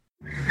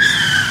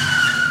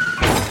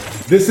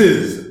This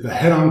is the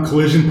Head On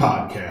Collision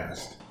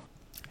Podcast.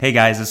 Hey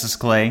guys, this is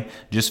Clay.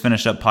 Just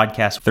finished up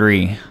podcast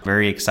 3.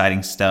 Very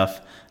exciting stuff.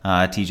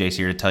 TJ's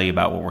here to tell you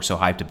about what we're so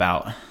hyped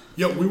about.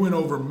 Yep, we went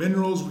over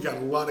minerals. We got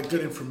a lot of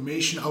good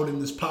information out in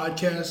this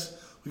podcast.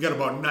 We got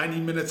about 90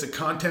 minutes of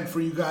content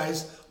for you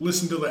guys.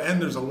 Listen to the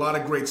end. There's a lot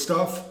of great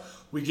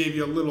stuff. We gave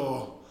you a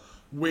little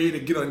way to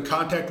get in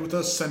contact with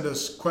us. Send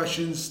us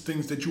questions,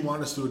 things that you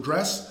want us to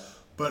address.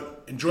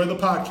 But enjoy the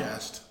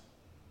podcast.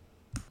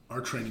 Our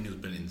training has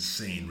been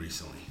insane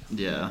recently.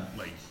 Yeah.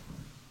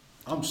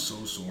 I'm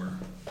so sore.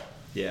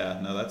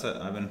 Yeah, no,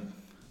 I've been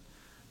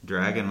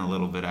dragging a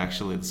little bit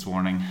actually this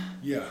morning.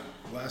 Yeah,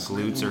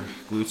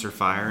 Glutes are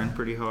firing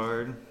pretty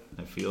hard.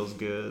 It feels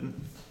good.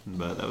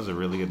 But that was a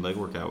really good leg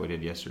workout we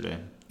did yesterday.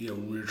 Yeah,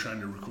 when we were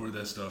trying to record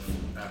that stuff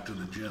after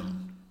the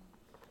gym,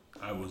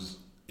 I was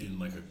in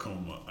like a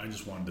coma. I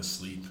just wanted to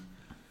sleep.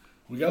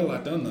 We got a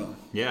lot done though.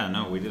 Yeah,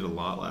 no, we did a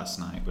lot last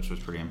night, which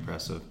was pretty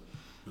impressive.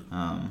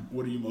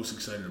 What are you most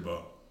excited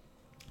about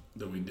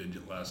that we did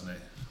last night?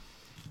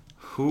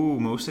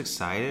 Most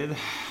excited?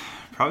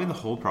 Probably the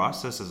whole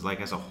process is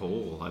as a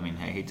whole. I mean,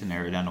 I hate to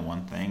narrow it down to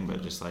one thing,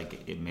 but just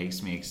it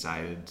makes me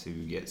excited to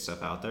get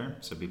stuff out there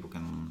so people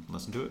can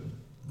listen to it.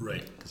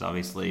 Right. Because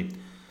obviously,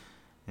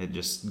 it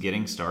just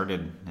getting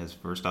started is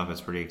first off,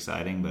 it's pretty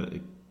exciting, but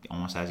it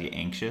almost has you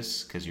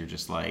anxious because you're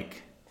just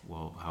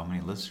well, how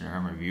many listeners,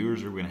 how many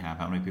viewers are we going to have?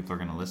 How many people are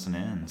going to listen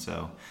in?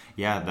 So,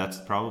 yeah, that's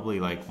probably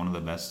one of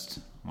the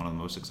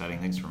most exciting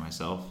things for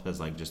myself is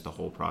just the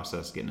whole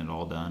process, getting it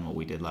all done, what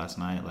we did last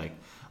night,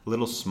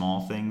 little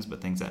small things,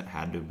 but things that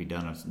had to be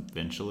done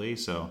eventually.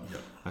 So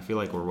yep. I feel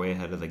like we're way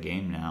ahead of the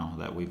game now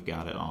that we've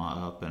got it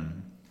all up,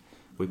 and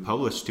we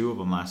published 2 of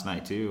them last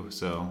night too.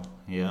 So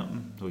yeah,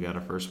 we got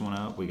our first one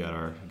up. We got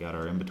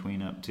our in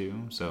between up too.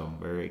 So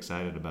very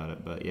excited about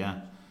it. But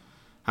yeah,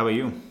 how about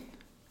you?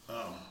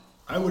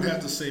 I would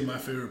have to say my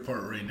favorite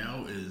part right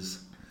now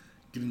is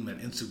getting that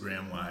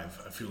Instagram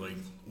live. I feel like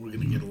we're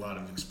going to get a lot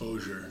of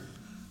exposure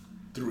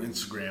through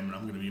Instagram, and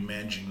I'm going to be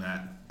managing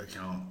that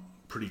account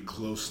pretty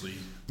closely.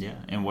 Yeah,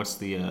 and what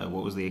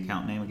was the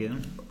account name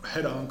again?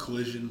 Head On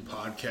Collision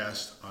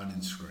Podcast on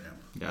Instagram.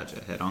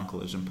 Gotcha, Head On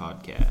Collision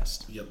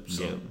Podcast. Yep,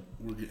 so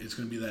it's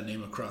going to be that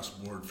name across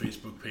the board.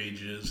 Facebook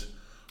pages.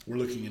 We're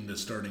looking into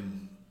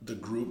starting the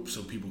group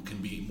so people can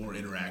be more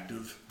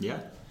interactive. Yeah.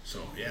 So,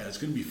 yeah, it's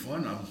going to be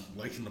fun. I'm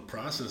liking the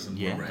process and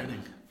where we're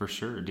heading. For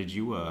sure. Did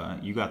you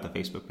got the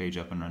Facebook page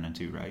up and running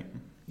too, right?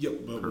 Yep,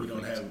 but we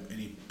don't have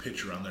any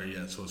picture on there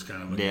yet, so it's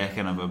kind of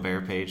kind of a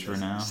bare page for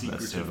now.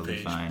 That's totally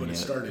page, fine. But it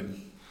started.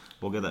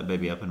 We'll get that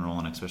baby up and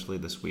rolling, especially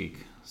this week.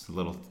 It's a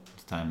little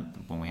time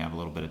when we have a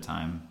little bit of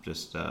time,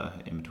 just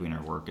in between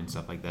our work and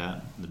stuff like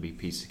that. It'll be a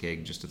piece of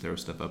cake just to throw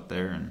stuff up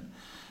there,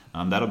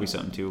 and that'll be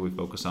something too we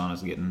focus on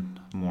is getting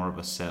more of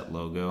a set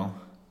logo.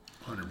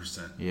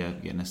 100%. Yeah,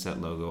 getting a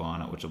set logo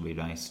on it, which will be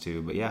nice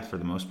too. But yeah, for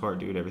the most part,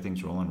 dude,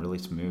 everything's rolling really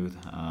smooth.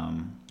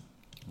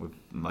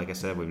 Like I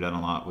said, we've done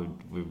a lot.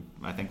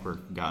 I think we're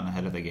gotten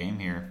ahead of the game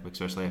here,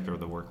 especially after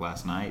the work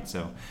last night.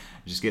 So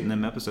just getting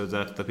them episodes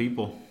out to the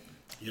people.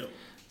 Yep.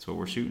 That's what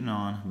we're shooting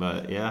on.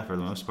 But yeah, for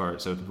the most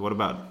part. So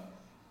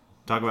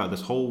talk about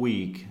this whole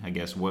week, I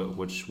guess.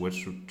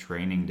 Which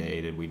training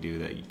day did we do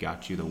that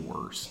got you the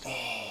worst?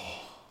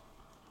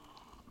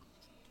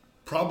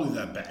 Probably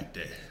that back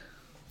day.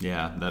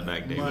 Yeah, that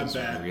back day was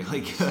really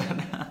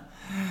good.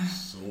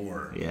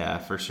 Sore. Yeah,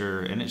 for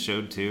sure. And it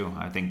showed too.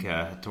 I think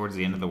towards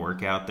the end of the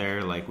workout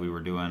there, we were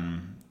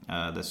doing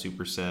the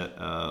superset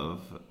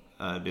of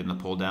doing the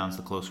pull downs,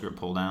 the close grip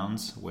pull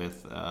downs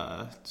with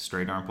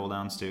straight arm pull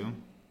downs too.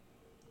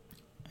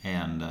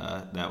 And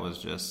that was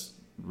just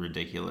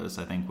ridiculous.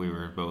 I think we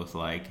were both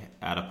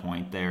at a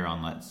point there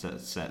on that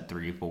set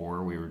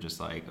 3-4. We were just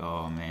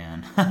oh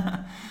man.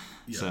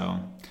 Yeah. So.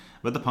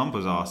 But the pump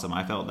was awesome.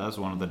 I felt that was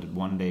one of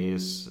the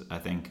days I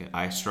think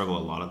I struggle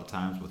a lot of the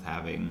times with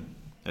having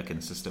a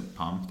consistent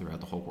pump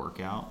throughout the whole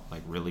workout,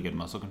 really good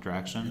muscle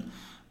contraction.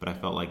 But I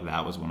felt like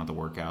that was one of the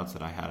workouts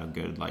that I had a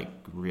good,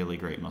 really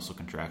great muscle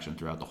contraction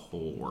throughout the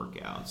whole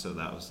workout. So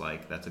that was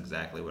that's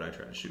exactly what I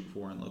try to shoot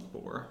for and look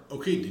for.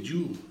 Okay, did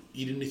you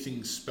eat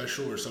anything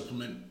special or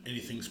supplement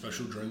anything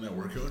special during that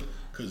workout?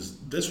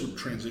 Because this would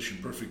transition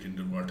perfect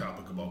into our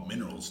topic about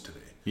minerals today.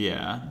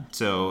 Yeah.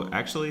 So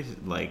actually,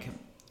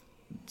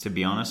 to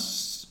be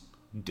honest,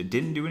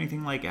 didn't do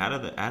anything out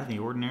of the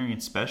ordinary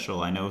and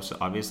special. I know, so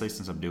obviously,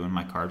 since I'm doing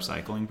my carb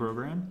cycling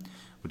program,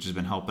 which has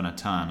been helping a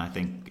ton. I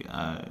think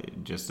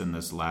just in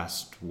this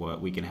last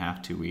week and a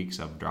half, 2 weeks,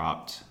 I've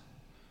dropped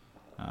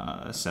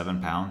 7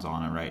 pounds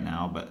on it right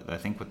now. But I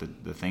think with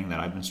the thing that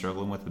I've been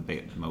struggling with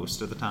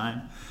most of the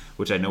time,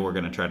 which I know we're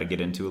going to try to get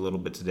into a little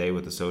bit today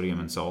with the sodium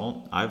and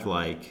salt, I've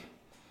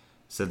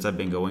since I've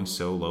been going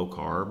so low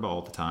carb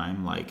all the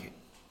time,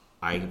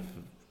 I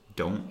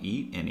don't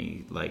eat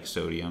any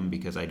sodium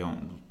because I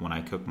don't, when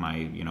I cook my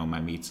my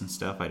meats and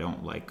stuff, I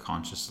don't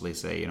consciously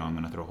say I'm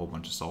going to throw a whole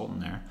bunch of salt in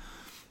there.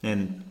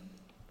 And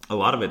a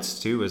lot of it's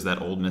too is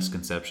that old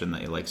misconception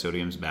that like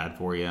sodium's bad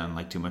for you and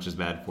like too much is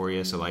bad for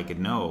you. So like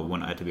no,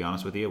 when I, to be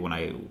honest with you, when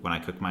I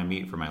cook my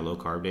meat for my low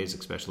carb days,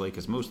 especially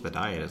because most of the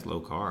diet is low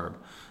carb.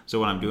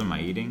 So when I'm doing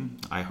my eating,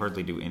 I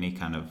hardly do any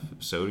kind of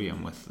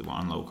sodium with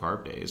on low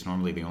carb days.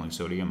 Normally the only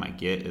sodium I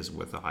get is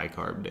with the high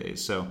carb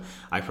days. So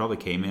I probably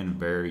came in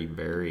very,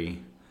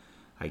 very,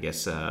 I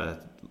guess,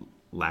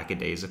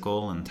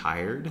 lackadaisical and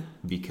tired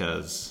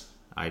because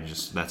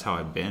that's how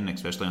I've been,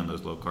 especially on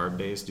those low carb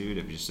days, dude.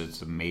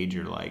 It's a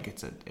major, like,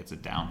 it's a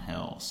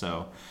downhill.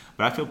 So,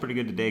 but I feel pretty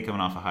good today coming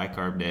off a high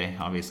carb day.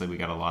 Obviously we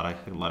got a lot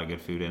of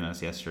good food in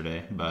us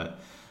yesterday, but,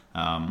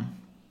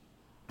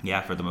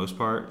 yeah, for the most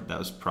part, that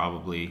was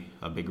probably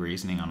a big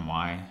reasoning on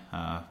why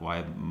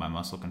my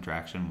muscle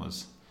contraction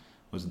was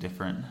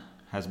different,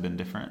 has been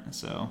different.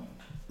 So,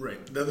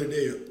 right. The other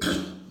day,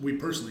 we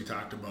personally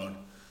talked about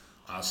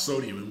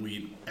sodium, and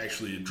we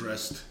actually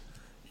addressed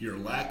your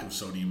lack of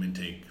sodium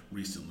intake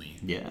recently.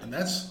 Yeah. And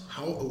that's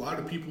how a lot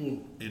of people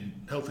in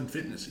health and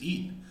fitness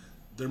eat.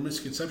 Their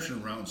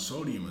misconception around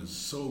sodium is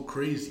so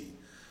crazy.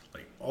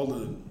 Like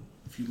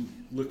if you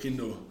look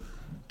into,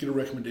 get a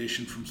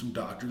recommendation from some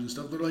doctors and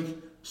stuff, they're like,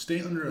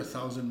 stay under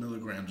 1,000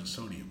 milligrams of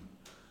sodium.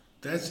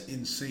 That's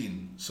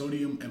insane.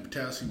 Sodium and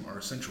potassium are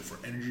essential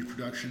for energy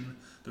production.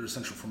 They're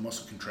essential for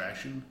muscle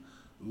contraction.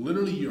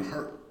 Literally, your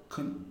heart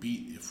couldn't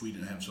beat if we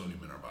didn't have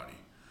sodium in our body.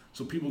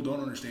 So people don't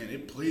understand.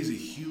 It plays a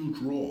huge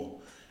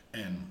role.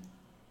 And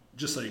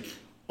just like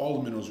all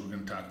the minerals we're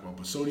going to talk about,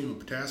 but sodium and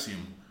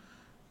potassium,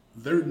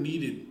 they're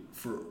needed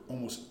for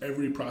almost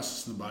every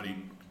process in the body,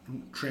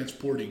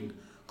 transporting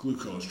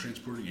glucose,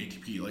 transporting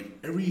ATP, like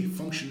every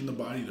function in the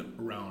body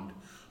around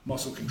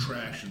muscle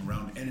contraction,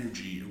 around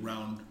energy,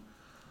 around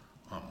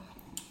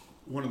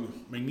one of the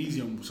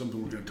magnesium, something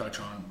we're going to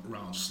touch on,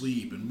 around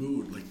sleep and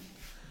mood. Like,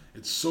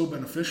 it's so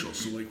beneficial.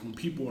 So like when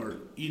people are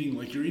eating,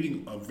 like you're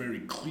eating a very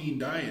clean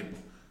diet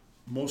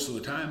most of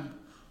the time,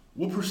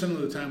 what percent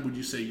of the time would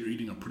you say you're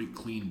eating a pretty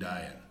clean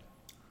diet?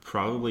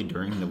 Probably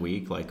during the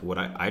week. Like what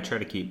I try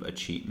to keep a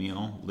cheat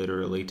meal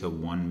literally to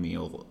one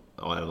meal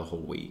out of the whole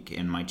week.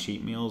 And my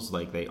cheat meals,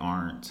 like they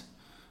aren't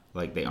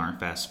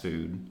fast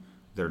food.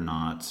 They're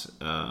not,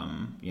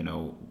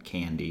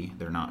 candy.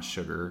 They're not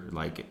sugar.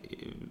 Like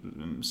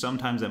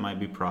sometimes it might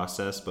be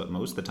processed, but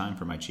most of the time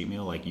for my cheat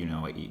meal, I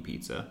eat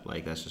pizza.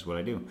 Like that's just what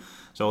I do.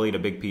 So I'll eat a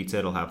big pizza.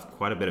 It'll have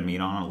quite a bit of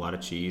meat on it, a lot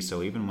of cheese.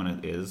 So even when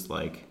it is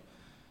like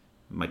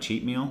my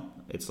cheat meal,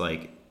 it's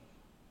like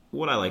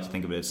what I like to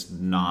think of it is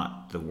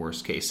not the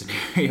worst case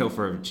scenario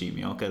for a cheat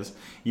meal because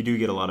you do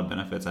get a lot of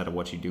benefits out of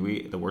what you do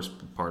eat. The worst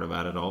part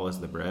about it all is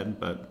the bread.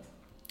 But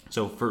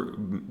so for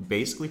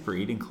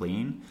eating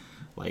clean,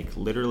 like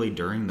literally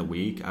during the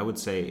week, I would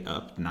say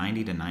up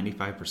 90 to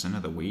 95%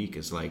 of the week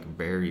is like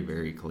very,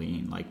 very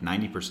clean. Like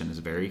 90% is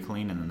very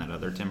clean, and then that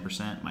other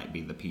 10% might be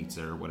the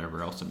pizza or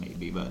whatever else it may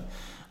be. But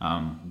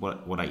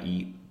what I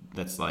eat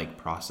that's like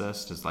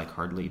processed is like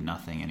hardly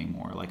nothing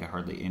anymore. Like I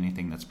hardly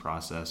anything that's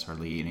processed,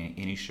 hardly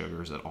any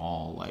sugars at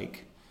all,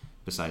 like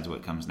besides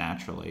what comes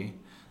naturally.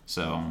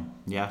 So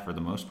yeah, for the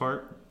most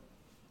part,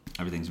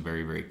 everything's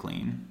very, very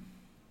clean.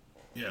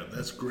 Yeah,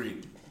 that's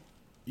great.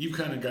 You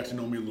kind of got to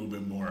know me a little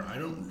bit more. I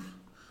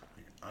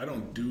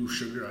don't do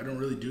sugar. I don't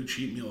really do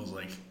cheat meals.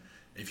 Like,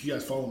 if you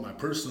guys follow my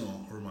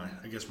personal or my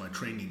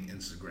training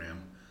Instagram,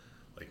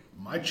 like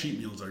my cheat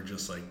meals are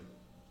just like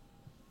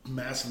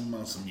massive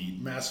amounts of meat,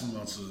 massive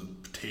amounts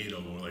of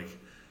potato,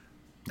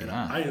 and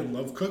I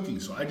love cooking,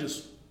 so I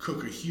just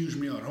cook a huge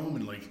meal at home,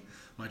 and like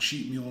my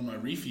cheat meal and my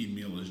refeed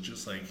meal is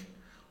just like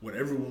what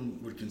everyone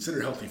would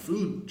consider healthy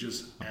food,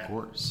 just at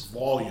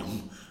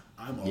volume.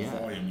 I'm a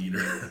volume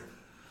eater.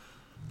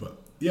 But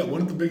yeah,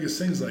 one of the biggest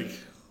things, like,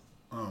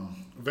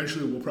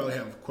 eventually we'll probably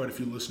have quite a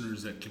few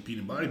listeners that compete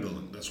in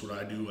bodybuilding. That's what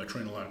I do. I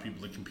train a lot of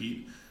people that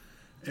compete.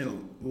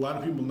 And a lot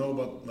of people know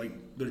about, like,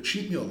 their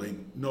cheat meal. They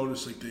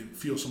notice, like, they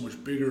feel so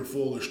much bigger,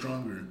 fuller,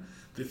 stronger.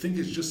 They think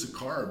it's just the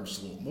carbs.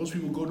 So most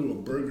people go to a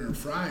burger and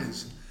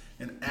fries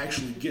and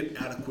actually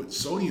get adequate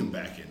sodium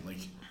back in.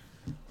 Like,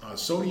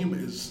 sodium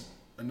is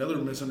another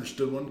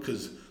misunderstood one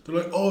because they're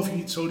like, oh, if you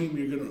eat sodium,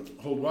 you're going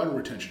to hold water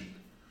retention.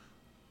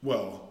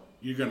 Well,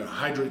 you're going to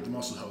hydrate the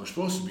muscles how they're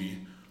supposed to be,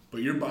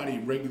 but your body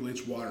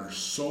regulates water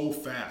so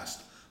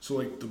fast. So,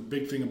 like, the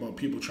big thing about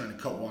people trying to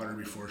cut water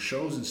before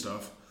shows and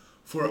stuff,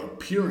 for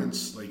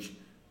appearance, like,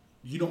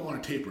 you don't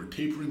want to taper.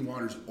 Tapering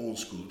water is old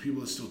school. The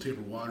people that still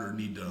taper water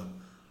need to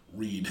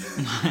read.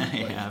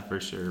 Yeah, for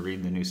sure.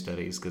 Read the new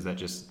studies, because that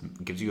just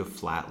gives you a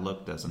flat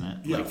look, doesn't it?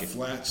 Yeah,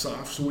 flat,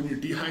 soft. So when you're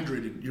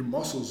dehydrated, your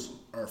muscles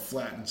are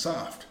flat and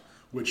soft,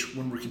 which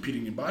when we're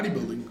competing in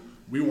bodybuilding,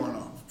 we want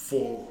a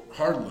full,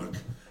 hard look,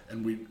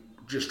 and we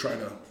just try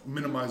to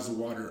minimize the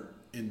water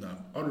in the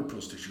outer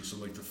post tissue, so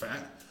like the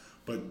fat.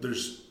 But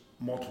there's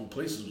multiple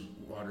places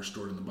water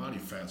stored in the body,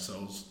 fat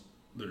cells.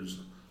 There's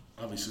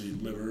obviously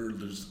liver,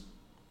 there's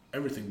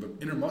everything, but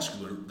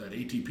intermuscular, that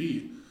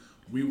ATP,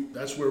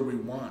 that's where we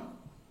want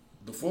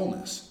the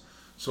fullness.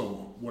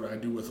 So what I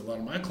do with a lot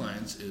of my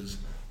clients is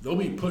they'll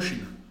be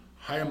pushing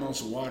high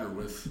amounts of water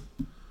with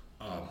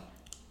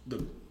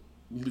the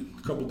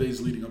a couple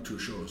days leading up to a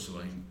show. So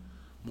like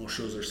most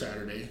shows are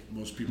Saturday.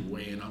 Most people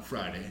weigh in on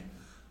Friday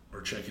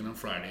or check in on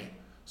Friday.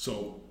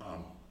 So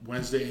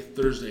Wednesday,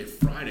 Thursday,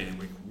 Friday,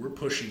 like we're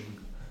pushing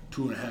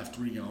 2.5,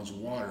 3 gallons of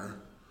water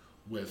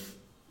with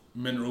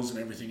minerals and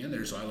everything in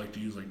there. So I like to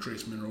use like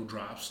trace mineral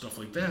drops, stuff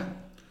like that.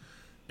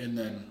 And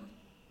then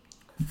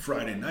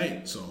Friday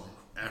night, so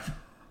after,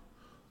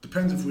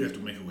 depends if we have to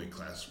make a weight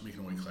class.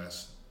 Making a weight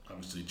class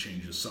obviously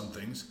changes some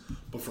things,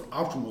 but for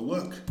optimal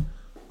look,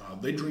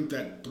 they drink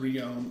that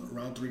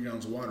around 3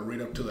 gallons of water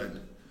right up to that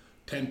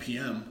 10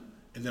 p.m.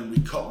 and then we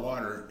cut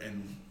water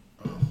and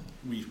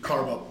we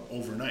carb up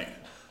overnight.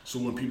 So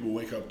when people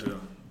wake up to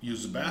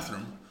use the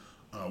bathroom,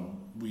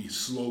 we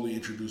slowly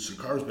introduce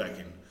the carbs back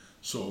in.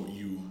 So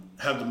you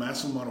have the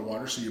massive amount of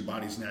water, so your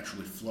body's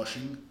naturally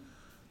flushing,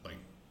 like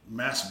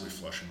massively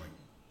flushing,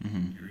 like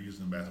you're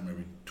using the bathroom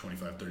every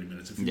 25, 30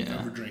 minutes. If you've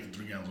ever drank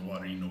 3 gallons of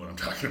water, you know what I'm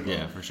talking about.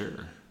 Yeah, for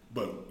sure.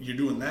 But you're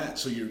doing that,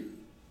 so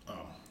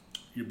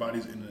your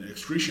body's in an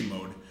excretion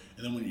mode,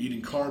 and then when you're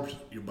eating carbs,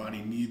 your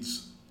body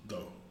needs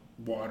the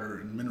water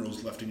and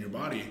minerals left in your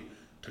body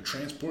to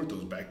transport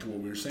those back to what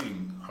we were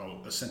saying, how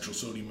essential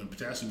sodium and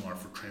potassium are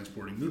for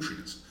transporting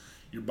nutrients.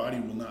 Your body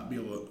will not be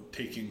able to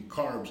take in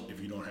carbs if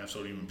you don't have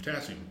sodium and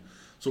potassium.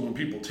 So when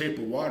people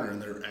taper water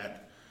and they're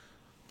at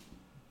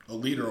a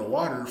liter of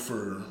water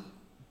for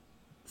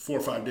 4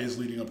 or 5 days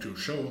leading up to a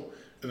show,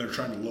 and they're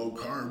trying to load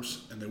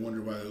carbs, and they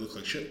wonder why they look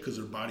like shit, because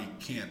their body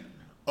can't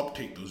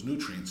uptake those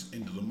nutrients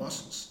into the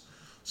muscles.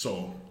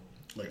 So,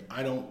 like,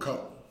 I don't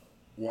cut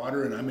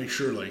water, and I make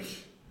sure, like,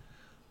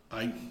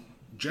 I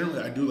do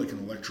like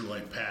an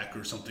electrolyte pack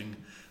or something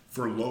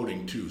for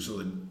loading too, so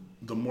that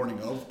the morning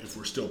of, if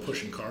we're still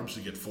pushing carbs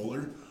to get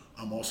fuller,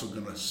 I'm also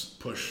going to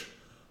push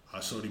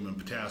sodium and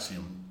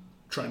potassium.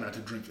 Try not to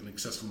drink an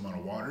excessive amount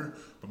of water,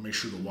 but make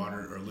sure the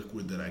water or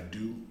liquid that I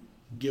do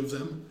give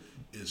them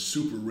is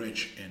super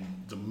rich in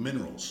the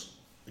minerals.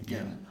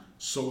 Again,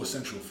 so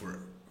essential for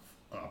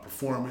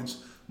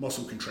performance,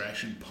 muscle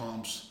contraction,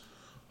 pumps,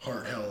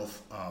 heart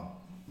health.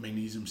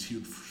 Magnesium's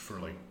huge for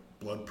like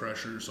blood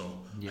pressure, so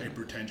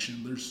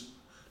hypertension. There's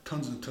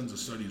tons and tons of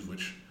studies,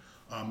 which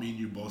me and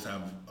you both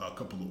have a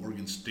couple of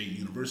Oregon State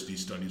University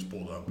studies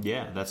pulled up.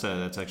 Yeah, that's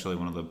actually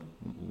one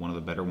of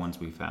the better ones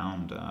we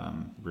found.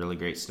 Really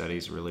great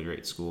studies, really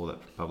great school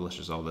that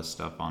publishes all this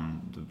stuff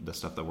on the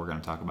stuff that we're going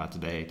to talk about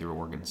today through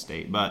Oregon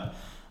State. But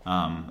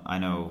I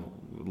know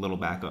a little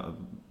back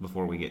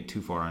before we get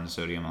too far into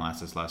sodium, I'll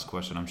ask this last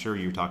question. I'm sure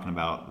you're talking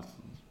about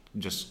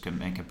just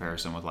in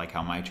comparison with like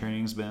how my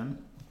training's been,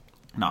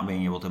 not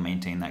being able to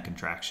maintain that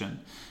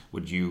contraction.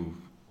 Would you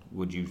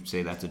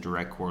say that's a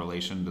direct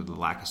correlation to the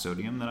lack of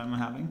sodium that I'm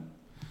having?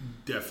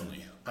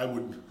 Definitely. I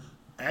would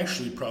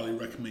actually probably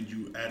recommend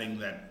you adding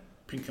that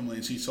pink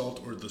Himalayan sea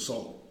salt or the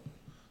salt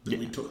that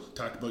we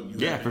talked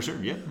about. For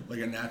sure. Yeah. Like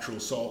a natural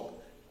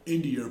salt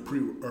into your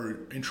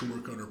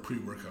intra-workout or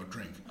pre-workout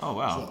drink. Oh,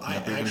 wow. So I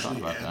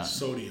actually add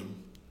sodium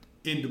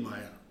into my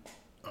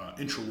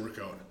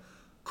intra-workout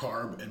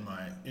carb and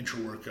my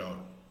intra-workout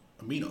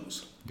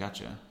aminos.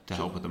 Gotcha. To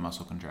help with the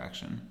muscle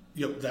contraction.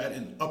 Yep, that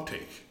and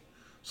uptake.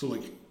 So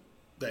like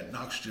that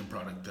Noxygen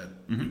product that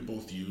we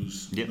both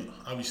use. Yep.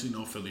 Obviously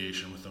no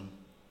affiliation with them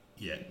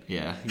yet.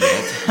 Yeah.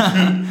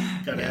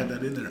 Gotta add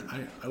that in there.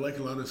 I like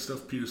a lot of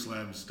stuff Pierce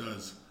Labs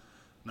does.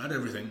 Not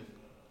everything,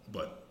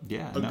 but a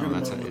good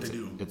amount of what they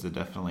do. It's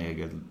definitely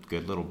a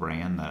good little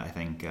brand that I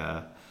think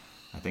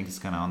it's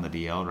kind of on the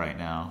DL right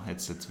now.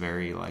 It's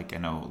very like, I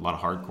know a lot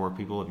of hardcore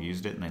people have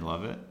used it and they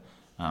love it.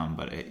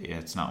 But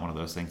it's not one of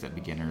those things that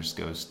beginners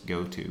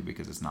go to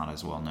because it's not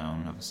as well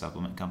known of a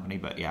supplement company.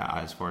 But yeah,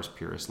 as far as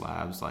Purist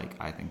Labs, like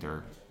I think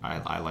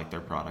I like their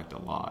product a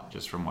lot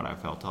just from what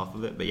I've felt off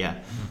of it. But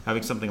yeah,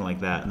 having something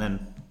like that, and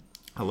then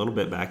a little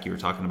bit back, you were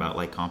talking about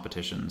like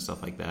competition and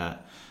stuff like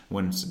that.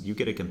 When you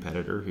get a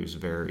competitor who's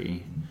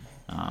very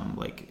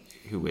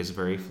who is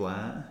very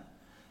flat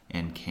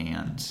and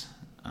can't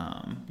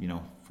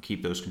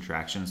keep those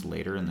contractions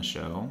later in the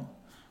show,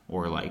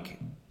 or like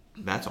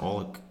that's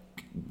all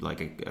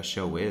like a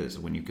show is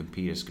when you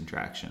compete is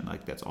contraction.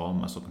 Like that's all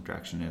muscle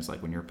contraction is.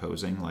 Like when you're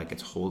posing, like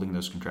it's holding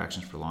those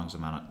contractions for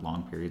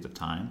long periods of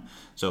time.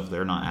 So if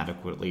they're not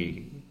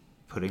adequately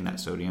putting that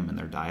sodium in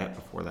their diet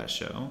before that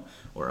show,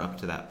 or up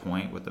to that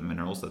point with the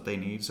minerals that they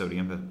need,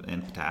 sodium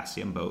and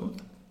potassium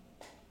both,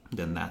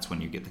 then that's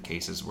when you get the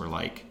cases where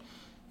like,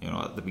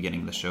 at the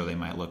beginning of the show they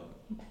might look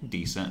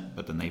decent,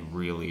 but then they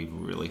really,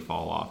 really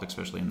fall off,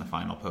 especially in the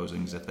final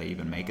posings if they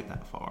even make it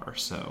that far.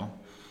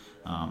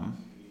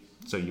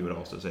 So you would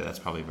also say that's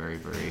probably very,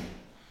 very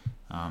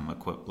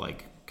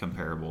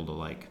comparable to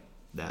like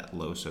that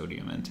low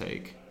sodium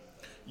intake.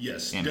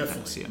 Yes, and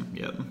definitely. Potassium.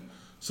 Yep.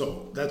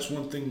 So that's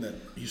one thing that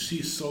you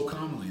see so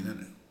commonly,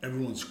 that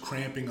everyone's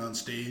cramping on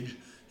stage.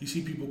 You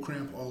see people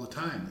cramp all the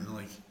time, and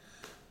like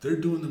they're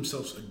doing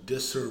themselves a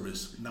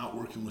disservice not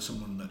working with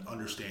someone that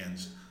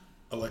understands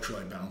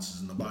electrolyte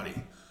balances in the body.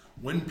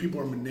 When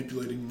people are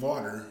manipulating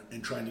water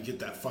and trying to get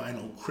that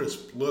final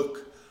crisp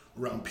look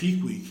around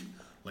peak week,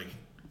 like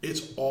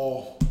it's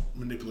all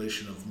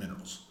manipulation of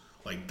minerals.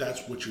 Like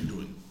that's what you're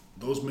doing.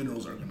 those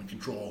minerals are going to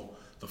control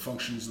the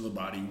functions of the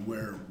body,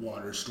 where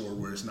water is stored,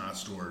 where it's not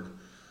stored.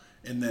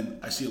 And then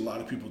I see a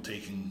lot of people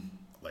taking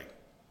like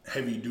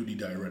heavy duty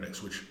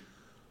diuretics, which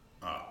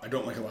I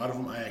don't like a lot of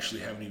them. I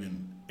actually haven't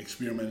even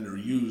experimented or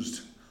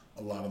used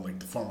a lot of like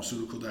the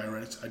pharmaceutical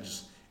diuretics. I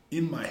just,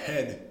 in my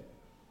head,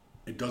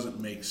 it doesn't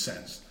make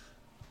sense.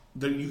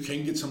 You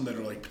can get some that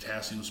are like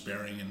potassium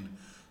sparing and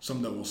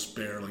some that will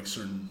spare like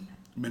certain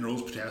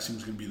minerals. Potassium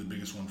is going to be the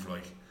biggest one for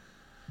like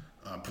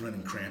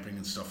preventing cramping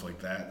and stuff like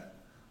that.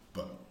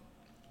 But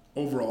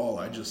overall,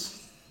 I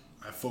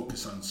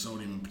focus on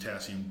sodium and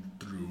potassium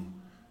through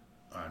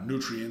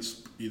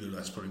nutrients. Either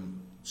that's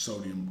putting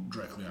sodium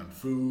directly on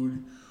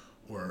food,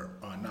 or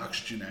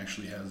Noxygen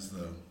actually has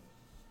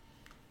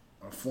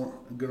a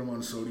good amount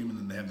of sodium, and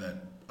then they have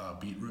that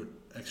beetroot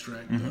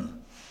extract.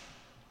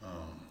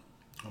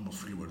 Almost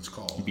forget what it's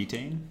called.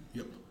 Betaine?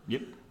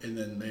 Yep. And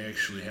then they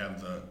actually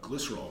have the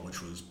glycerol,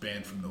 which was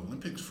banned from the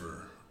Olympics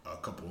for a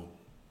couple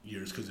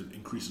years because it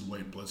increases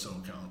white blood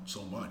cell count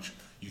so much.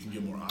 You can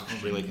get more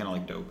oxygen. Really kind of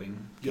like doping.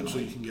 Yep, so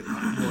you can get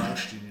more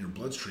oxygen in your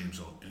bloodstream,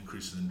 so it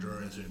increases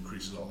endurance, it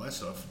increases all that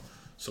stuff.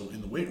 So in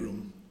the weight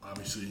room,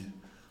 obviously,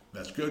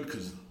 that's good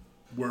because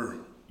we're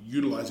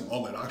utilizing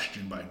all that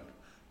oxygen by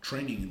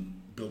training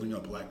and building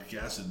up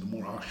lactic acid. The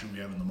more oxygen we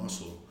have in the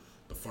muscle,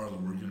 the farther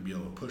we're going to be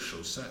able to push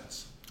those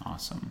sets.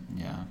 Awesome.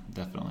 Yeah,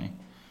 definitely.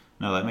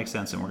 No, that makes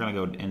sense. And we're going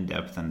to go in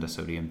depth into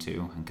sodium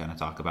too and kind of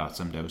talk about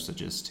some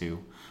dosages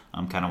too.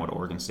 Kind of what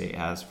Oregon State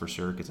has for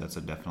sure, because that's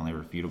a definitely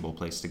refutable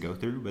place to go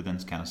through, but then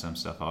kind of some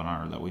stuff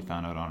that we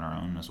found out on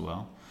our own as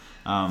well.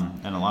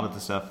 And a lot of the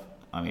stuff,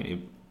 I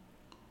mean,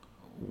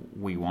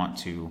 we want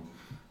to,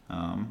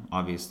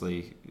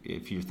 obviously,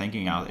 if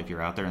you're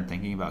out there and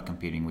thinking about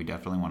competing, we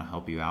definitely want to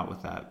help you out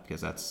with that,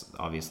 because that's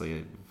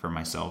obviously, for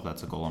myself,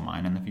 that's a goal of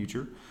mine in the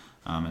future.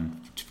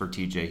 And for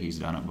TJ, he's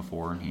done it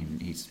before,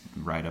 and he's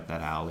right up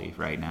that alley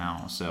right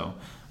now. So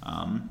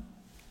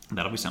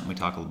that'll be something we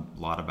talk a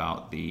lot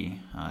about, the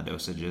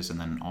dosages, and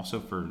then also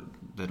for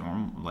the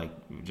normal, like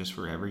just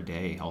for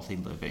everyday healthy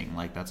living.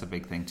 Like that's a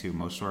big thing too.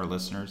 Most of our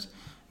listeners,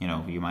 you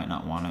might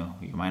not want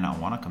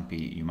to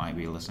compete. You might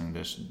be listening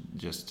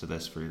just to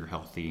this for your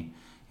healthy.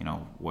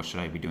 What should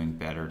I be doing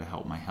better to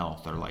help my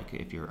health, or like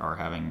if you are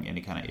having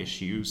any kind of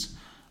issues.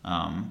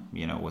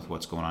 With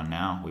what's going on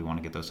now, we want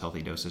to get those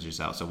healthy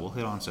dosages out. So we'll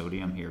hit on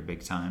sodium here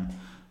big time.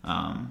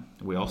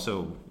 We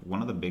also,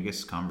 one of the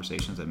biggest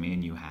conversations that me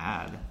and you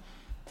had,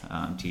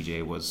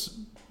 TJ, was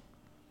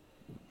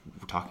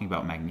talking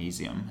about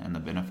magnesium and the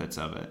benefits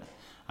of it.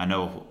 I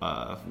know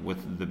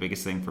with the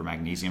biggest thing for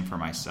magnesium for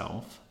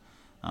myself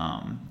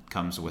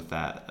comes with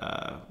that,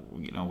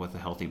 with a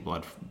healthy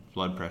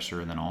blood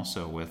pressure, and then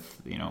also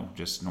with,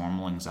 just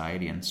normal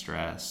anxiety and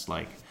stress,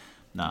 like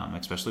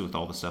especially with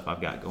all the stuff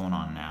I've got going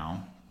on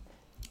now,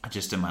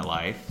 just in my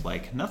life,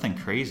 like nothing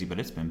crazy, but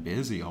it's been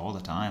busy all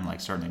the time, like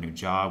starting a new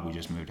job. We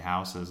just moved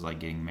houses, like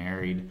getting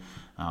married,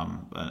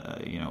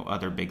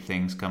 other big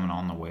things coming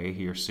on the way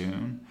here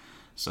soon.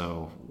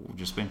 So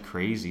just been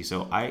crazy.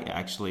 So I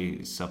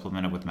actually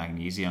supplemented with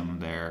magnesium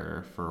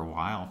there for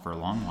a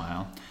long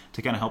while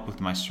to kind of help with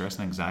my stress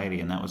and anxiety.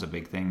 And that was a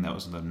big thing. That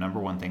was the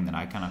number one thing that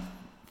I kind of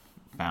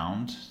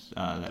found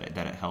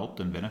that it helped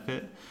and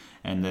benefit.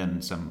 And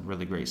then some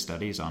really great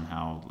studies on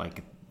how,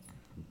 like,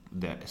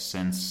 that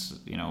since,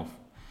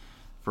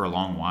 for a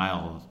long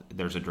while,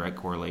 there's a direct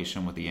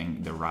correlation with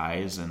the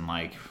rise in,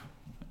 like,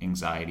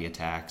 anxiety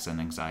attacks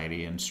and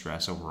anxiety and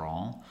stress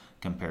overall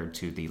compared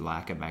to the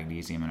lack of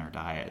magnesium in our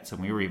diets.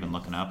 And we were even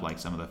looking up, like,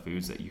 some of the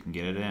foods that you can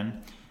get it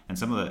in. And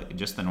some of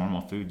the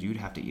normal food you'd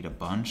have to eat a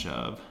bunch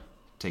of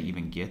to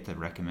even get the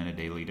recommended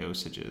daily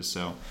dosages.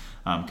 So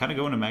kind of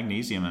go into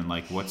magnesium and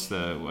like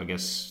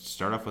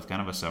start off with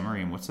kind of a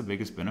summary and what's the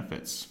biggest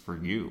benefits for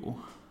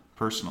you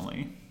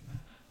personally?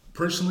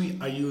 Personally,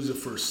 I use it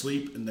for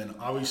sleep, and then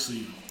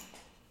obviously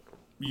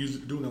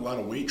doing a lot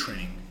of weight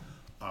training,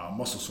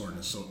 muscle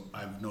soreness. So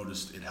I've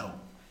noticed it helped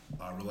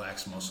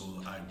relax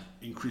muscle. I've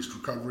increased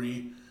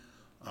recovery.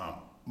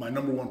 My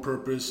number one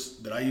purpose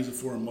that I use it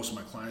for, and most of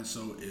my clients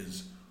so,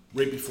 is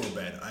right before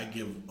bed. I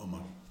give them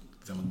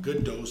a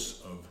good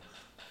dose of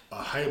a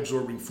high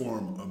absorbing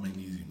form of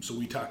magnesium. So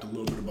we talked a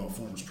little bit about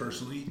forms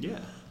personally. Yeah.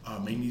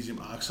 Magnesium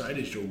oxide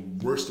is your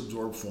worst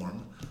absorbed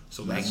form.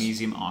 So that's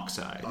magnesium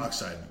oxide.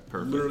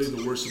 Perfect. Literally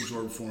the worst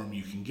absorbed form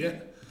you can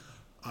get.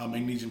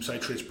 Magnesium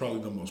citrate is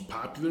probably the most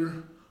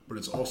popular, but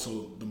it's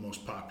also the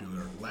most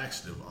popular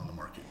laxative on the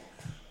market.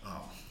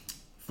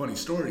 Funny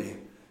story,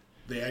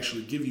 they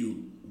actually give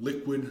you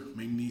liquid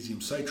magnesium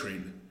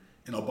citrate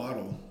in a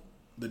bottle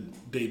the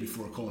day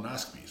before a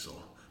colonoscopy. So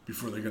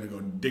before they're going to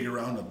go dig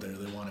around up there,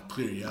 they want to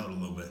clear you out a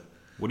little bit.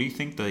 What do you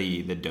think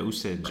the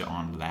dosage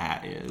on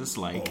that is?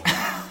 Like,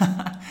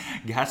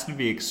 it has to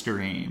be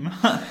extreme.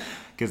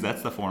 Because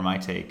that's the form I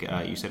take.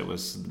 You said it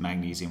was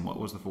magnesium. What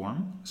was the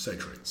form?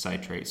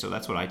 Citrate. So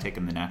that's what I take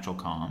in the Natural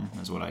Calm,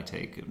 is what I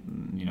take,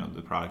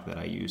 the product that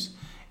I use.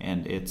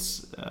 And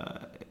it's,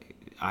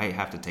 I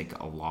have to take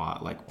a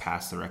lot, like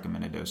past the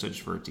recommended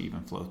dosage for it to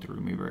even flow through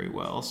me very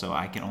well. So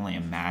I can only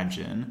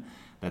imagine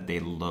that they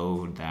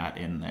load that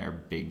in there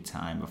big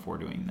time before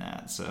doing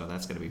that. So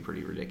that's going to be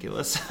pretty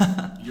ridiculous.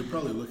 You're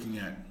probably looking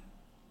at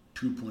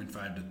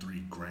 2.5 to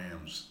 3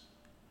 grams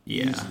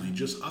Yeah. easily.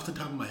 Just off the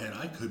top of my head,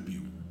 I could be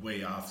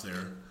way off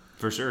there.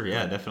 For sure,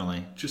 yeah,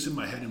 definitely. Just in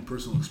my head and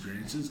personal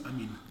experiences, I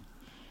mean,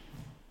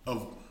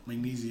 of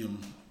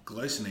magnesium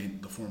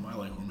glycinate, the form I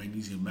like, or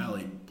magnesium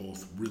malate,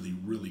 both really,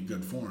 really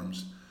good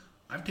forms,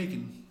 I've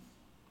taken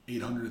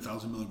 800 to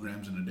 1,000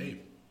 milligrams in a day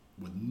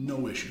with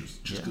no issues,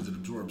 just because it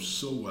absorbs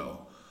so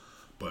well.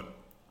 But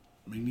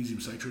magnesium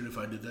citrate, if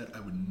I did that,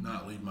 I would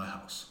not leave my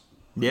house.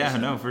 Yeah,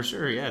 no, for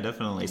sure. Yeah,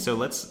 definitely.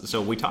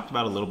 So we talked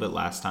about a little bit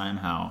last time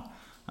how,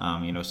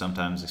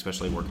 sometimes,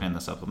 especially working in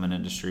the supplement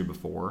industry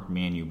before,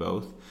 me and you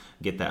both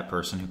get that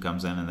person who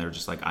comes in and they're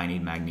just like, I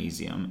need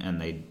magnesium, and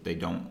they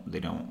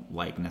don't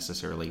like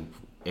necessarily,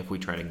 if we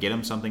try to get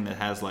them something that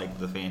has like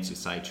the fancy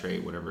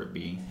citrate, whatever it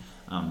be,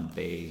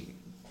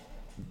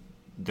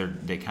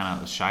 they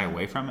kind of shy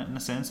away from it in a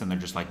sense, and they're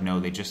just like, no,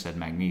 they just said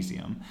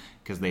magnesium,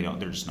 because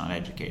they're just not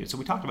educated. So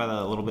we talked about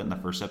that a little bit in the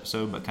first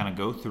episode, but kind of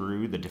go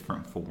through the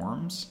different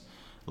forms.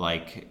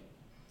 Like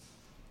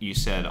you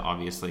said,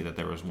 obviously, that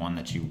there was one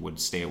that you would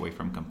stay away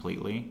from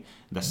completely.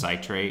 The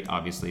citrate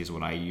obviously is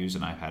what I use,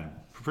 and I've had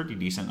pretty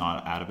decent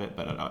out of it,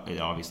 but it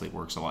obviously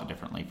works a lot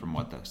differently from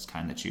what the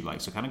kind that you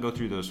like. So kind of go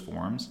through those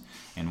forms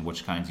and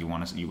which kinds you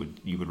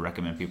would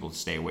recommend people to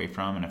stay away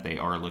from, and if they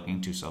are looking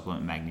to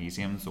supplement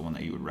magnesium, it's the one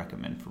that you would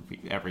recommend for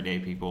everyday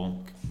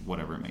people,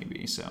 whatever it may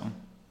be. So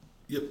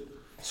Yep.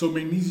 So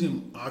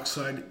magnesium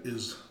oxide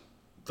is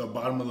the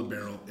bottom of the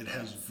barrel. It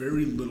has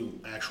very little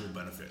actual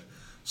benefit.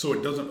 So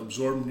it doesn't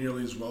absorb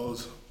nearly as well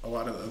as a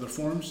lot of the other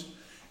forms.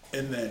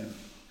 And then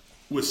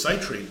with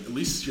citrate, at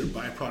least your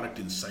byproduct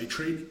in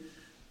citrate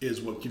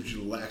is what gives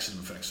you the laxative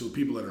effect. So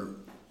people that are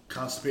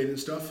constipated and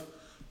stuff,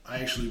 I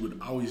actually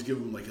would always give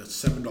them like a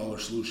 $7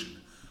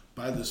 solution.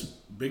 Buy this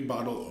big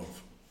bottle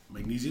of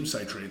magnesium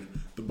citrate.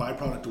 The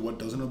byproduct of what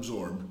doesn't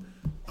absorb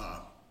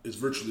is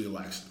virtually a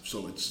laxative.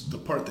 So it's the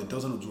part that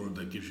doesn't absorb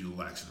that gives you the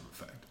laxative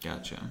effect.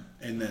 gotcha.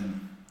 And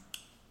then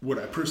what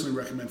I personally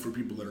recommend for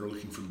people that are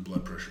looking for the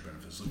blood pressure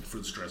benefits, looking for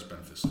the stress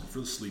benefits, looking for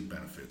the sleep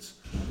benefits,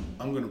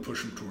 I'm going to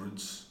push them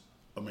towards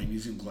a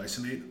magnesium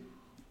glycinate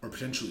or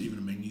potentially even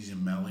a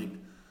magnesium malate.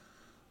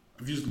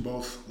 I've used them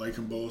both, like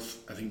them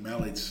both. I think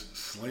malate's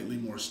slightly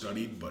more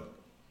studied, but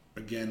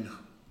again,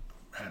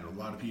 had a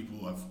lot of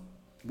people, I've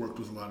worked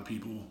with a lot of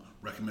people,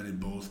 recommended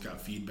both,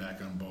 got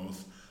feedback on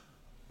both.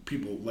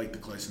 People like the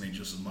glycinate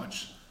just as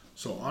much.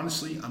 So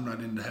honestly, I'm not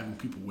into having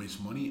people waste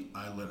money.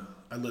 I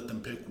let them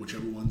pick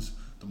whichever one's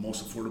the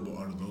most affordable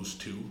out of those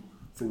two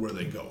for where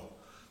they go.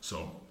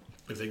 So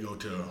if they go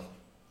to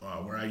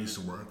where I used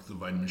to work, the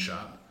Vitamin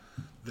Shop,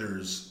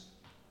 there's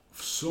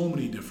so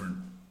many different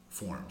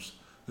forms.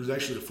 There's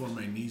actually a form of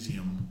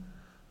magnesium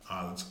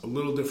that's a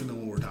little different than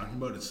what we're talking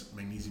about. It's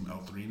magnesium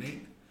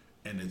L-threonate,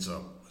 and it's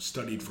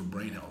studied for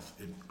brain health.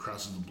 It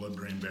crosses the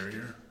blood-brain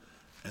barrier,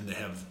 and they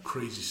have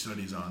crazy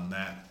studies on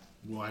that.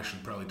 We'll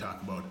actually probably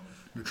talk about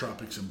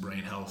nootropics and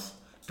brain health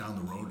down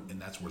the road, and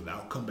that's where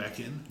that'll come back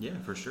in. Yeah,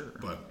 for sure.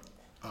 But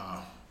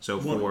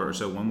when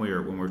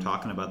we're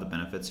talking about the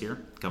benefits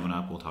here coming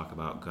up, we'll talk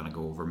about kind of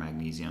go over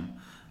magnesium.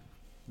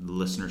 The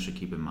listener should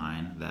keep in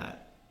mind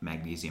that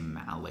magnesium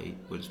malate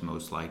was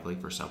most likely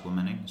for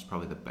supplementing. It's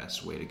probably the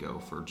best way to go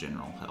for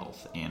general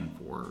health and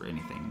for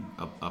anything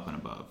up and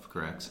above.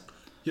 Correct?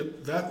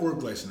 Yep, that or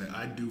glycinate.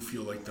 I do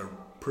feel like they're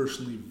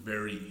personally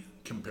very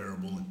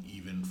comparable and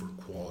even for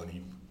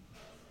quality.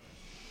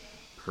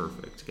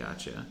 Perfect.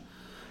 Gotcha.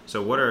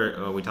 So what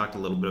are, we talked a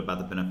little bit about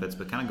the benefits,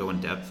 but kind of go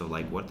in depth of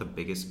like what the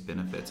biggest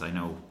benefits. I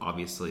know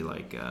obviously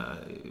like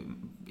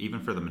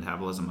even for the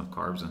metabolism of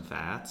carbs and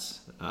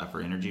fats,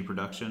 for energy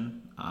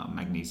production,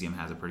 magnesium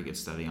has a pretty good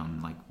study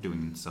on like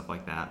doing stuff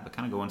like that, but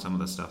kind of go on some of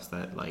the stuff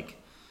that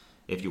like,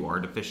 if you are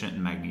deficient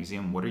in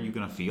magnesium, what are you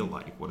going to feel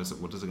like? What is it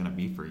going to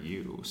be for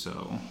you?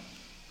 So,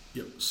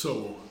 Yep.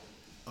 So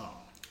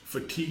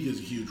fatigue is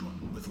a huge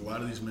one with a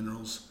lot of these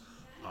minerals.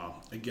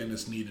 Again,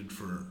 it's needed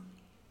for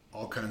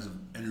all kinds of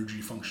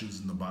energy functions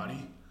in the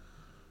body.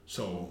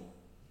 So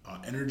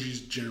energy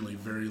is generally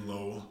very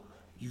low.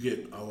 You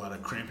get a lot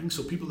of cramping.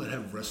 So people that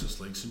have restless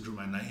leg syndrome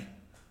at night,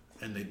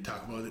 and they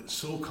talk about it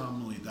so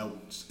commonly, that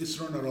it's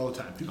thrown out all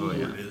the time. People know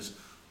what it is.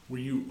 Where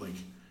you like,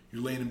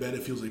 you're laying in bed,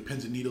 it feels like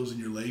pins and needles in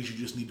your legs. You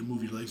just need to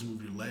move your legs,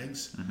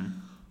 Mm-hmm.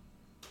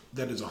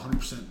 That is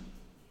 100%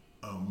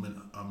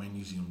 a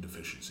magnesium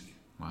deficiency.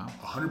 wow.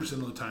 100%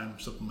 of the time,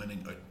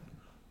 supplementing a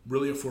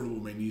really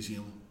affordable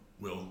magnesium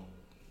will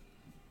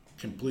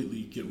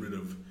completely get rid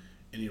of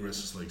any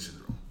restless leg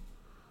syndrome.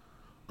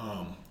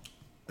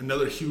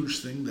 Another huge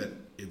thing that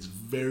it's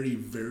very,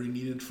 very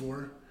needed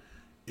for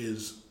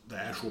is the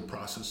actual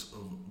process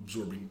of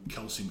absorbing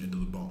calcium into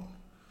the bone.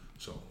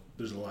 So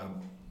there's a lot of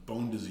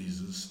bone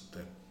diseases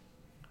that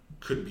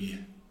could be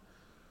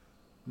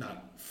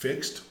not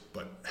fixed,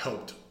 but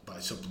helped by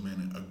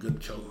supplementing a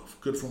good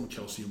form of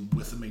calcium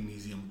with the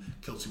magnesium.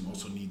 Calcium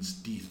also needs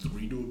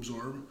D3 to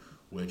absorb,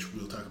 which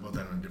we'll talk about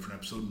that in a different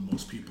episode.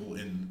 Most people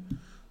in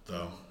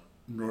the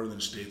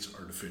northern states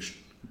are deficient.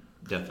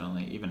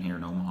 Definitely. Even here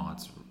in Omaha,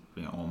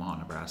 Omaha,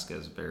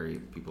 Nebraska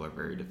people are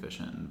very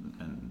deficient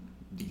in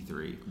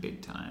D3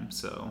 big time.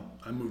 So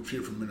I moved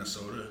here from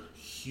Minnesota.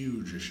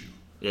 Huge issue.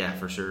 yeah,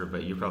 for sure.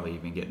 But you're probably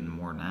even getting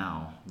more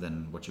now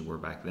than what you were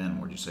back then.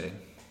 Would you say?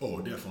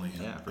 Oh, definitely.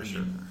 Yeah, for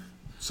sure.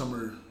 Some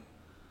are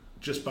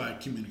just by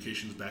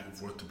communications back and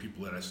forth to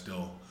people that I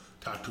still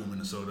talk to in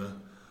Minnesota.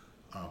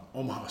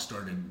 Omaha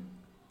started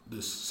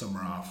this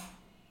summer off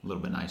A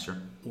little bit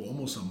nicer. well,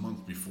 almost a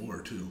month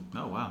before too.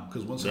 Oh wow!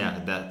 Because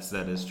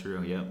that is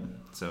true. Yep.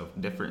 So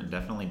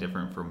definitely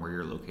different from where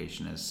your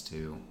location is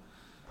too.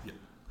 Yeah,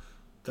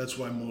 that's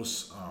why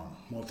most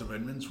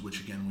multivitamins,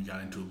 which again we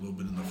got into a little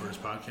bit in the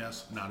first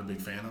podcast, not a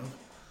big fan of,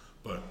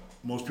 but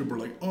most people are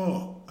like,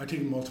 "Oh, I take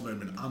a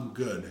multivitamin, I'm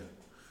good."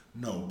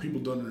 No, people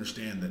don't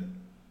understand that.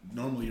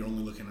 Normally, you're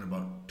only looking at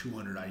about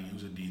 200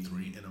 IUs of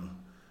D3 in a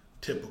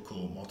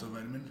typical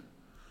multivitamin,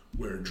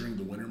 where during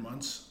the winter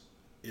months,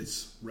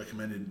 it's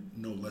recommended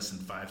no less than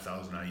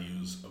 5,000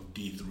 IUs of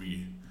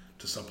D3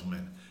 to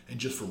supplement. And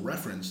just for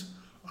reference,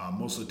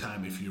 most of the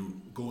time, if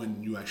you go in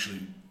and you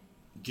actually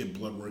get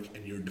blood work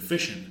and you're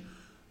deficient,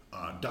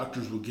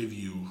 doctors will give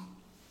you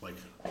like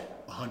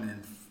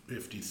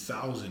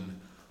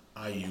 150,000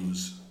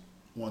 IUs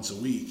once a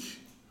week,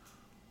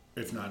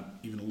 if not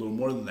even a little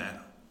more than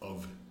that,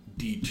 of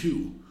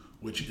D2,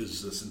 which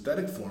is the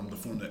synthetic form, the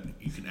form that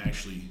you can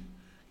actually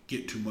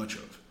get too much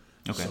of.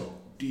 Okay. So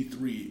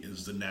D3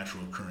 is the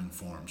natural occurring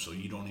form, so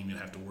you don't even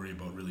have to worry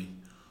about really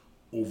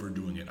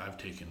overdoing it. I've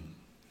taken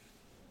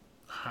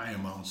high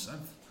amounts.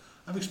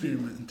 I've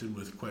experimented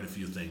with quite a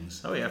few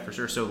things. Oh yeah, for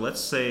sure. So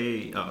let's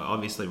say,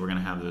 obviously, we're going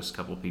to have those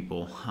couple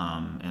people,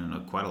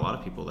 and quite a lot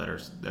of people that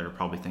are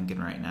probably thinking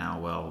right now,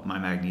 well, my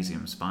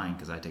magnesium's fine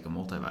because I take a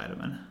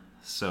multivitamin.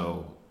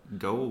 So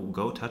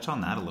go touch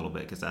on that a little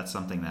bit, because that's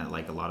something that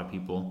like a lot of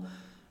people,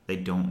 they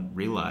don't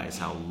realize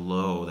how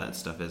low that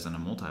stuff is in a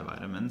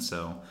multivitamin.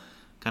 So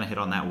kind of hit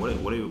on that.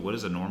 What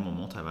is a normal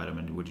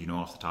multivitamin? Would you know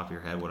off the top of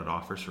your head what it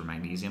offers for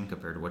magnesium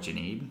compared to what you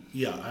need?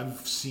 Yeah,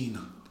 I've seen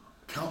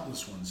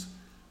countless ones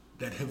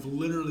that have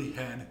literally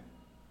had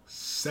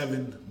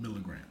 7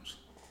 milligrams.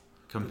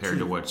 Compared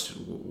to what,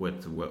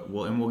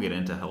 well, and we'll get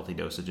into healthy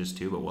dosages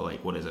too, but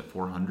what is it,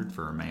 400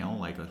 for a male?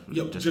 Like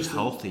just a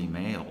healthy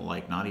male,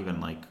 like not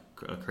even like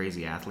a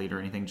crazy athlete or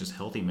anything, just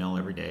healthy male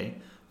every day,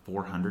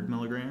 400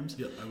 milligrams?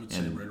 Yeah, I would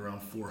say right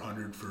around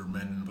 400 for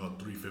men and about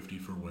 350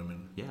 for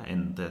women. Yeah,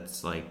 and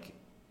that's like,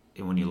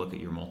 and when you look at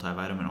your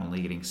multivitamin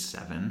only getting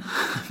 7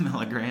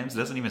 milligrams,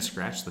 doesn't even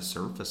scratch the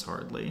surface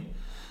hardly.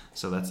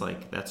 So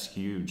that's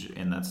huge,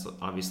 and that's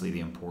obviously the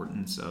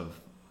importance of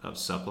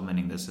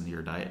supplementing this into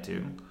your diet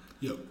too.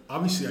 Yeah,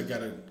 obviously I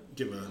gotta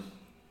give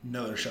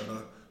another shout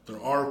out.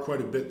 There are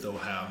quite a bit they'll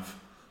have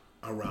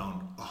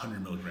around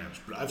 100 milligrams,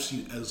 but I've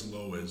seen as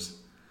low as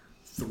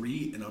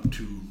 3 and up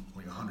to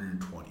like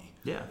 120.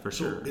 Yeah, for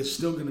sure. So it's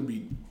still gonna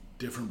be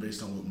different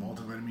based on what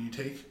multivitamin you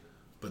take,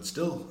 but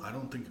still, I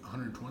don't think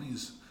 120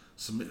 is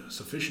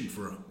sufficient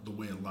for the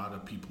way a lot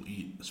of people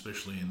eat,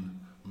 especially in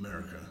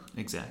America.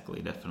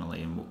 Exactly,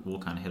 definitely, and we'll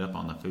kind of hit up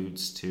on the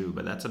foods too,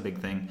 but that's a big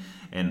thing.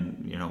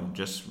 And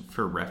just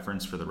for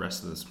reference for the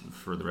rest of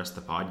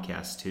the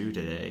podcast too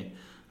today,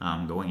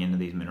 going into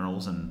these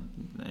minerals and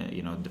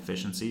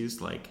deficiencies,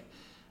 like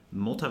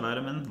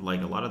multivitamin,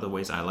 like a lot of the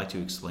ways I like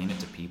to explain it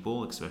to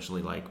people,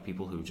 especially like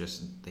people who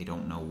they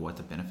don't know what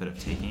the benefit of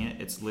taking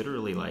it. It's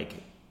literally like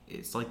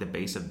the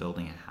base of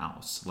building a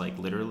house. Like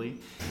literally,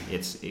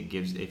 it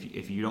gives,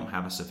 if you don't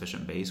have a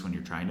sufficient base when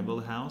you're trying to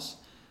build a house,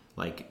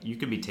 like you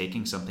could be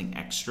taking something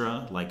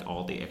extra, like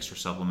all the extra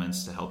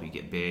supplements to help you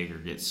get big or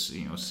get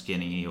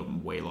skinny,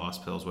 weight loss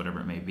pills,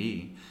 whatever it may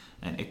be,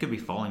 and it could be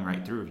falling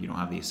right through if you don't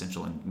have the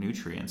essential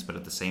nutrients. But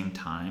at the same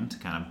time, to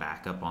kind of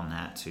back up on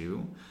that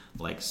too,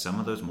 like some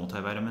of those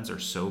multivitamins are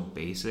so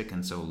basic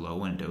and so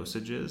low in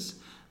dosages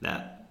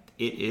that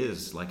it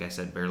is, like I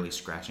said, barely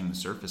scratching the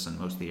surface in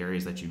most of the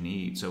areas that you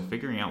need. So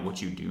figuring out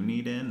what you do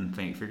need and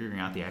figuring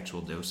out the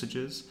actual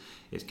dosages,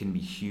 it can be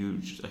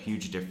a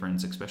huge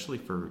difference, especially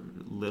for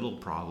little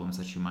problems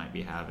that you might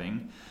be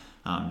having,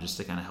 just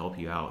to kind of help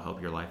you out,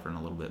 help your life run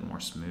a little bit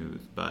more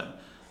smooth. But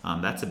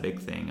that's a big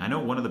thing. I know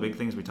one of the big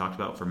things we talked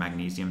about for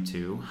magnesium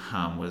too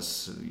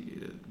was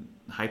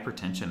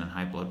hypertension and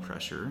high blood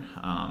pressure.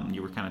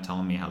 You were kind of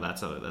telling me how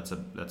that's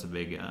a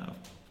big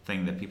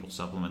thing that people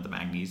supplement the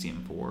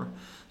magnesium for.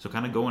 So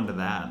kind of go into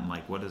that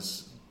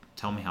and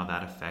tell me how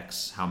that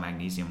affects, how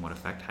magnesium would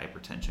affect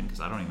hypertension, because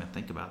I don't even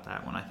think about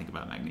that when I think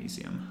about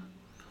magnesium.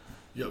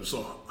 Yep,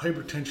 so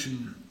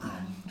hypertension,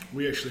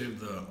 we actually have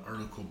the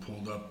article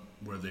pulled up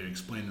where they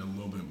explain it a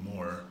little bit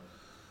more,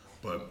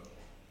 but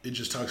it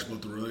just talks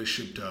about the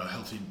relationship to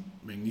healthy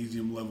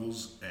magnesium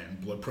levels and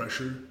blood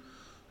pressure.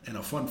 And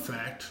a fun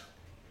fact,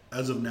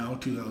 as of now,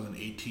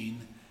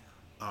 2018,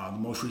 the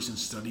most recent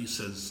study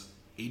says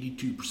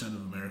 82%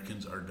 of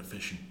Americans are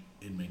deficient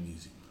in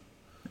magnesium.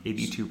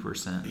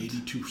 82%.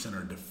 82%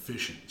 are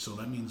deficient. So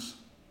that means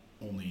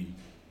only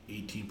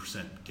 18%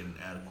 get an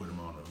adequate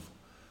amount of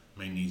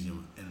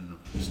magnesium in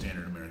a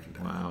standard American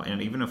diet. Wow.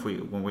 And even if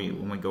when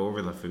we go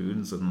over the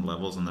foods and the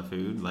levels in the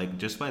food, like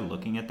just by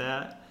looking at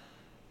that,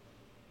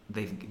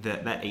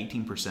 that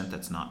 18%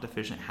 that's not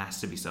deficient has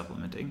to be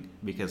supplementing,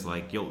 because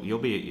like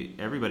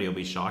everybody will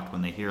be shocked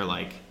when they hear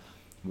like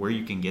where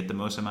you can get the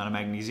most amount of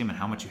magnesium and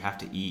how much you have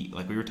to eat.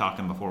 Like we were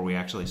talking before we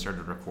actually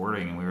started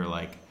recording, and we were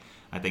like,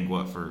 I think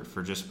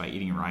for just by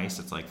eating rice,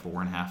 it's like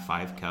 4.5,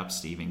 5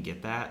 cups to even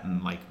get that.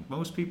 And like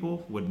most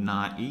people would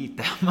not eat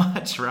that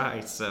much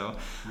rice. So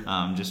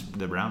just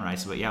the brown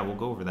rice. But yeah, we'll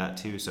go over that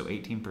too. So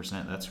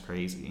 18%, that's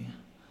crazy.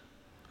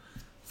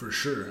 For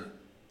sure.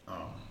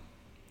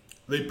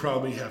 They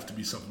probably have to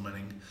be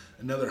supplementing.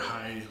 Another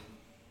high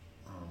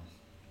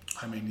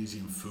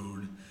magnesium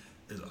food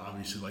is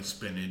obviously like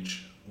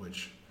spinach,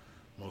 which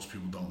most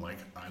people don't like.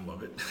 I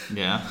love it.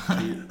 Yeah.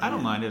 I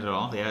don't mind it at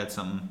all. Yeah, it's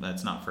something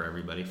that's not for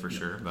everybody for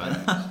sure.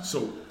 But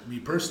so me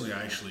personally,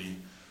 I actually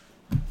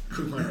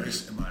cook my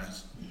rice in my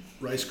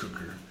rice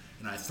cooker,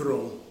 and I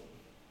throw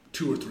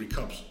 2 or 3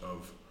 cups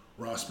of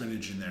raw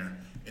spinach in there,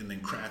 and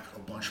then crack a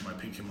bunch of my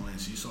pink Himalayan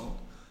sea salt.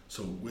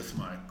 So with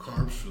my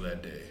carbs for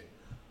that day,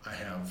 I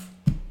have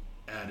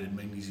added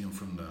magnesium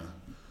from the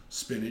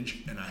spinach,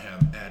 and I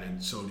have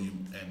added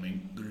sodium,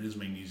 and there is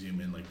magnesium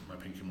in like my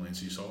pink Himalayan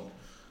sea salt.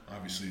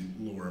 Obviously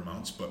lower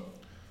amounts, but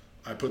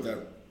I put that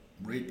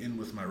right in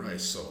with my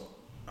rice, so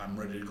I'm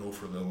ready to go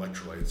for the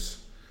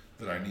electrolytes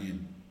that I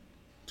need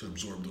to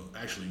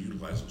actually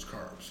utilize those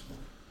carbs.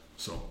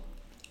 So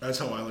that's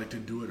how I like to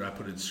do it. I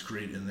put it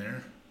straight in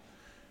there.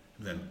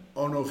 Then,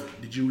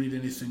 did you read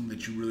anything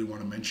that you really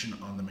want to mention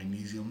on the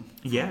magnesium?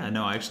 Yeah,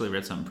 no, I actually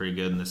read something pretty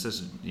good, and this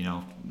is,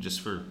 just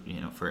for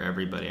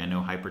everybody. I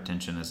know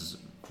hypertension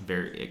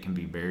it can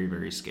be very,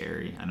 very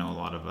scary. I know a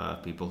lot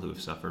of people who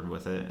have suffered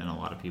with it, and a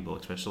lot of people,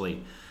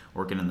 especially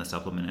working in the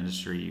supplement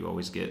industry, you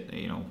always get,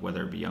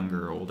 whether it be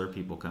younger or older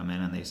people come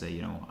in and they say,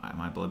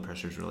 my blood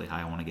pressure is really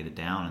high, I want to get it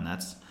down, and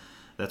that's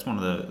one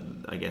of the,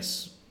 I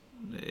guess,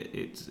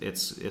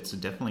 it's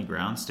definitely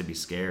grounds to be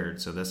scared.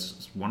 So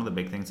that's one of the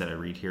big things that I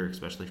read here,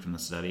 especially from the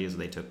study, is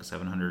they took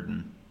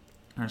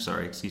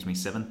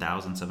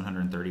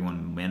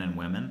 7,731 men and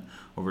women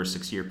over a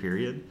 6-year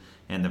period,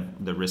 and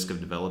the risk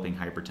of developing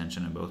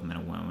hypertension in both men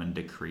and women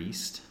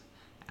decreased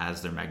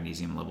as their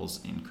magnesium levels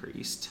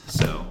increased.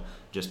 So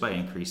just by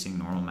increasing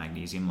normal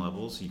magnesium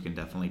levels, you can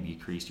definitely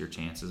decrease your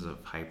chances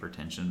of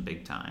hypertension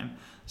big time.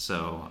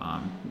 So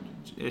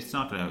it's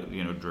not going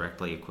to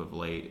directly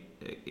equivalate,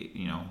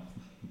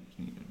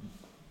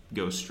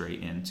 go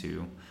straight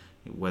into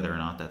whether or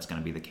not that's going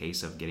to be the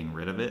case of getting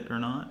rid of it or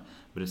not,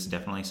 but it's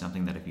definitely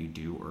something that if you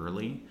do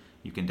early,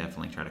 you can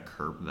definitely try to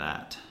curb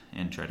that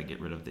and try to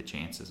get rid of the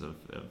chances of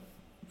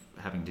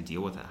having to deal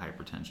with that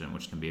hypertension,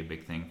 which can be a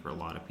big thing for a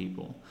lot of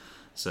people.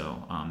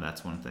 So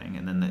that's one thing.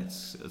 And then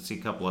let's see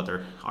a couple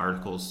other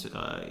articles.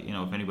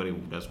 If anybody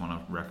does want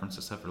to reference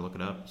this stuff or look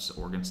it up, it's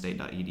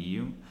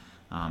oregonstate.edu.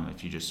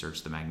 If you just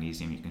search the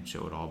magnesium, you can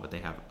show it all. But they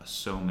have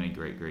so many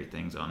great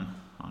things on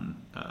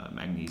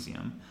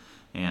magnesium.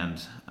 And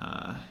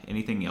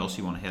anything else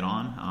you want to hit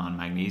on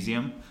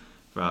magnesium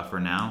for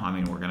now? I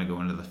mean, we're going to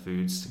go into the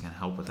foods to kind of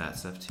help with that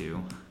stuff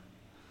too.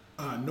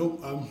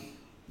 Nope.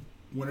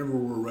 Whenever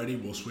we're ready,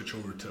 we'll switch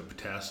over to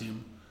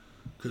potassium,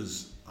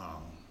 because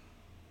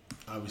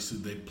obviously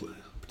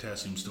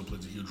potassium still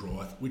plays a huge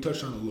role. We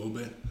touched on it a little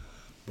bit,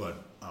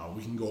 but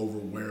we can go over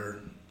where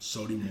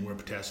sodium and where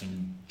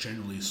potassium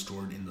generally is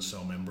stored in the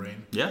cell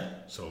membrane. Yeah.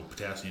 So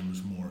potassium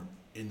is more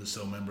in the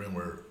cell membrane,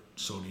 where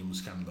sodium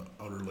is kind of the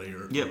outer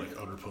layer, yep, like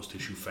outer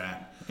post-tissue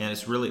fat. And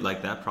it's really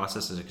like that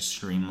process is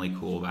extremely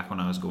cool. Back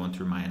when I was going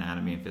through my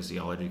anatomy and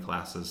physiology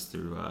classes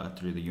through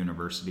the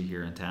university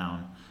here in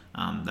town,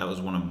 that was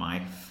one of my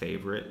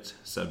favorite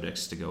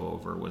subjects to go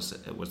over was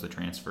the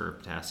transfer of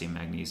potassium,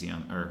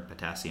 magnesium, or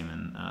potassium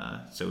and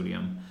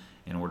sodium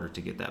in order to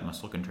get that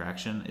muscle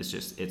contraction.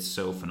 It's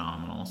so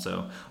phenomenal.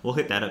 So we'll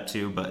hit that up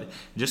too, but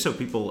just so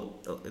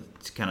people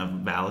to kind of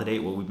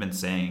validate what we've been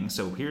saying.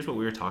 So here's what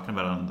we were talking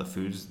about on the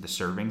foods, the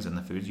servings and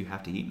the foods you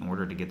have to eat in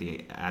order to get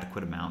the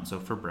adequate amount. So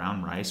for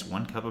brown rice,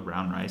 1 cup of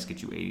brown rice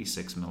gets you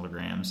 86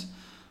 milligrams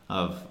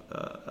of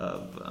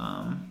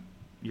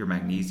your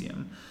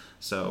magnesium.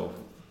 So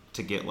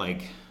to get an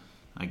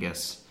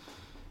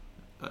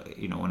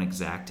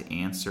exact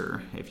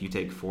answer, if you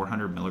take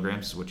 400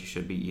 milligrams is what you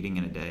should be eating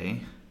in a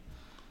day,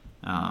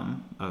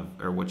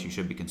 or what you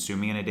should be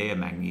consuming in a day of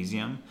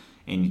magnesium,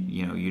 and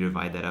you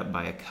divide that up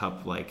by a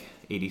cup, like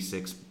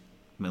 86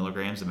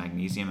 milligrams of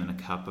magnesium in a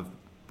cup of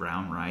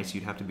brown rice,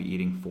 you'd have to be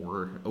eating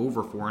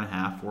over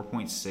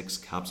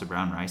 4.6 cups of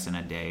brown rice in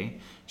a day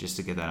just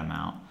to get that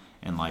amount.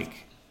 And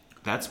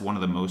that's one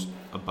of the most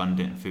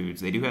abundant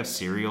foods. They do have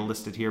cereal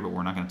listed here, but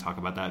we're not going to talk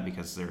about that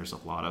because there's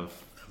a lot of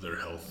their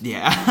health.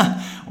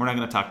 Yeah, we're not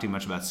going to talk too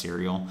much about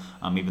cereal,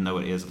 even though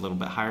it is a little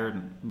bit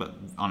higher, but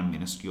on a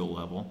minuscule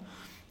level.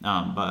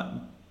 But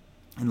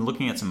in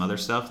looking at some other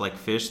stuff, like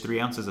fish, 3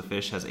 ounces of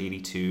fish has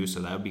 82,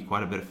 so that would be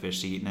quite a bit of fish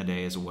to eat in a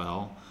day as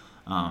well.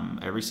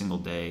 every single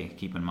day.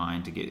 Keep in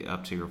mind to get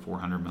up to your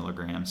 400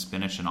 milligrams.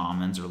 Spinach and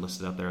almonds are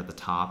listed up there at the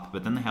top,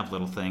 but then they have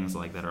little things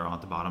like that are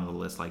at the bottom of the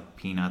list, like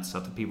peanuts,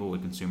 stuff that people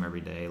would consume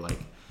every day, like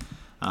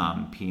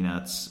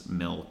peanuts,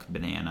 milk,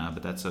 banana,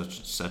 but that's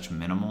such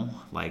minimal.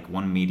 Like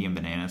one medium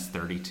banana is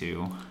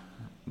 32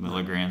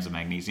 milligrams of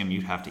magnesium.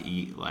 You'd have to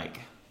eat like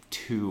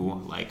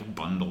 2 like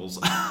bundles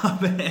of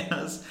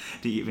bananas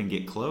to even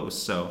get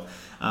close. So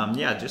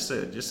just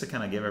to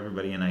kind of give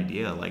everybody an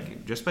idea,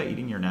 like just by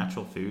eating your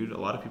natural food, a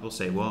lot of people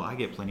say, well, I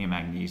get plenty of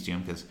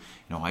magnesium because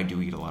I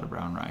do eat a lot of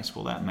brown rice.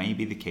 Well, that may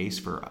be the case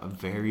for a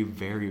very,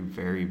 very,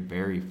 very,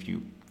 very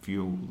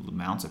few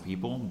amounts of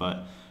people,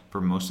 but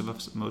for most of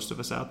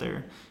us out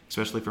there,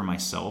 especially for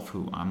myself,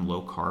 who I'm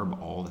low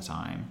carb all the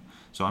time,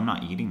 so I'm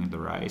not eating the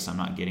rice, I'm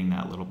not getting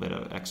that little bit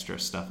of extra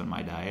stuff in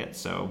my diet.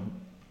 So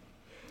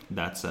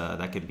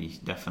that could be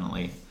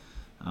definitely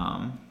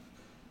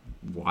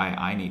why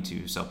I need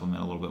to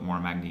supplement a little bit more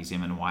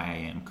magnesium and why I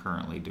am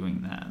currently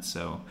doing that.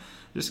 So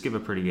just give a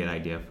pretty good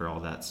idea for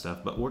all that stuff.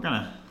 But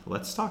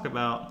let's talk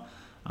about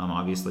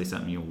obviously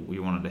something we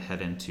wanted to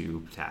head into,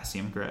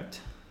 potassium, correct?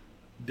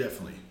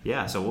 Definitely.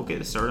 Yeah, so we'll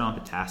get started on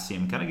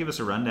potassium. Kind of give us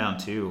a rundown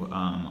too.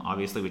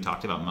 Obviously, we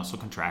talked about muscle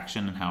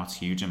contraction and how it's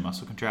huge in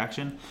muscle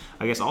contraction.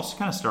 I guess also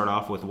kind of start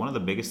off with one of the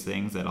biggest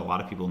things that a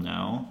lot of people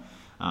know,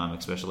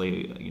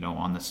 especially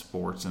on the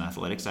sports and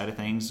athletic side of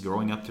things,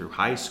 growing up through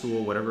high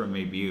school, whatever it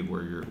may be,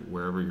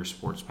 wherever your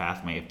sports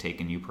path may have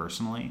taken you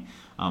personally.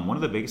 One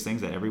of the biggest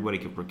things that everybody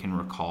can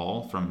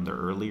recall from their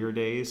earlier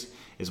days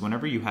is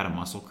whenever you had a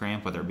muscle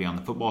cramp, whether it be on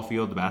the football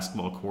field, the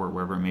basketball court,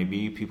 wherever it may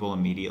be, people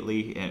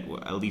immediately,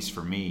 at least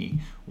for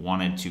me,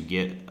 wanted to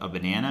get a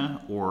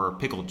banana or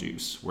pickle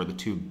juice were the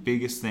two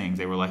biggest things.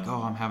 They were like,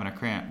 oh, I'm having a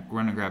cramp,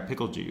 we're going to grab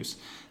pickle juice.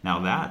 Now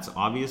that's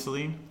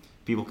obviously,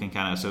 people can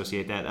kind of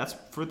associate that. That's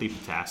for the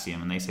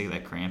potassium, and they say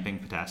that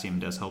potassium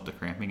does help the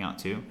cramping out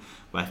too.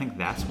 But I think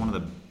that's one of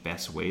the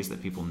best ways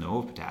that people know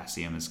of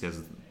potassium is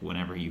because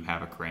whenever you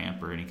have a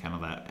cramp or any kind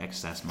of that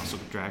excess muscle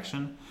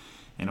contraction,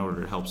 in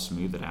order to help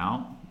smooth it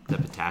out, the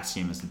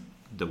potassium is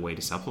the way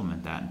to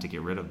supplement that and to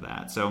get rid of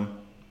that. So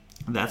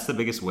that's the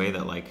biggest way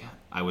that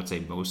I would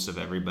say most of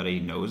everybody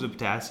knows of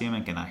potassium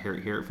and can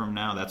hear it from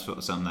now. That's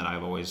something that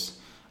I've always,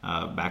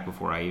 back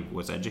before I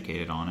was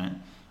educated on it,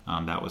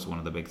 that was one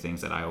of the big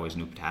things that I always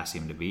knew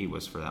potassium to be,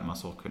 was for that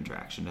muscle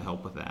contraction to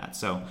help with that.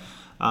 So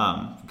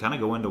kind of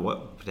go into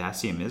what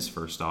potassium is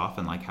first off,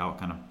 and how it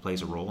kind of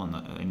plays a role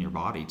in your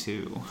body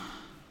too.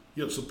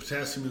 Yep, so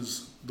potassium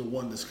is the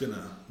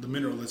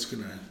mineral that's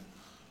gonna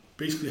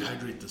basically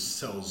hydrate the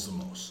cells the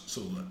most. So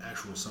the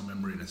actual cell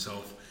membrane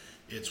itself,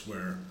 it's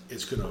where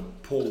it's gonna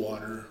pull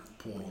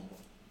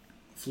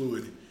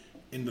fluid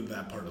into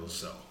that part of the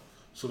cell.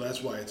 So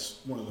that's why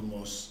it's one of the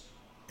most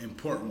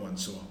important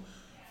ones. So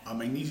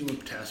magnesium and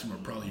potassium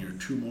are probably your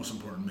 2 most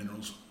important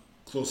minerals,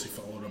 closely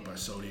followed up by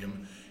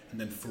sodium. And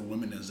then for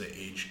women as they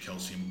age,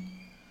 calcium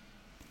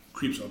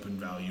creeps up in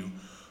value.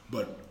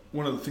 But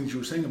one of the things you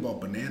were saying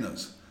about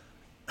bananas,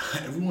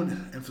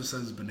 everyone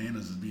emphasizes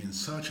bananas as being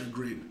such a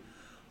great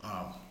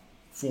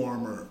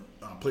form or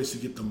place to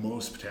get the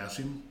most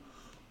potassium.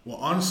 Well,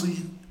 honestly,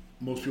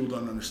 most people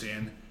don't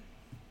understand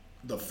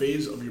the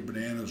phase of your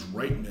banana's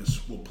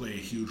ripeness will play a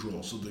huge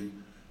role. So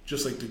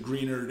just like the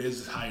greener it is,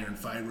 it's higher in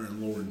fiber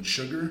and lower in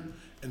sugar,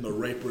 and the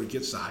riper it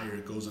gets, the higher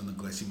it goes on the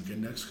glycemic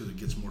index because it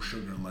gets more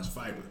sugar and less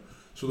fiber.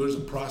 So there's a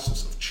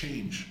process of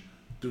change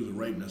through the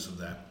ripeness of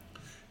that.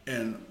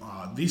 And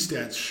these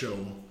stats show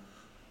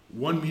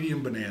 1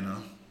 medium banana,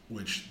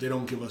 which they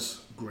don't give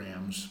us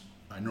grams.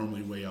 I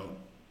normally weigh out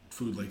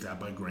food like that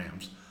by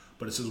grams.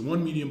 But it says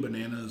 1 medium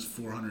banana is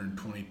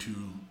 422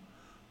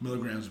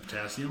 milligrams of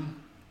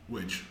potassium,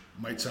 which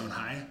might sound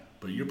high,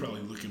 but you're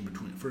probably looking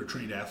for a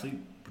trained athlete,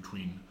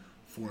 between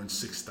 4,000 and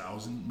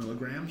 6,000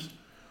 milligrams.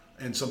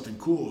 And something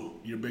cool,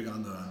 you're big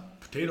on the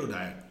potato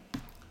diet.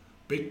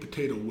 Baked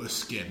potato with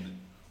skin,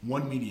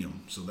 1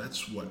 medium. So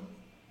that's what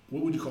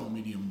would you call a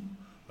medium,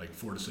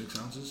 4 to 6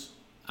 ounces?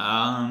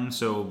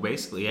 So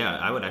basically, yeah,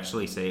 I would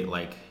actually say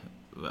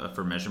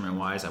for measurement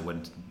wise, I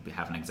wouldn't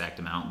have an exact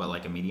amount,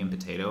 but a medium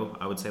potato,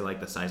 I would say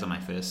the size of my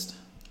fist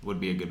would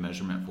be a good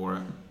measurement for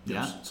it.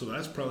 Yes. Yeah. So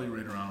that's probably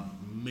right around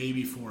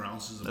maybe 4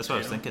 ounces of That's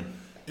potato. What I was thinking.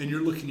 And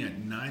you're looking at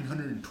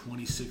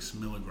 926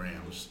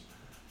 milligrams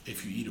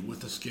if you eat it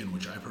with the skin,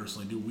 which I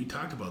personally do. We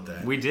talked about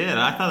that. We did.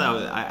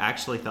 I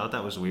actually thought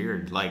that was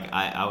weird.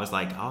 I was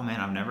like, oh man,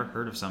 I've never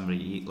heard of somebody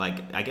eat,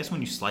 I guess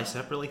when you slice it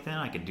up really thin,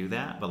 I could do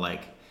that, but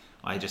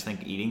I just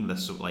think eating a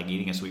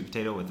sweet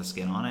potato with the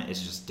skin on it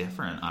is just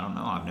different. I don't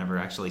know. I've never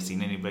actually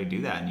seen anybody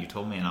do that, and you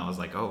told me, and I was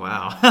like, oh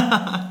wow.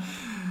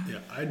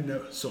 Yeah,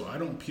 so I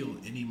don't peel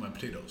any of my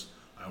potatoes.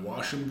 I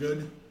wash them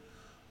good,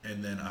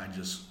 and then I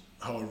just,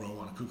 however I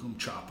want to cook them,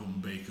 chop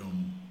them, bake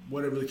them,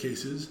 whatever the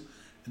case is.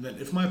 And then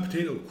if my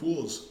potato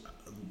cools,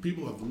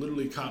 people have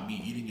literally caught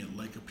me eating it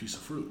like a piece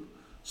of fruit.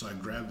 So I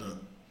grab the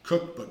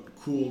cooked but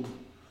cooled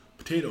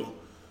potato.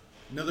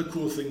 Another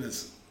cool thing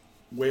that's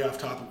way off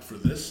topic for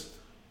this,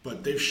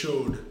 but they've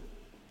showed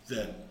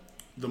that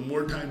the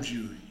more times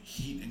you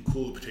heat and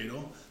cool a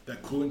potato,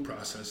 that cooling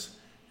process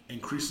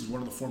increases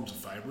one of the forms of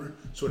fiber,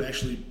 so it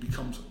actually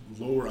becomes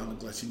lower on the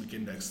glycemic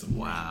index the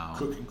more Wow.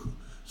 you cook and cool.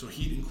 So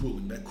heat and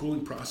cooling, that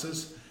cooling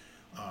process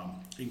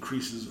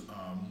increases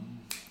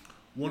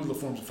one of the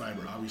forms of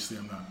fiber. Obviously,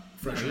 I'm not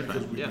fresh you're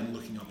because fine. we've Yeah. been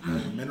looking up all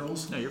the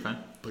minerals. No, you're fine.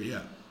 But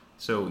yeah,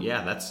 So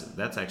yeah,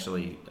 that's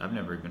actually, I've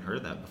never even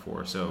heard that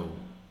before. So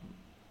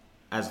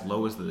as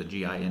low as the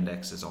GI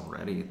index is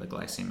already, the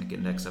glycemic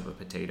index of a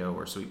potato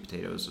or sweet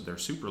potatoes, they're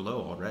super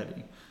low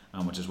already,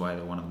 which is why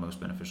they're one of the most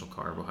beneficial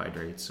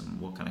carbohydrates, and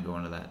we'll kind of go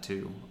into that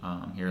too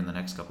here in the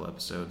next couple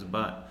episodes.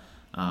 But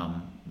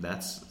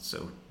that's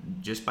so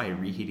just by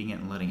reheating it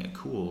and letting it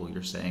cool,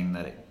 you're saying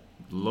that it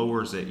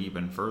lowers it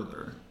even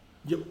further.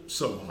 yep.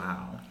 So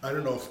Wow. I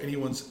don't know if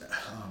anyone's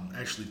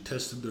actually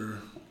tested their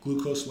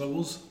glucose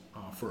levels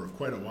for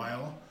quite a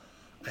while.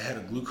 I had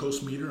a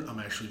glucose meter. I'm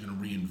actually going to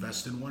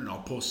reinvest in one, and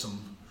I'll post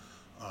some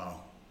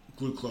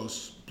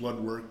glucose blood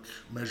work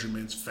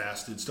measurements,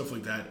 fasted stuff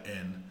like that,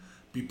 and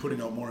be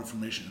putting out more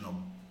information in a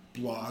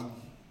blog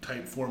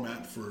type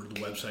format for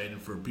the website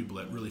and for people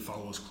that really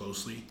follow us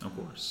closely. Of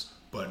course.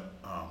 But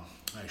I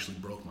actually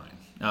broke mine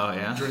Oh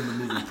yeah. during the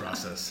moving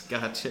process.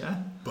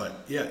 Gotcha.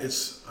 But yeah,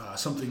 it's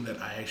something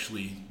that I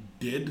actually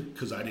did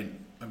because I've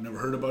never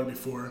heard about it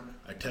before.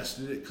 I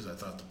tested it because I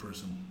thought the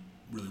person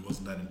really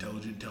wasn't that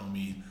intelligent, telling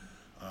me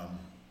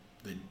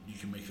that you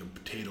can make a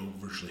potato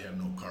virtually have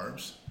no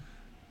carbs,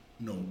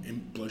 no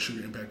blood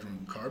sugar impact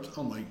on carbs.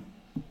 I'm like,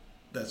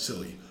 that's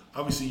silly.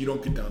 Obviously, you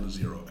don't get down to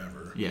zero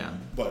ever. Yeah.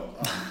 But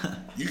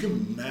you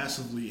can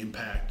massively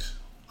impact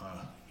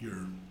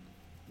your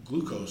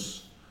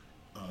glucose,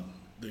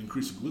 the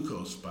increase of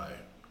glucose by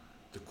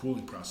the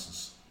cooling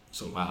process.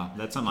 So Wow,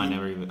 that's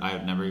something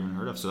I've never even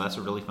heard of. So that's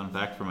a really fun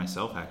fact for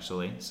myself,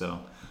 actually. So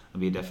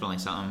it'll be definitely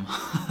something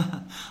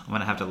I'm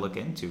gonna have to look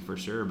into for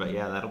sure. But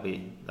yeah,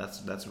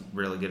 that's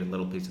really good, a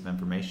little piece of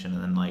information.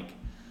 And then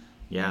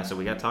yeah, so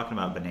we got talking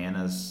about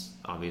bananas.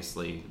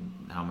 Obviously,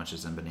 how much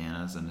is in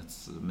bananas, and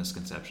it's a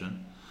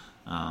misconception.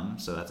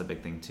 So that's a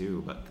big thing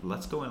too. But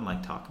let's go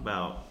and talk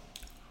about.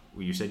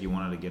 Well, you said you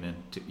wanted to get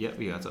into. Yep,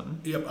 you got something.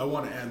 Yep, I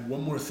want to add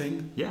one more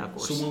thing. Yeah, of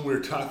course. So when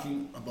we're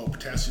talking about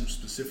potassium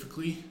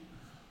specifically,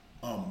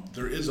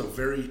 there is a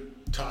very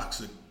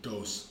toxic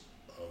dose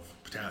of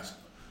potassium.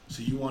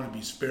 So you want to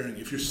be sparing.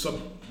 If you're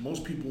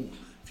most people,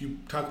 if you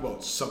talk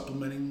about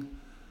supplementing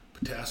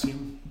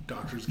potassium,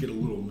 doctors get a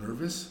little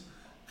nervous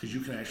because you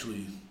can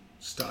actually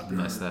stop your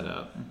Mess heart. that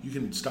up. You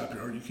can stop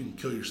your heart. You can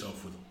kill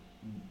yourself with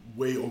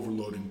way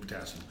overloading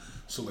potassium.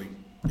 So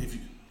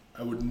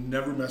I would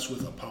never mess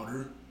with a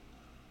powder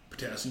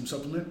potassium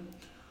supplement,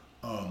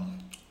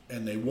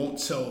 and they won't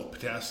sell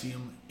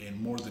potassium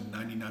in more than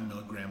 99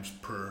 milligrams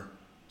per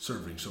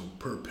serving, so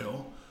per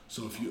pill.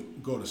 So if you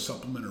go to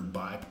supplement or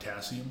buy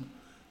potassium,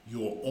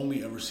 you'll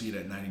only ever see it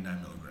at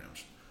 99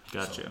 milligrams.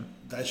 Gotcha. So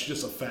that's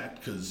just a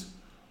fact because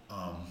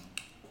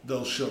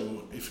they'll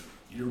show, if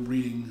you're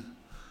reading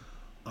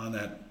on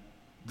that,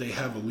 they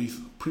have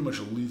pretty much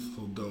a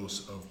lethal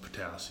dose of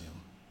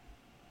potassium.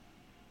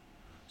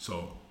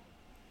 So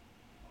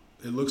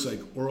it looks like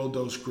oral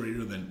dose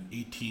greater than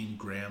 18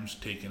 grams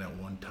taken at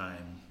one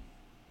time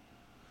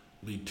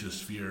lead to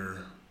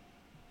severe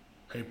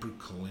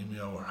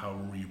hyperkalemia, or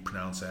however you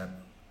pronounce that,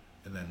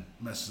 and then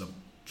messes up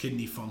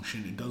kidney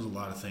function. It does a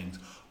lot of things.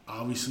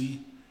 Obviously,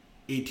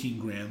 18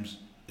 grams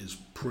is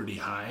pretty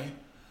high,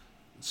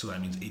 so that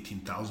means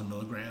 18,000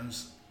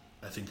 milligrams.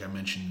 I think I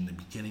mentioned in the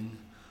beginning,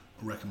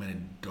 a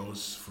recommended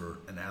dose for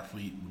an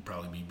athlete would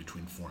probably be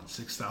between 4,000 and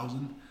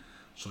 6,000.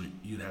 So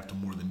you'd have to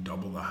more than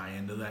double the high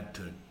end of that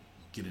to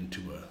get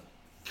into a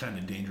kind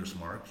of dangerous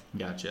mark.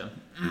 Gotcha.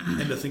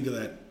 And to think of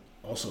that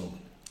also,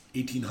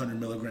 1,800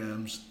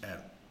 milligrams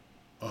at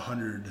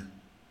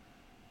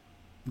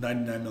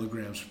 199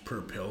 milligrams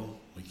per pill,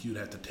 you'd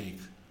have to take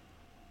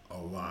a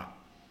lot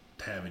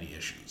to have any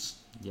issues.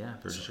 Yeah,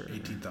 for sure.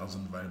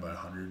 18,000 divided by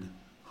 100, is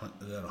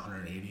that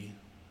 180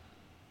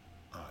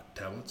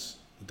 tablets?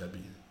 Would that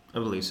be? I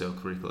believe so.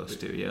 Pretty close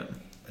to, yeah.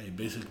 Hey,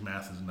 basic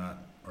math is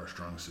not our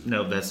strong suit.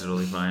 No, that's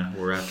totally fine.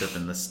 We're wrapped up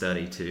in the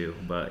study too.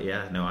 But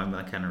yeah, no, I'm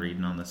kind of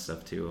reading on this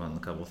stuff too, on a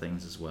couple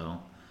things as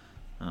well,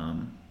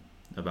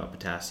 about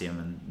potassium.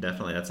 And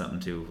definitely that's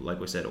something too, like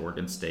we said,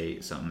 Oregon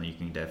State, something that you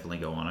can definitely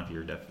go on if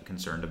you're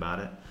concerned about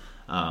it.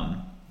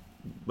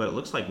 But it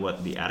looks like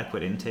what the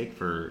adequate intake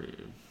for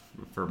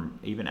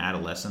even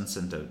adolescents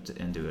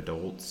into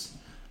adults,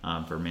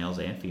 for males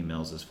and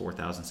females, is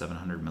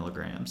 4,700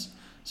 milligrams.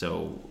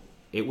 So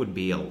it would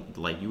be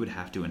you would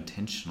have to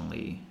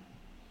intentionally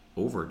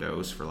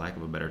overdose, for lack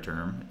of a better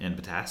term, in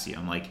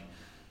potassium,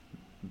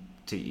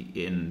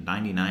 in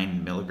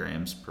 99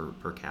 milligrams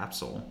per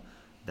capsule.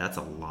 That's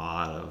a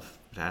lot of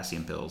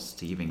potassium pills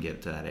to even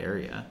get to that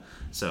area.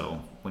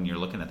 So when you're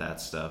looking at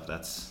that stuff,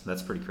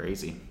 that's pretty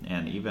crazy.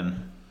 And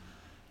even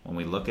when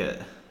we look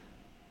at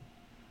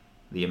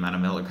the amount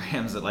of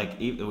milligrams that,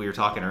 we were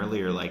talking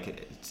earlier,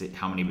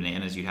 how many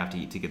bananas you'd have to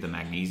eat to get the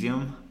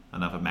magnesium,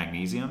 enough of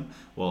magnesium.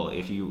 Well,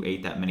 if you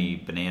ate that many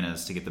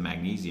bananas to get the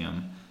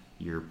magnesium,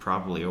 you're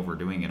probably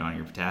overdoing it on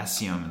your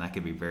potassium, and that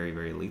could be very,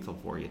 very lethal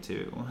for you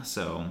too.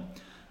 So,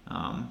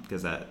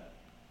 because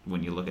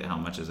when you look at how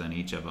much is in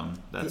each of them,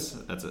 I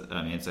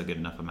mean, it's a good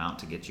enough amount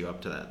to get you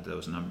up to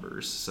those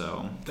numbers.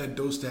 So that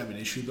dose to have an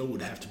issue though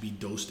would have to be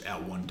dosed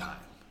at one time.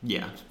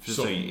 Yeah,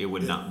 so it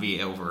would not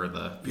be over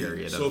the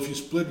period. So if you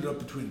split it up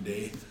between a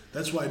day,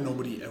 that's why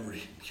nobody ever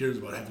hears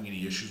about having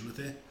any issues with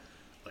it.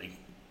 Like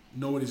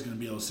nobody's going to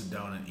be able to sit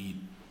down and eat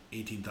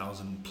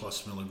 18,000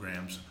 plus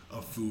milligrams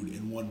of food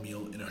in one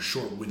meal in a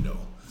short window.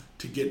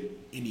 To get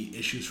any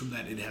issues from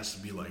that, it has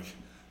to be like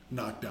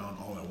knocked down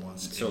all at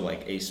once. So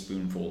like a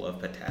spoonful of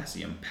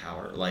potassium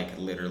powder, like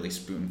literally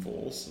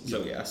spoonfuls.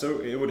 So so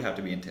it would have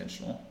to be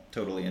intentional,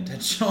 totally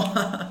intentional.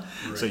 Right.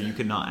 So you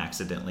could not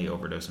accidentally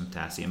overdose on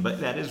potassium. But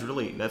that's a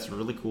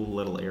really cool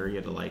little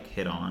area to like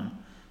hit on,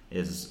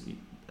 is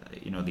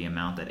the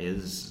amount that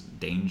is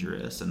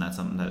dangerous, and that's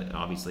something that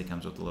obviously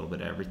comes with a little bit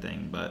of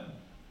everything.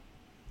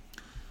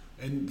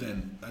 And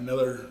then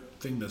another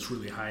thing that's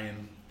really high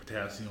in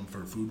potassium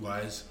for food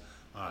wise.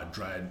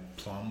 Dried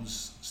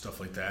plums,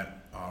 stuff like that.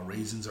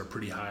 Raisins are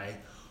pretty high.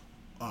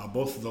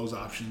 Both of those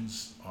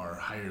options are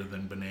higher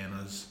than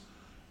bananas.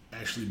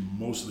 Actually,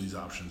 most of these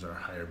options are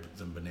higher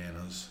than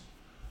bananas.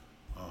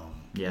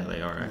 Yeah,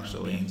 they are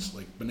actually. Beans.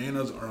 Like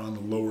bananas are on the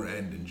lower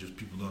end, and just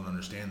people don't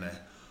understand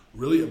that.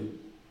 Really, a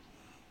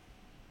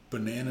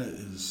banana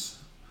is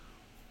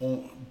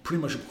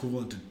pretty much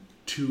equivalent to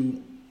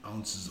 2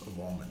 ounces of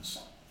almonds.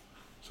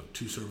 So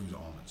 2 servings of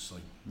almonds.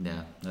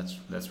 Yeah,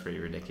 that's pretty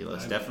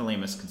ridiculous. Definitely a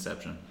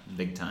misconception,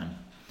 big time.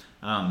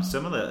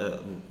 Some of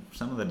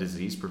the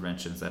disease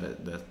preventions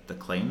that the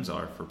claims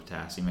are for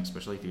potassium,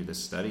 especially through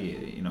this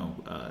study,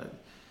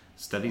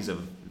 studies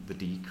of the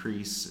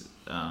decrease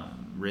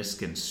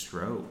risk in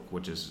stroke,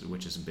 which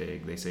is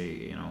big. They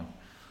say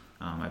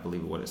I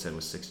believe what it said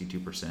was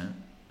 62%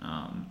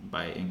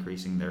 by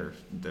increasing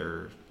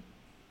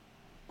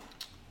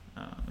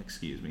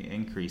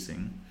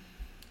increasing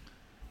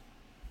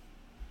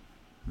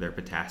their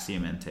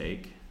potassium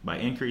intake. By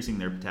increasing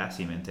their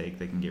potassium intake,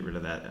 they can get rid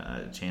of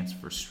that chance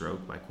for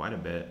stroke by quite a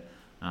bit,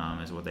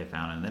 is what they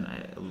found. And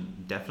then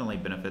definitely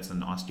benefits in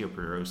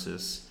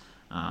osteoporosis,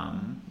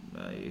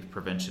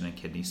 prevention of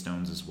kidney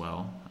stones as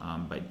well,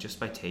 by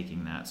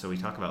taking that. So we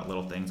talk about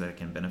little things that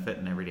can benefit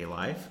in everyday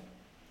life.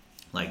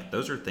 Like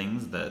those are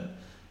things that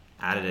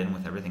added in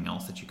with everything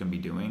else that you can be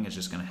doing is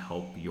just going to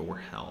help your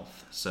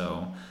health.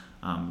 So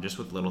just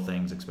with little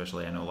things,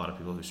 especially, I know a lot of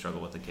people who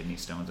struggle with the kidney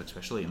stones,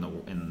 especially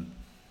in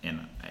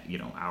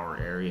our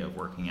area of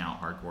working out,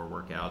 hardcore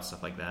workouts,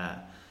 stuff like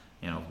that.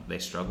 They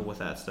struggle with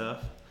that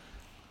stuff.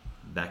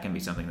 That can be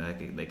something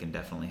that they can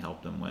definitely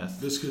help them with.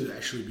 This could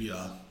actually be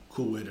a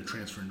cool way to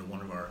transfer into one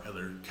of our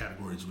other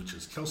categories, which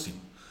is calcium.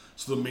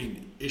 So the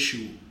main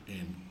issue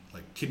in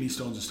like kidney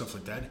stones and stuff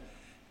like that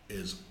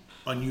is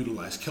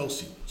unutilized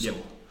calcium. So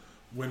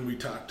when we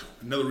talked,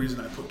 another reason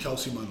I put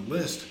calcium on the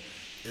list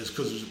is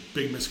because there's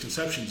big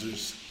misconceptions.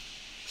 There's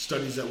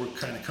studies that were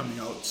kind of coming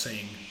out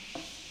saying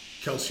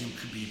calcium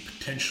could be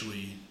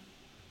potentially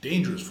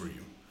dangerous for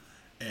you.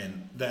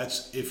 And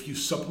that's if you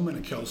supplement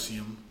a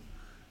calcium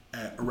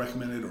at a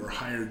recommended or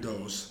higher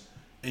dose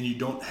and you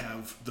don't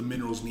have the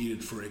minerals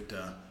needed for it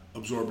to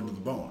absorb into the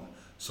bone.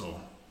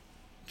 So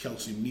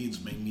calcium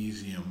needs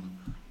magnesium,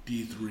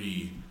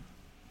 D3,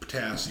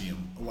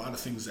 potassium, a lot of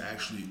things that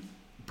actually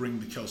bring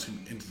the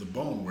calcium into the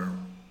bone, where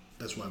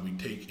that's why we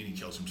take any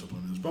calcium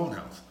supplement is bone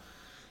health.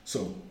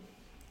 So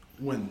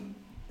when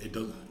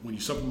you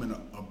supplement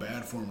a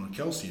bad form of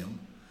calcium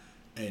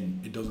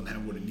and it doesn't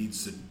have what it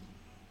needs to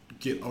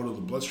get out of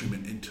the bloodstream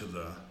and into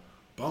the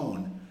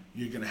bone,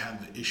 you're going to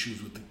have the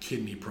issues with the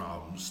kidney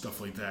problems, stuff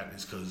like that.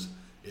 It's because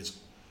it's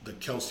the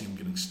calcium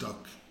getting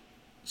stuck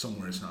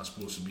somewhere it's not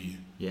supposed to be.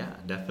 Yeah,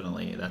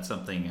 definitely. That's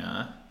something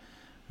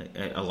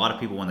a lot of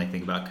people, when they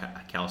think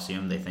about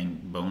calcium, they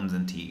think bones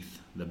and teeth,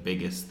 the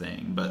biggest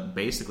thing. But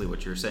basically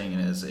what you're saying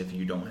is if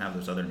you don't have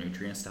those other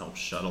nutrients to help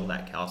shuttle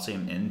that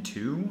calcium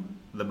into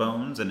the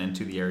bones and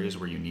into the areas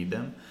where you need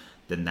them,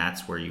 then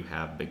that's where you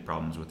have big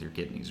problems with your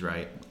kidneys,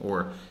 right?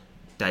 Or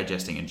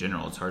digesting in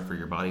general. It's hard for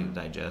your body to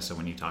digest. So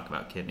when you talk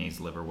about kidneys,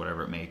 liver,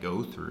 whatever it may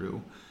go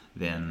through,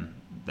 then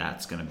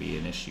that's going to be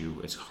an issue.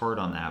 It's hard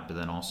on that, but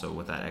then also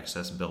with that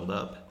excess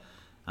buildup.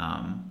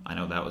 I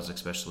know that was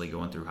especially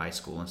going through high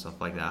school and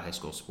stuff like that, high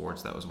school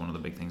sports. That was one of the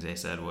big things they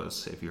said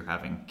was if you're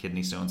having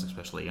kidney stones,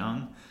 especially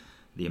young,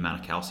 the amount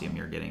of calcium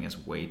you're getting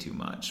is way too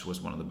much, was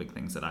one of the big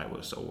things that I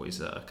was always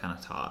kind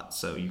of taught.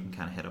 So you can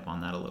kind of hit up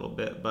on that a little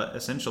bit. But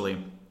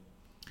essentially,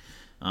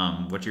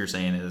 what you're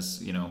saying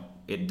is,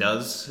 it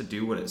does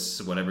do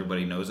what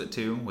everybody knows it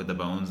to with the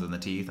bones and the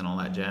teeth and all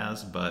that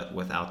jazz, but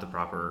without the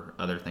proper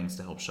other things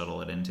to help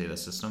shuttle it into the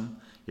system,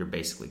 you're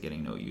basically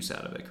getting no use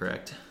out of it,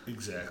 correct?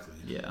 Exactly.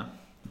 Yeah.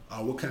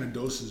 What kind of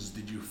doses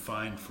did you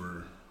find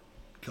for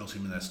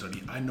calcium in that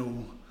study? I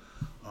know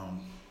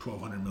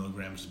 1,200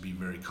 milligrams to be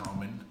very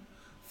common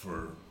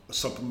for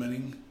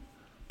supplementing,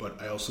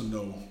 but I also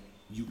know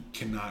you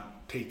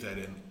cannot take that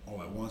in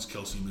all at once.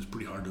 Calcium is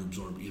pretty hard to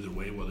absorb either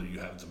way, whether you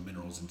have the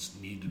minerals it's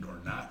needed or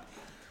not.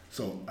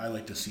 So I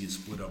like to see it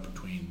split up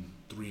between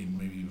 3 and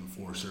maybe even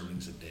 4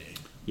 servings a day.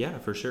 Yeah,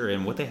 for sure.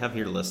 And what they have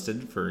here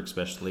listed for,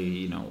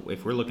 especially,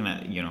 if we're looking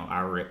at,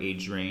 our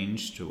age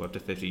range to up to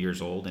 50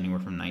 years old, anywhere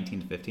from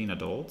 19 to 15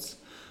 adults,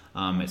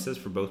 it says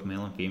for both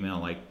male and female,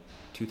 like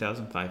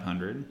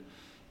 2,500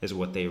 is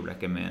what they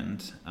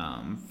recommend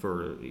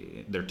for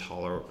their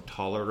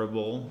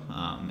tolerable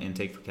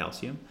intake for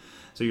calcium.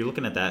 So you're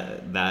looking at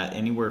that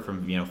anywhere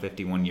from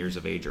 51 years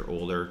of age or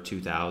older,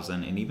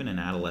 2,000, and even in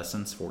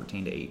adolescents,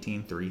 14 to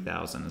 18,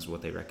 3,000 is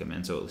what they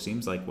recommend. So it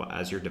seems like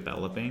as you're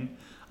developing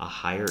a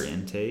higher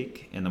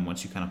intake, and then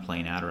once you kind of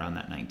plane out around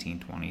that 19,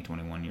 20,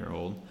 21 year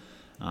old,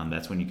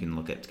 that's when you can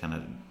look at kind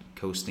of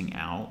coasting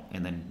out.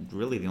 And then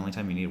really the only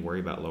time you need to worry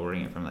about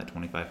lowering it from that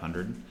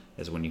 2,500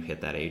 is when you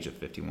hit that age of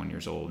 51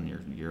 years old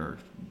and you're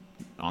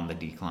on the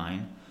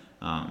decline,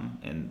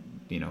 and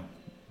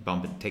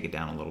take it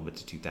down a little bit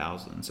to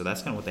 2,000. So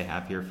that's kind of what they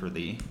have here for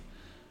the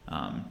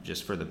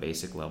just for the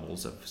basic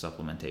levels of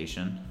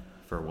supplementation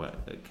for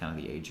what kind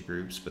of the age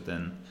groups. But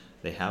then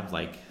they have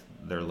like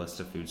their list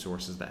of food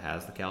sources that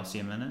has the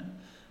calcium in it,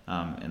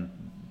 and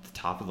the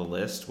top of the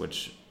list,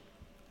 which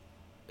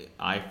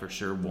I for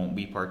sure won't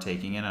be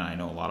partaking in, and I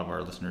know a lot of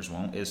our listeners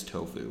won't, is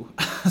tofu.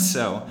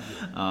 So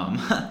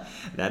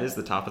that is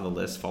the top of the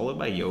list, followed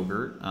by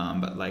yogurt.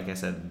 But like I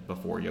said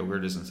before,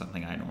 yogurt isn't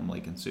something I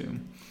normally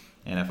consume.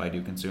 And if I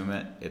do consume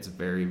it, it's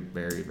very,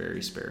 very,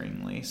 very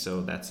sparingly.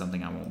 So that's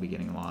something I won't be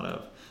getting a lot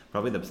of.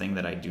 Probably the thing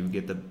that I do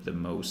get the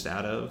most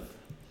out of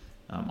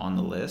on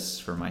the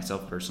list for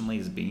myself personally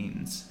is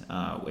beans.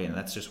 And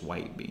that's just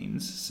white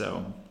beans.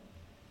 So,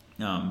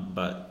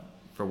 but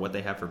for what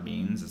they have for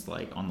beans is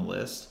like on the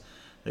list,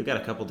 they've got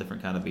a couple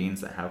different kind of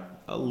beans that have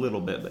a little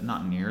bit, but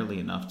not nearly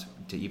enough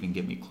to even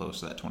get me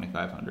close to that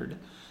 2,500.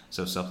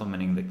 So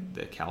supplementing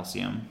the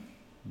calcium,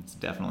 it's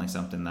definitely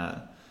something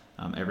that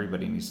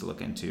everybody needs to look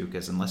into,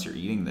 because unless you're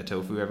eating the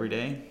tofu every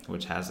day,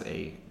 which has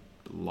a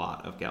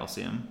lot of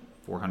calcium,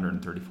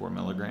 434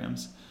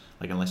 milligrams,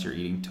 like unless you're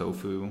eating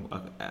tofu,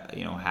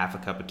 half a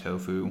cup of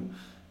tofu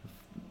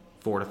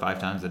 4 to 5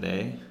 times a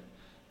day,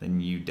 then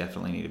you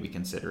definitely need to be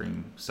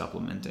considering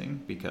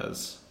supplementing,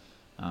 because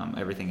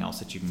everything else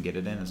that you can get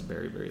it in is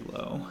very, very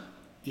low.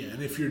 Yeah,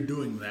 and if you're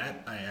doing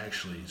that, I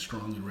actually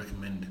strongly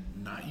recommend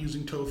not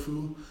using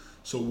tofu.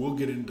 So we'll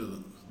get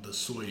into the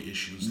soy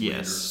issues later.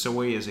 Yes,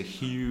 soy is a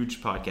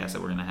huge podcast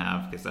that we're going to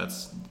have, because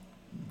that's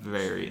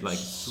very,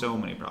 so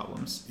many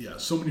problems. Yeah,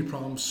 so many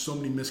problems, so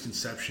many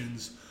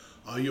misconceptions.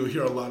 You'll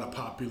hear a lot of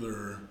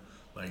popular,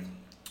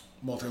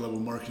 multi-level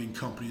marketing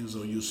companies.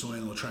 They'll use soy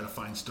and they'll try to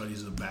find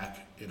studies to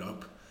back it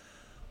up.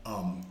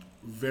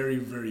 Very,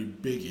 very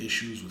big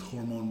issues with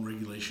hormone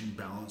regulation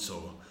balance.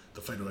 So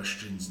the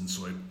phytoestrogens in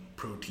soy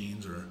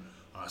proteins or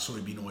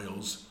soybean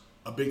oils.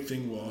 A big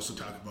thing we'll also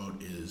talk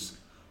about is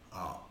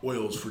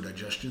oils for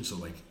digestion,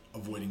 so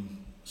avoiding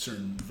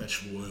certain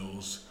vegetable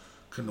oils,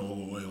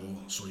 canola oil,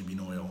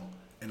 soybean oil,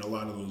 and a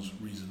lot of those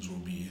reasons will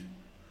be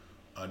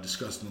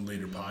discussed in a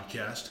later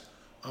podcast.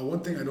 One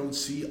thing I don't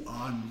see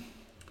on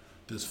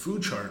this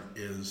food chart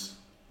is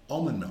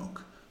almond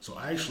milk. So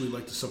I actually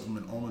like to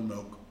supplement almond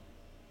milk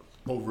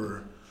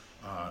over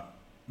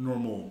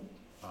normal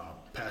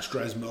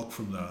pasteurized milk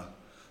from the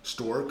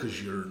store, because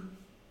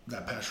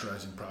that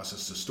pasteurizing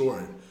process to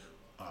store it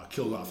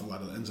kills off a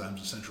lot of the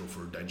enzymes essential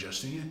for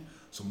digesting it.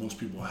 So most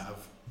people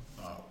have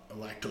a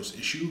lactose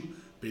issue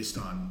based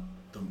on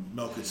the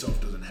milk itself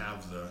doesn't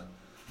have the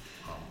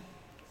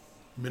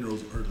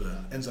minerals or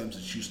the enzymes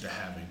it's used to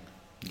having.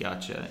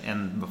 Gotcha.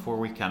 And before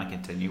we kind of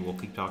continue, we'll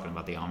keep talking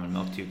about the almond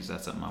milk too, because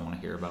that's something I want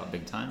to hear about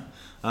big time.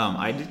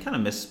 I did kind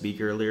of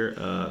misspeak earlier.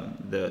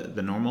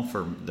 The normal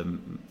for the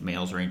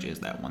males range is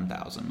that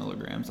 1,000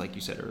 milligrams, like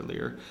you said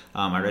earlier.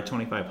 I read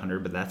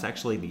 2,500, but that's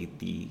actually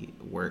the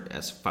where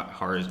as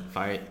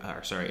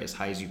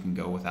high as you can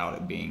go without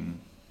it being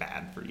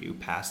bad for you.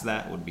 Past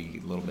that would be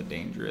a little bit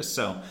dangerous.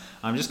 So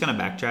I'm just going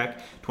to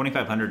backtrack.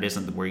 2,500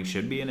 isn't where you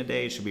should be in a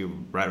day. It should be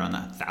right around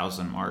that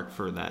 1,000 mark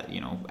for that,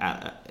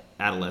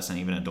 adolescent,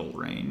 even adult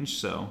range.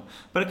 So,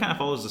 but it kind of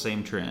follows the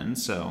same trend.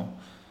 So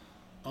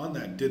on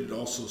that, did it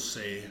also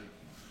say,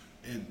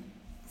 and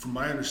from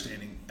my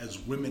understanding, as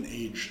women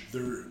age,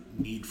 their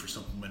need for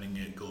supplementing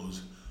it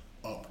goes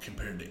up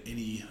compared to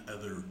any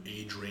other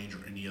age range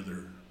or any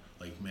other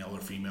male or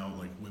female?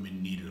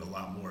 Women need it a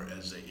lot more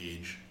as they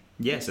age.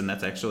 Yes, and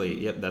that's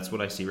actually, that's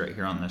what I see right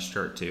here on this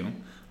chart too.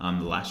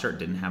 The last chart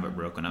didn't have it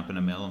broken up in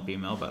a male and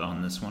female, but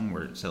on this one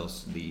where it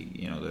tells the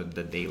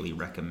daily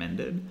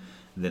recommended,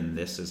 then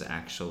this is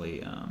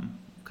actually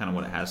kind of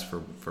what it has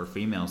for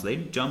females. They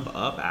jump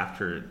up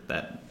after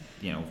that,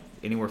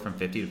 anywhere from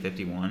 50 to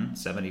 51,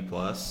 70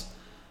 plus.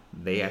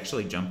 They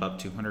actually jump up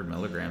 200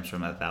 milligrams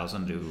from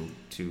 1,000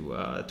 to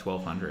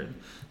 1,200.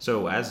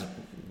 So as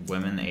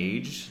women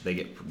age,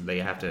 they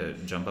have to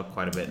jump up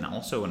quite a bit. And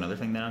also another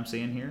thing that I'm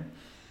seeing here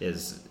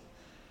is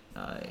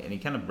any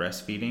kind of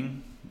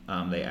breastfeeding.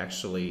 They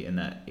actually, in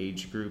that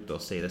age group, they'll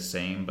say the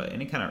same, but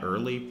any kind of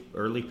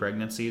early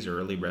pregnancies or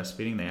early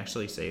breastfeeding, they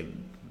actually say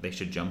they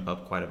should jump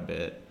up quite a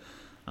bit.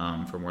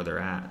 from where they're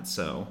at.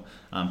 So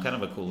kind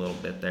of a cool little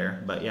bit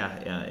there. But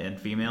yeah, in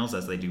females,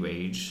 as they do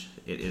age,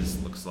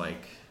 looks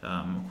like,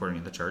 according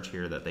to the chart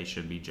here, that they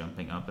should be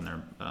jumping up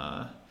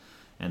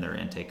in their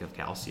intake of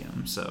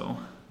calcium. So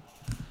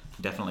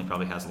definitely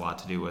probably has a lot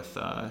to do with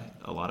a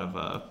lot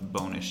of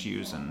bone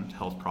issues and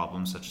health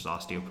problems such as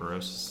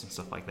osteoporosis and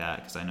stuff like that,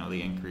 because I know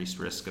the increased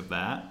risk of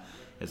that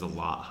is a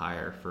lot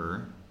higher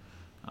for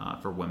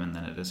women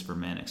than it is for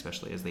men,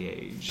 especially as they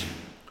age.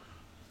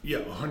 Yeah,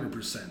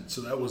 100%.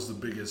 So that was the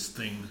biggest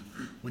thing.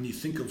 When you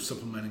think of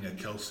supplementing a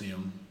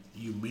calcium,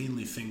 you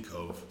mainly think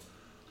of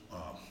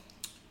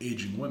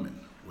aging women,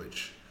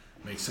 which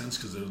makes sense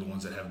because they're the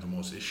ones that have the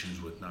most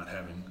issues with not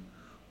having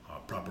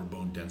proper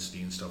bone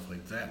density and stuff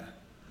like that.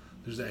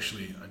 There's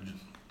actually,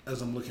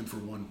 as I'm looking for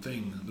one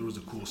thing, there was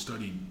a cool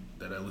study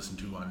that I listened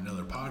to on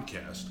another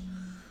podcast.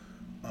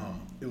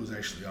 It was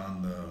actually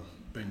on the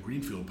Ben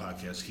Greenfield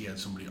podcast. He had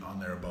somebody on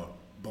there about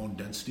bone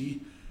density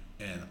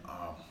and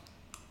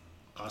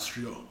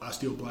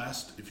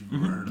osteoblast, if you've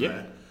ever heard of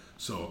that.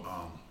 So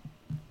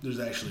there's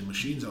actually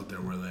machines out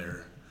there where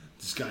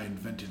this guy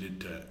invented it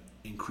to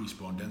increase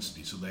bone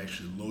density. So they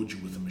actually load you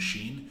with a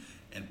machine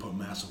and put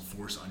massive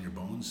force on your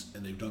bones,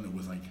 and they've done it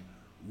with like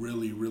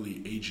really,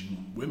 really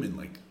aging women,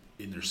 like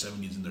in their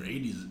 70s and their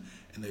 80s,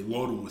 and they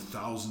load them with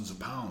thousands of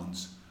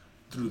pounds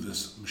through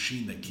this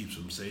machine that keeps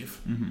them safe.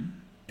 Mm-hmm.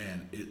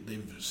 And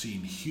they've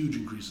seen huge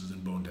increases in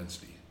bone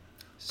density.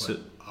 But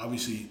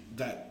obviously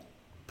that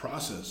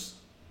process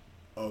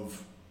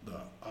of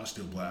the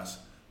osteoblast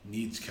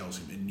needs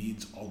calcium. It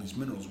needs all these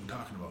minerals we're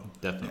talking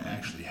about to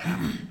actually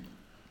happen.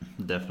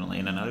 Definitely.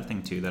 And another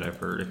thing too that I've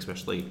heard,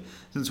 especially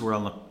since we're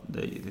on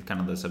the kind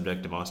of the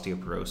subject of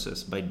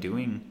osteoporosis, by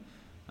doing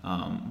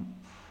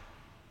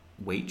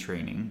weight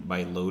training,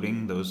 by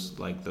loading those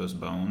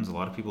bones, a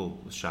lot of people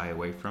shy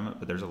away from it,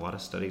 but there's a lot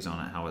of studies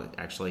on it how it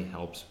actually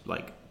helps.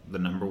 Like the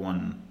number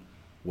one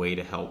way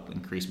to help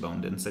increase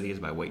bone density is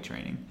by weight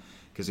training,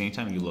 because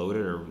anytime you load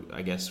it, or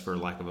I guess for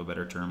lack of a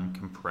better term,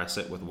 compress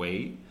it with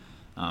weight,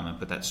 and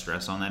put that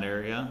stress on that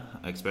area,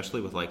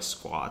 especially with like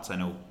squats. I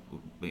know,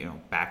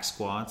 back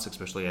squats,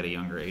 especially at a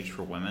younger age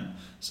for women,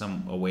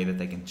 a way that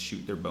they can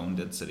shoot their bone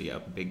density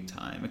up big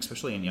time,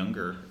 especially in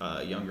younger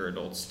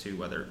adults too,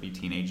 whether it be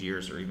teenage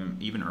years or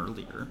even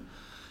earlier.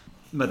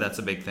 But that's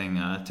a big thing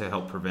to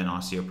help prevent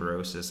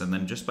osteoporosis. And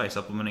then just by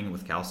supplementing it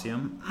with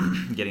calcium,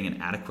 getting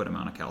an adequate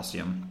amount of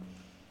calcium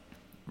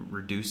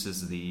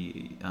reduces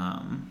the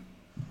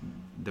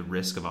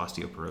risk of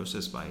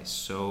osteoporosis by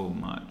so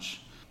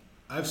much.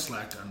 I've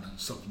slacked on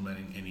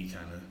supplementing any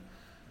kind of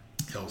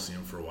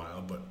calcium for a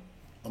while, but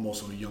I'm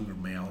also a younger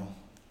male.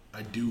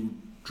 I do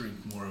drink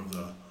more of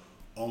the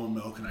almond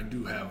milk, and I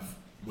do have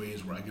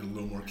ways where I get a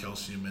little more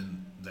calcium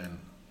in than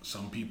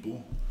some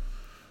people.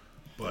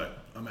 But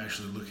I'm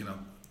actually looking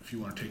up, if you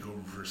want to take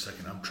over for a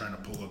second, I'm trying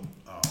to pull up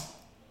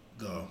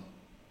the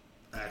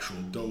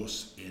actual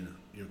dose in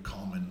your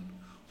common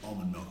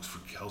almond milks for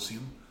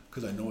calcium,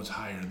 because I know it's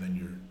higher than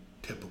your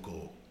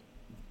typical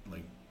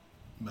like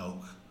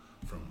milk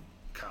from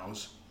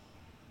cows.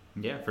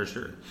 Yeah, for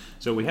sure.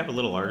 So we have a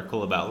little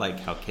article about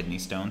like how it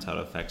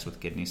affects with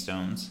kidney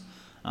stones.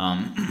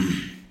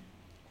 And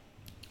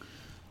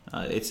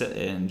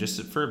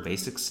just for a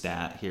basic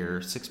stat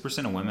here,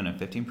 6% of women and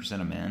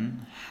 15% of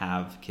men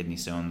have kidney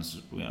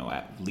stones,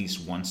 at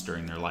least once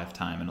during their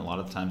lifetime. And a lot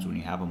of the times when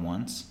you have them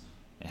once,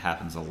 it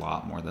happens a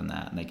lot more than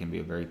that, and they can be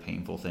a very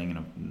painful thing,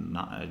 and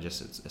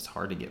it's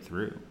hard to get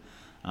through.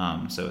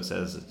 So it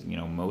says,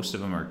 most of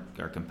them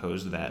are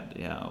composed of that,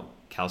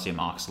 calcium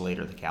oxalate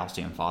or the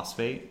calcium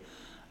phosphate.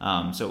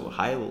 So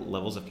high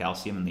levels of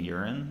calcium in the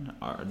urine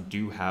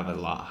do have a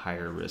lot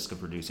higher risk of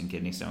producing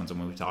kidney stones. And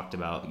when we talked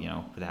about,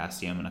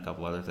 potassium and a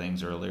couple other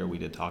things earlier, we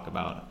did talk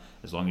about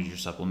as long as you're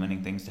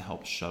supplementing things to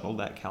help shuttle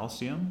that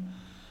calcium,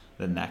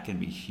 then that can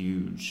be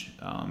huge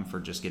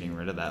for just getting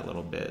rid of that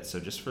little bit. So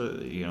just for,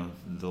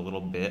 the little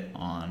bit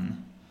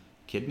on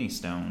kidney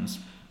stones,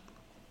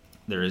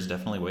 there is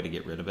definitely a way to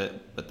get rid of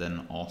it, but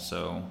then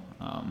also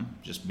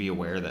just be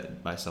aware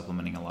that by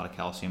supplementing a lot of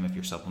calcium, if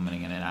you're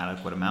supplementing an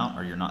inadequate amount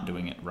or you're not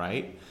doing it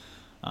right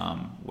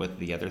with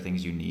the other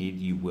things you need,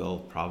 you will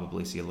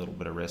probably see a little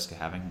bit of risk of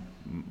having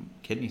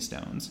kidney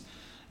stones.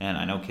 And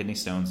I know kidney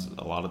stones,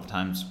 a lot of the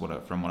times,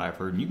 from what I've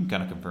heard, and you can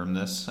kind of confirm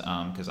this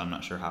because I'm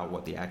not sure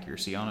what the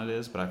accuracy on it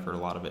is, but I've heard a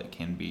lot of it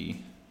can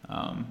be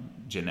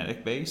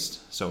genetic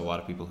based. So a lot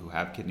of people who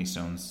have kidney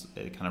stones,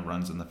 it kind of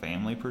runs in the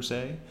family per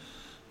se.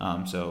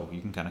 So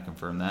you can kind of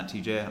confirm that,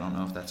 TJ. I don't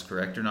know if that's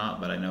correct or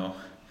not, but I know,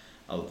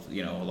 a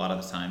lot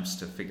of the times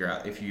to figure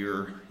out if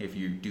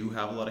you do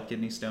have a lot of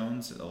kidney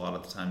stones, a lot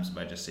of the times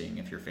by just seeing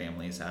if your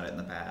family has had it in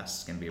the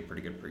past can be a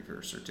pretty good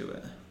precursor to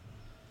it.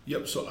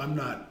 Yep. So I'm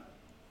not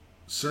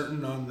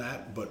certain on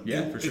that, but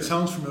for sure. It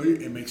sounds familiar.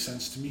 It makes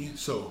sense to me.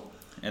 So.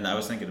 And I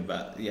was thinking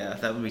about,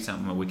 that would be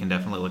something that we can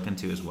definitely look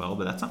into as well.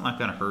 But that's something I've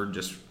kind of heard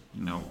just,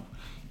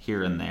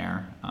 here and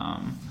there.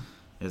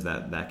 is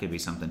that could be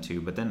something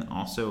too. But then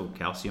also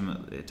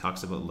calcium, it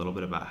talks about a little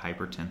bit about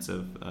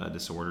hypertensive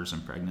disorders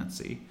in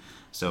pregnancy.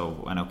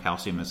 So I know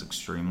calcium is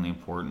extremely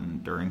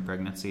important during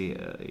pregnancy,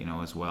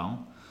 as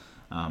well.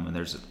 And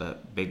there's a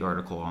big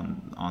article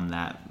on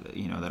that,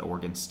 that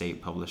Oregon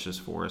State publishes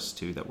for us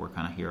too, that we're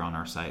kind of here on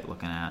our site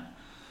looking at.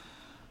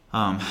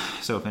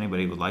 So if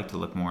anybody would like to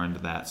look more into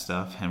that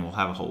stuff, and we'll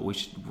have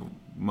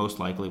most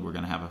likely we're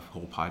going to have a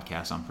whole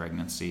podcast on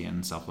pregnancy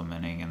and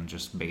supplementing and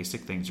just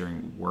basic things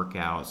during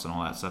workouts and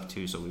all that stuff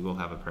too. So we will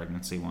have a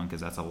pregnancy one,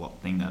 because that's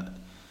thing that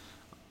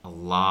a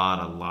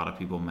lot of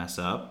people mess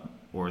up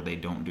or they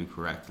don't do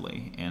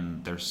correctly.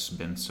 And there's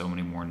been so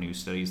many more new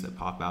studies that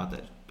pop out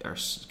that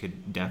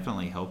could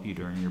definitely help you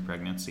during your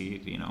pregnancy,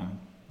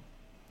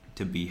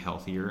 to be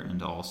healthier and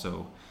to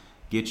also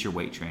get your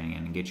weight training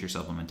in and get your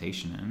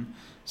supplementation in.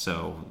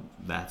 So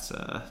that's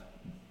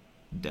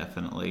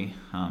definitely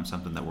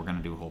something that we're going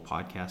to do a whole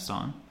podcast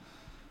on.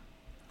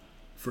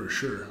 For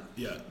sure.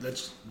 Yeah,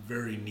 that's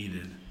very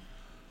needed.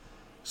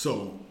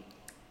 So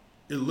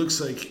it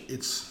looks like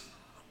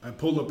I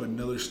pulled up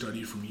another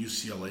study from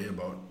UCLA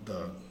about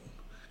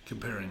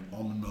comparing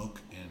almond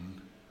milk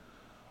and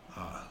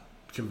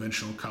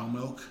conventional cow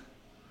milk.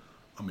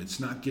 It's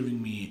not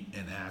giving me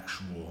an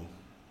actual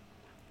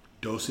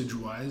dosage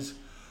wise,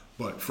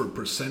 but for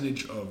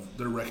percentage of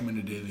their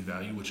recommended daily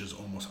value, which is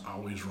almost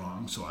always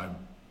wrong, so I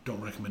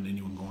don't recommend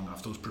anyone going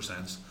off those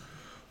percents.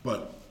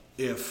 But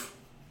if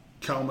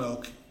cow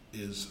milk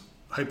is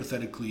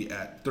hypothetically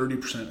at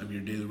 30% of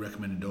your daily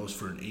recommended dose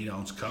for an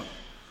 8-ounce cup,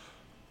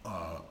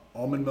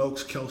 almond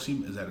milk's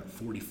calcium is at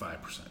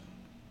 45%.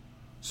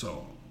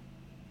 So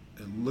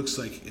it looks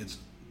like it's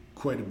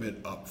quite a bit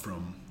up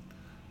from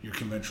your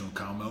conventional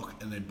cow milk,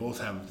 and they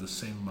both have the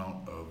same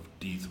amount of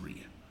D3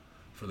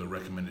 for the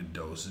recommended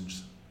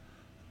dosage.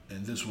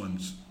 And this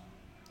one's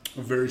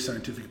a very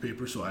scientific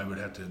paper, so I would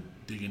have to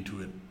dig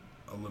into it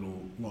a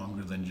little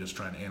longer than just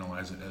trying to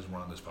analyze it as we're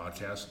on this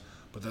podcast.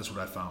 But that's what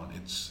I found.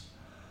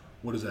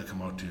 What does that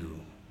come out to?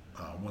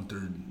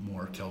 1/3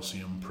 more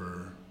calcium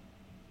per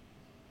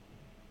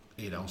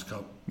 8-ounce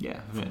cup.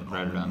 Yeah,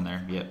 right around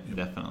there. Yep,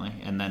 definitely.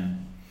 And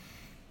then,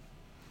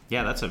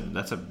 yeah, that's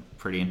a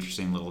pretty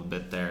interesting little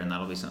bit there, and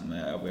that'll be something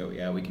that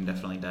we can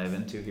definitely dive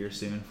into here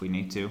soon if we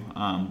need to.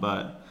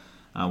 But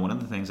one of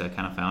the things I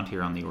kind of found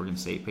here on the Oregon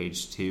State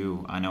page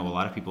too, I know a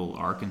lot of people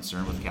are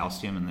concerned with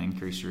calcium and the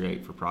increased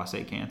rate for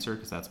prostate cancer,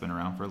 because that's been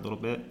around for a little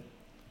bit.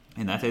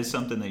 And that is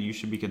something that you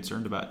should be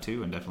concerned about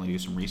too, and definitely do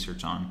some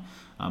research on.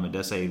 It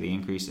does say the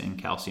increase in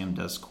calcium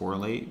does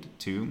correlate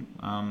to,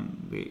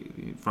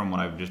 from what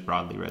I've just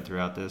broadly read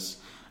throughout this,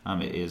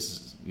 it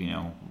is,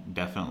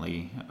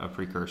 definitely a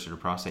precursor to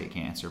prostate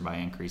cancer by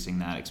increasing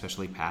that,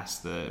 especially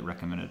past the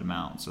recommended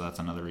amount. So that's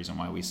another reason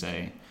why we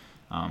say,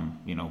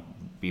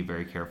 be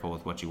very careful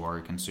with what you are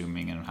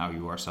consuming and how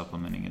you are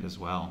supplementing it as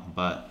well.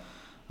 But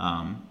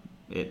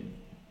it,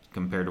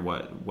 compared to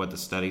what the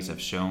studies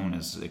have shown,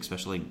 is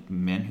especially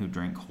men who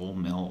drink whole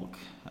milk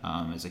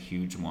is a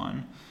huge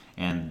one.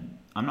 And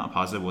I'm not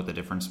positive what the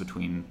difference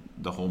between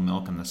the whole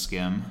milk and the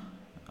skim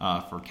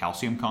for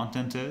calcium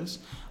content is,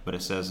 but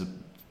it says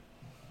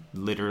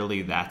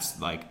literally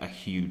that's like a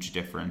huge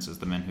difference, is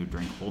the men who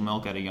drink whole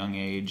milk at a young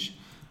age,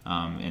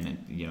 and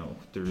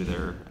through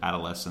their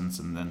adolescence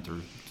and then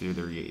through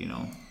their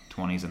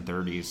 20s and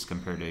 30s,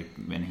 compared to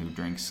men who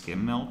drink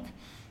skim milk.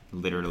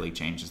 Literally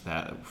changes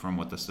that, from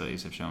what the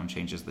studies have shown,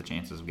 changes the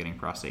chances of getting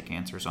prostate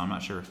cancer. So I'm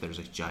not sure if there's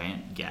a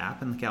giant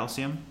gap in the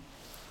calcium.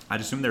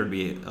 I'd assume there would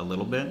be a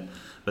little bit,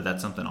 but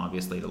that's something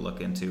obviously to look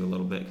into a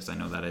little bit, because I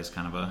know that is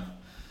kind of a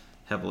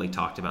heavily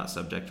talked about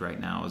subject right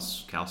now,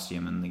 is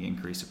calcium and the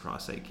increase of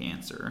prostate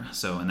cancer.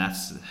 So, and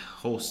that's a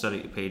whole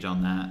study page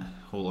on that,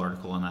 whole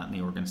article on that in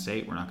the Oregon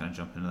State. We're not going to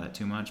jump into that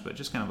too much, but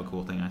just kind of a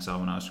cool thing I saw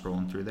when I was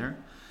scrolling through there.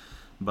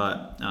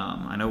 But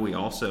I know we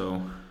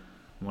also,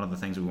 one of the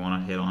things we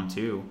want to hit on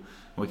too,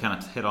 we kind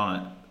of hit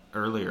on it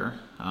earlier,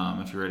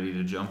 if you're ready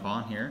to jump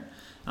on here,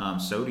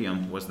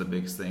 sodium was the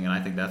biggest thing, and I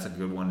think that's a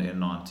good one to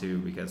end on too,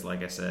 because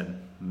like I said,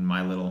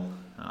 my little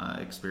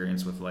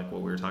experience with like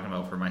what we were talking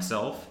about for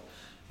myself,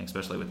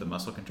 especially with the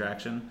muscle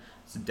contraction,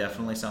 it's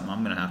definitely something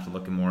I'm going to have to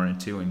look more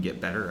into and get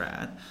better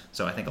at.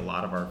 So I think a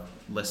lot of our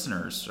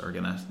listeners are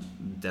going to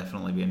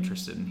definitely be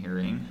interested in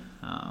hearing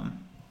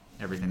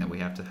everything that we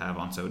have to have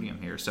on sodium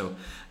here. So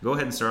go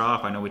ahead and start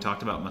off. I know we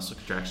talked about muscle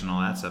contraction and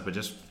all that stuff, but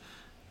just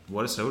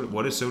what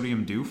does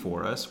sodium do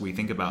for us? We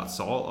think about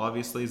salt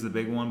obviously is the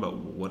big one, but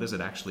what does it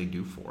actually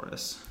do for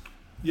us?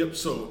 Yep.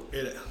 So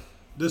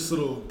this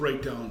little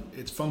breakdown,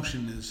 its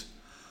function is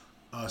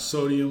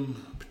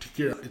sodium.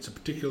 It's a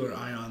particular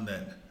ion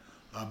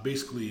that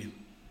basically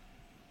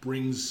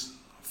brings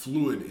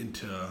fluid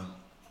into,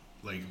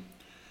 like,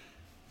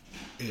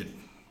 it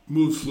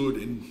moves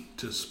fluid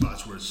into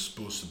spots where it's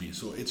supposed to be.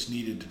 So it's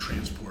needed to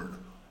transport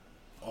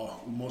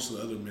most of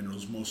the other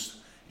minerals, most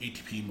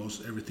ATP,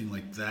 most everything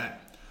like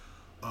that.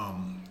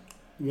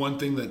 One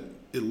thing that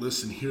it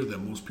lists in here that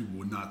most people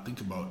would not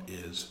think about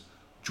is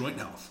joint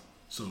health.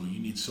 So you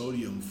need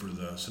sodium for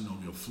the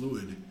synovial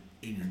fluid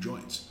in your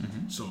joints.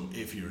 So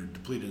if you're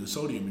depleted in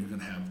sodium, you're going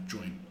to have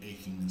joint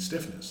aching and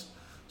stiffness.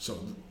 So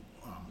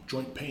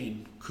joint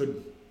pain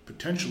could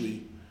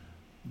potentially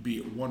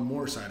be one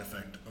more side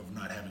effect of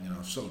not having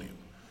enough sodium.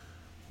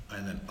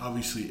 And then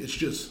obviously it's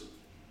just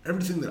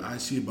everything that I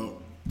see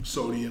about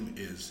sodium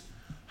is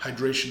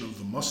hydration of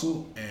the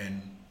muscle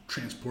and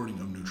transporting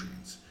of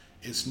nutrients.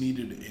 It's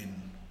needed in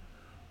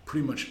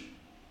pretty much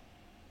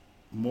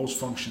most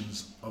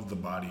functions of the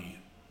body.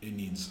 It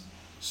needs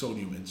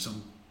sodium in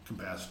some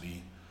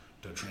capacity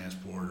to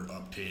transport or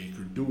uptake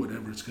or do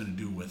whatever it's going to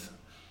do with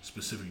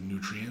specific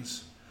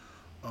nutrients.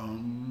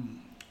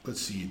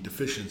 Let's see,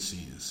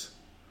 deficiencies.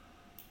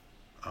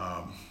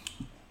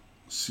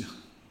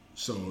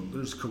 So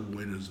there's a couple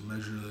ways to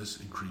measure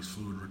this: increase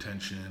fluid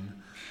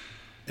retention,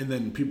 and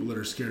then people that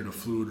are scared of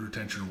fluid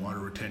retention or water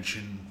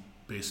retention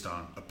based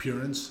on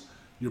appearance,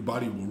 your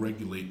body will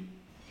regulate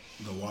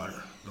the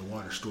water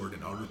stored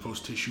in outer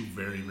post tissue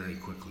very, very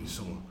quickly.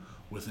 So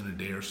within a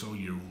day or so,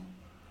 you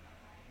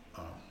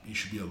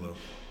should be able to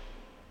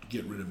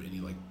get rid of any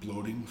like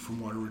bloating from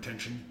water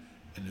retention,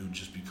 and it would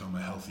just become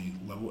a healthy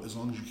level as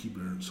long as you keep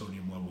your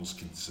sodium levels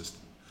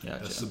consistent.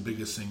 Gotcha. That's the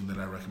biggest thing that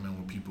I recommend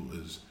with people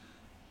is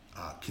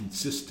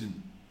consistent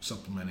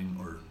supplementing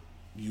or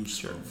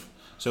use of.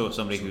 So if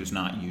somebody who's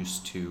not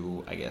used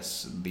to, I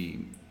guess, the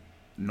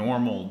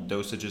normal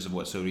dosages of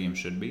what sodium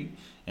should be,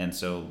 and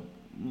so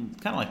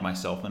kind of like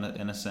myself in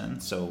a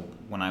sense. So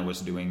when I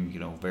was doing,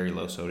 very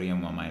low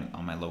sodium on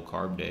my low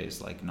carb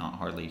days, like not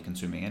hardly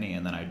consuming any,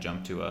 and then I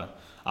jumped to a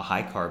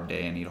high carb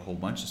day and eat a whole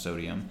bunch of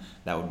sodium,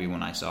 that would be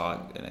when I saw,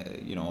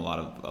 a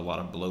lot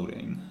of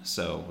bloating.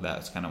 So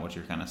that's kind of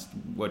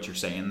what you're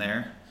saying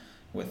there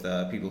with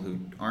people who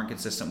aren't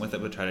consistent with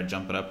it but try to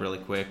jump it up really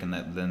quick, and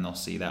then they'll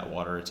see that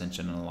water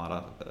retention and a lot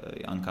of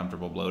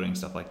uncomfortable bloating,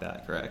 stuff like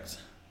that, correct?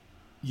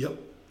 Yep,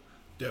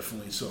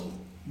 definitely. So,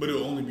 but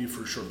it'll only be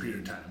for a short period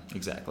of time.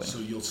 Exactly. So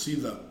you'll see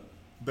the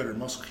better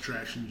muscle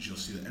contractions, you'll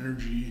see the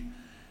energy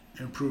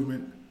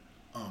improvement.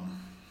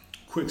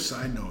 Quick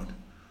side note,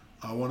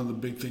 one of the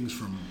big things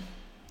from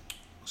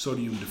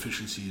sodium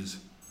deficiency is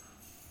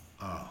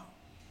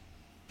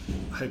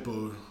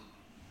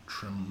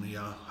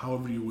hypotremia,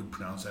 however you would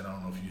pronounce that. I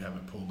don't know if you have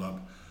it pulled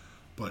up,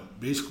 but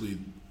basically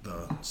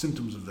the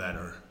symptoms of that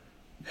are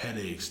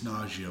headaches,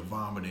 nausea,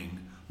 vomiting,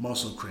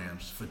 muscle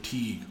cramps,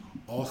 fatigue,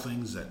 all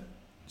things that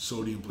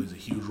sodium plays a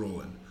huge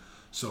role in.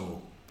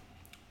 So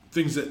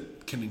things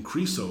that can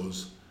increase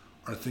those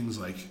are things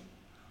like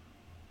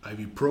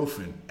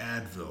ibuprofen,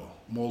 Advil,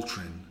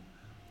 Motrin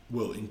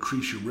will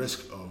increase your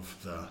risk of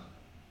the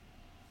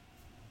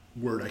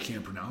word I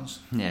can't pronounce,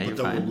 but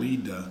that will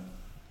lead to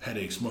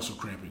headaches, muscle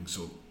cramping.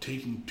 So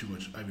taking too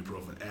much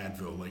ibuprofen,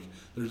 Advil,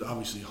 there's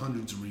obviously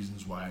hundreds of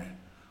reasons why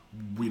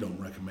we don't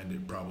recommend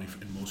it probably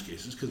in most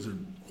cases, because they're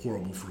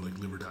horrible for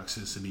liver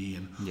toxicity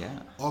and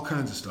all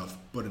kinds of stuff.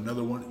 But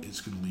another one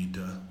is going to lead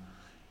to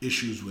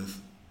issues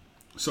with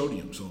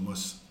sodium. So it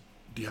must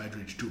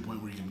dehydrate you to a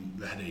point where you're getting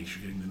the headaches,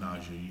 you're getting the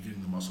nausea, you're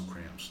getting the muscle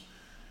cramps.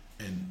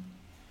 And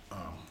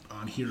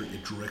on here,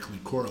 it directly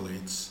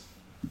correlates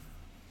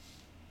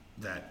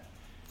that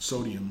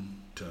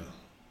sodium to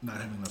not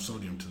having enough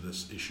sodium to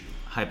this issue.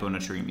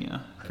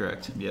 Hyponatremia,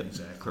 correct. Yep,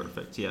 exactly.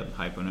 Perfect. Yep,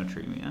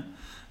 hyponatremia.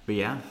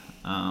 But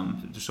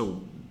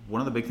so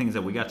one of the big things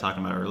that we got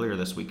talking about earlier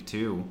this week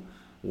too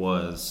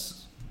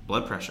was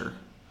blood pressure.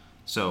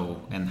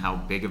 So, and how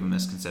big of a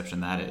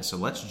misconception that is. So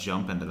let's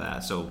jump into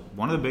that. So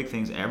one of the big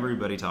things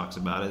everybody talks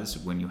about is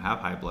when you have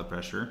high blood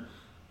pressure,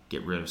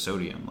 get rid of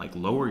sodium,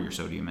 lower your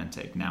sodium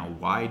intake. Now,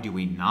 why do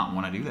we not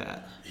want to do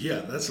that?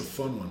 Yeah, that's a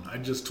fun one. I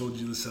just told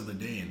you this other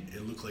day, and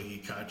it looked like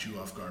it caught you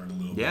off guard a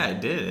little bit. Yeah,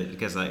 it did,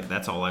 because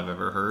that's all I've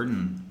ever heard.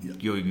 And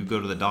you go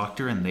to the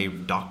doctor,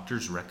 and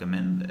doctors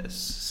recommend this.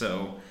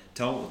 So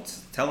tell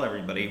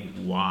everybody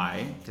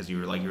why, because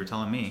you were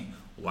telling me,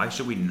 why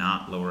should we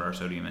not lower our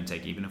sodium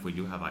intake even if we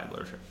do have high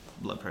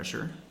blood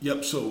pressure?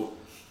 Yep. So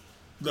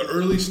the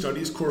early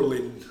studies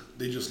correlated.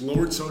 They just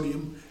lowered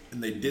sodium,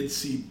 and they did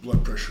see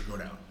blood pressure go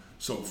down.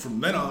 So from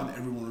then on,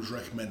 everyone was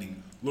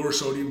recommending lower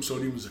sodium.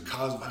 Sodium is a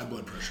cause of high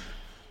blood pressure.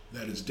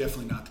 That is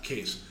definitely not the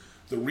case.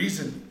 The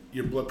reason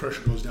your blood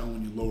pressure goes down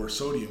when you lower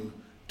sodium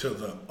to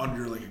the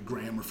under a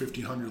gram or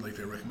 1,500 like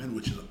they recommend,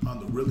 which is on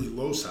the really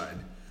low side,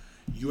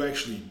 you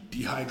actually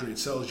dehydrate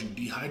cells, you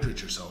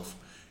dehydrate yourself,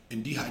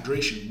 and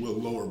dehydration will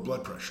lower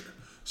blood pressure.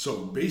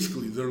 So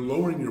basically, they're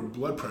lowering your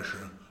blood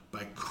pressure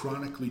by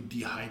chronically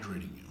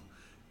dehydrating you.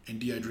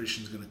 And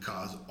dehydration is going to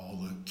cause all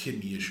the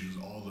kidney issues,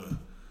 all the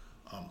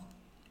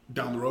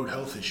down the road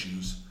health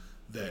issues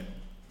that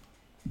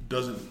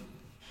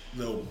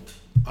they'll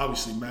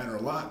obviously matter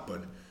a lot,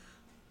 but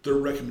their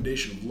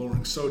recommendation of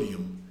lowering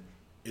sodium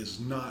is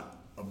not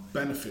a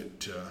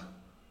benefit to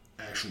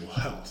actual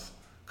health,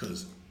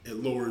 because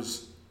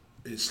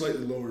it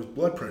slightly lowers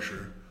blood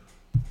pressure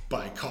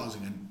by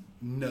causing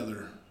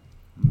another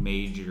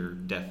major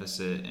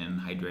deficit in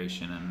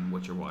hydration and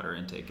what your water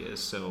intake is,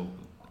 so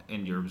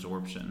in your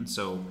absorption.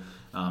 So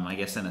I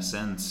guess in a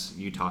sense,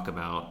 you talk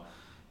about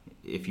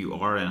if you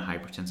are in a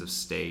hypertensive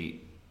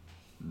state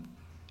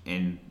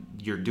and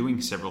you're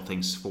doing several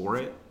things for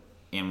it,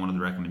 and one of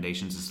the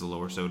recommendations is to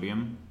lower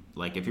sodium.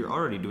 Like if you're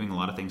already doing a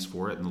lot of things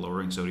for it, and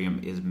lowering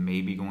sodium is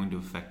maybe going to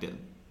affect it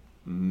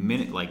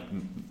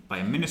by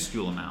a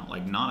minuscule amount,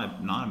 like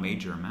not a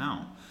major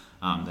amount,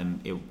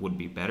 then it would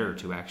be better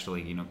to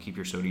actually, keep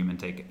your sodium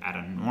intake at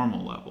a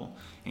normal level,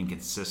 and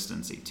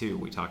consistency too.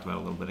 We talked about a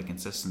little bit of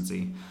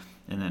consistency,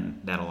 and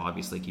then that'll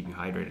obviously keep you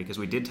hydrated, because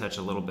we did touch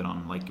a little bit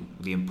on like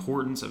the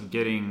importance of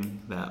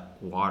getting that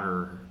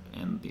water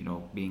and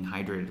being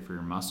hydrated for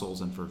your muscles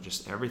and for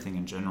just everything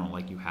in general.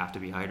 Like you have to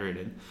be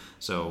hydrated,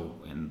 so,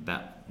 and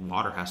that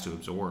water has to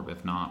absorb.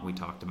 If not, we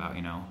talked about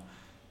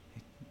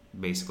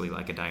basically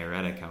like a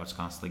diuretic, how it's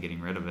constantly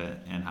getting rid of it,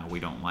 and how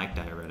we don't like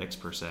diuretics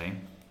per se.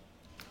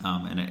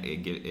 And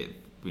it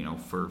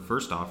for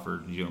first off, for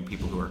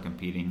people who are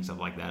competing, stuff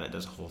like that, it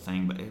does a whole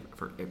thing. But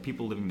for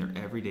people living their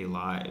everyday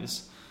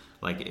lives,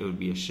 like it would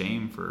be a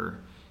shame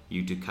for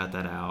you to cut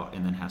that out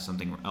and then have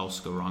something else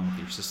go wrong with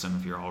your system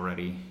if you're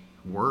already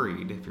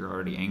worried, if you're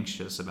already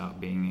anxious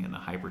about being in a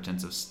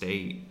hypertensive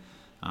state.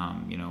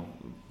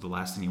 The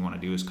last thing you want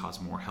to do is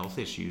cause more health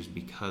issues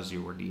because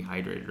you were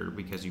dehydrated or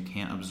because you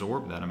can't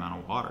absorb that amount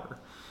of water.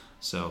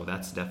 So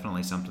that's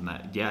definitely something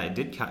that, it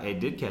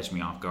did catch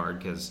me off guard,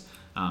 because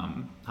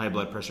high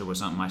blood pressure was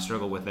something I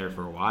struggled with there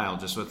for a while,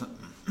 just with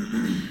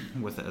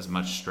with as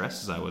much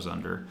stress as I was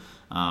under.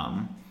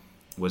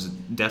 Was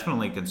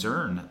definitely a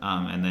concern.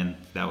 And then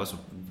that was,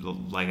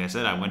 like I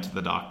said, I went to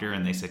the doctor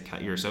and they said,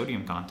 cut your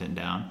sodium content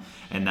down.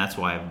 And that's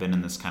why I've been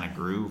in this kind of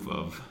groove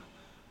of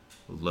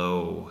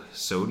low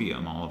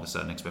sodium all of a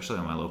sudden, especially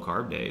on my low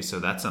carb days. So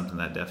that's something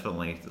that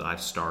definitely I've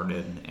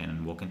started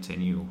and will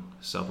continue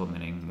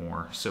supplementing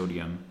more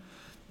sodium,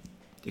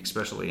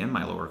 especially in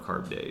my lower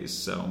carb days.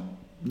 So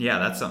yeah,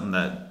 that's something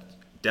that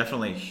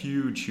definitely a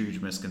huge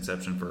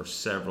misconception for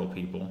several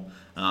people.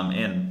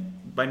 And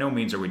by no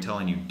means are we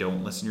telling you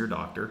don't listen to your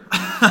doctor.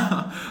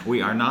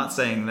 We are not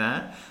saying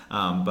that.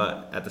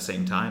 But at the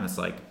same time, it's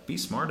like, be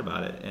smart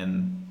about it.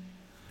 And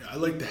I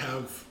like to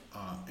have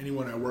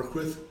anyone I work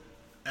with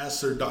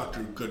ask their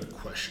doctor good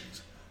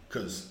questions,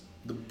 because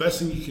the best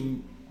thing you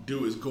can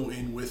do is go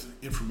in with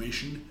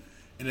information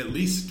and at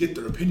least get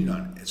their opinion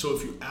on it. So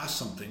if you ask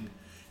something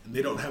and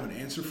they don't have an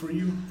answer for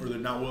you, or they're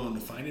not willing to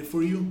find it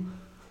for you,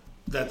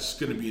 that's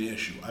going to be an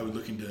issue. I would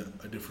look into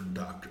a different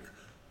doctor,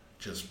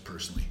 just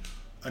personally.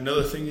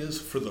 Another thing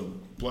is, for the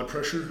blood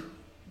pressure,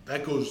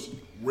 that goes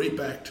right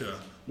back to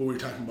what we were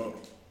talking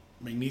about,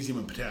 magnesium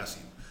and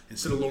potassium.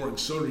 Instead of lowering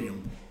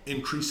sodium,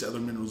 increase the other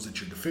minerals that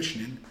you're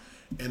deficient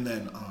in. And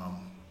then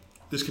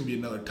this can be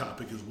another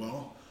topic as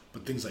well,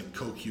 but things like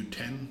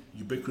CoQ10,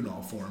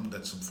 ubiquinol form,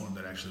 that's the form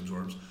that actually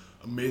absorbs,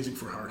 amazing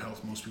for heart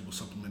health. Most people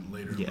supplement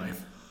later in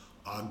life.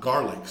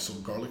 Garlic, so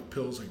garlic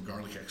pills, like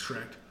garlic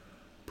extract,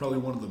 probably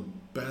one of the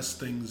best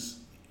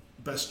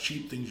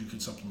cheap things you can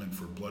supplement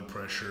for blood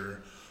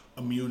pressure,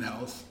 immune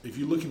health. If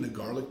you look into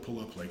garlic, pull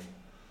up like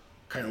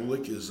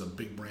Kyolic is a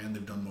big brand.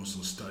 They've done most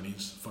of the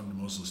studies, funded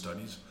most of the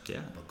studies.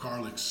 Yeah. But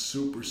garlic's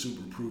super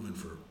proven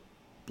for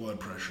blood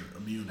pressure,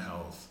 immune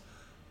health,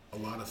 a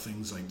lot of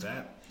things like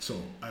that.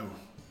 So I would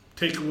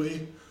take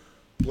away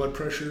blood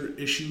pressure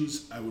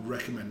issues. I would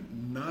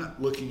recommend not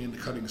looking into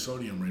cutting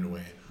sodium right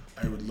away.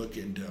 I would look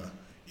into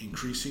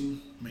increasing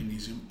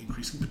magnesium,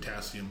 increasing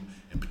potassium,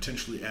 and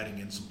potentially adding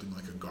in something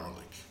like a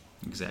garlic.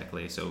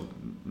 Exactly. So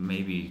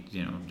maybe,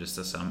 just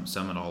to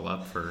sum it all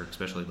up, for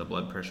especially the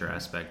blood pressure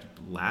aspect,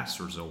 last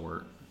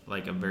resort,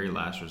 like a very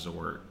last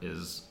resort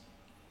is,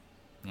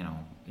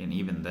 and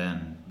even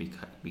then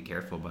be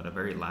careful, but a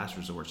very last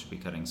resort should be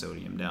cutting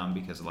sodium down,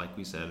 because like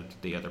we said,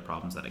 the other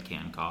problems that it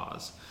can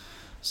cause.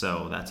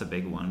 So that's a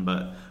big one.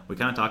 But we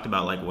kind of talked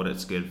about like what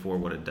it's good for,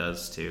 what it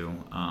does too.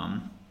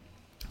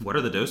 What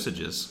are the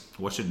dosages?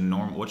 What should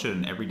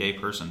an everyday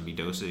person be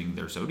dosing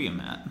their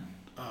sodium at?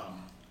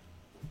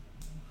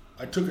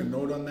 I took a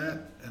note on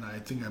that, and I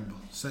think I'll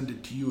send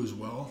it to you as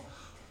well.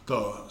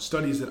 The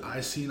studies that I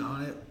seen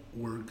on it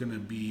were going to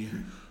be,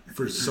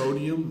 for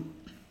sodium,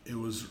 it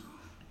was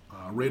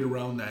right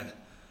around that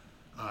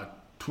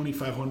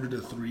 2,500 to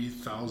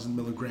 3,000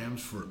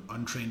 milligrams for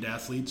untrained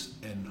athletes,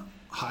 and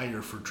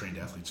higher for trained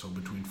athletes, so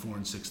between 4,000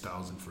 and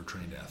 6,000 for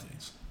trained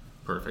athletes.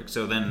 Perfect.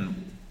 So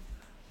then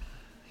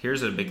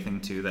here's a big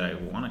thing too that I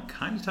want to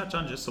kind of touch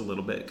on just a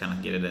little bit, kind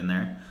of get it in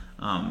there.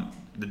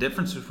 The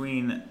difference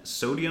between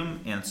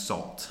sodium and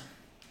salt.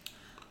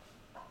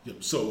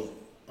 Yep. So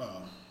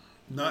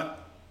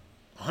not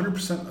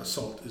 100% of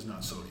salt is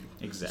not sodium.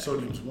 Exactly.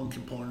 Sodium is one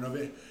component of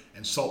it,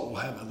 and salt will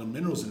have other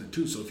minerals in it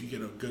too. So if you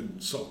get a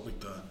good salt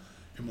like the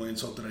Himalayan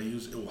salt that I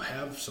use, it will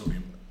have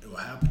sodium, it will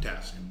have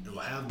potassium, it will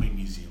have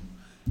magnesium,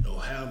 it will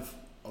have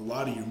a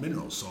lot of your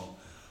minerals. So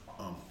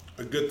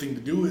a good thing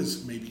to do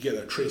is maybe get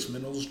a trace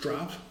minerals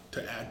drop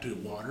to add to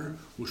water,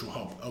 which will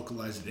help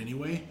alkalize it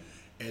anyway.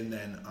 And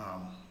then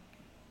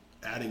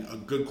adding a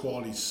good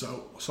quality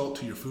salt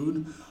to your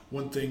food.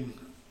 One thing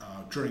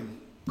during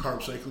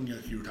carb cycling,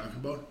 like you were talking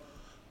about,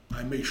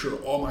 I make sure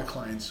all my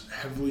clients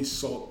heavily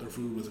salt their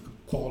food with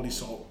quality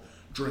salt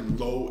during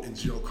low and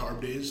zero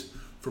carb days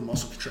for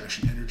muscle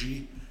contraction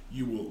energy.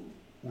 You will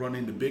run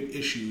into big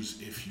issues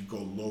if you go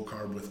low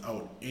carb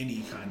without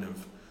any kind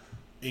of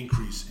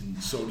increase in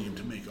sodium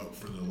to make up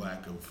for the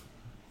lack of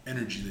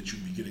energy that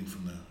you'd be getting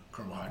from the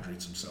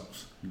carbohydrates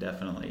themselves.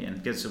 Definitely,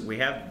 and because we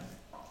have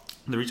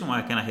the reason why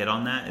I kind of hit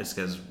on that is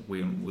because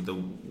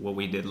what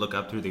we did look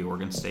up through the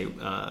Oregon State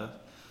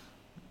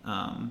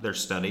their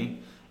study.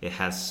 It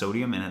has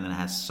sodium and then it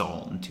has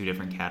salt in two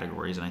different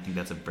categories, and I think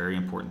that's a very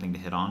important thing to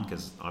hit on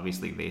because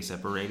obviously they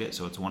separate it.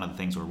 So it's one of the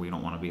things where we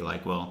don't want to be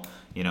like, well,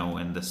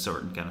 in this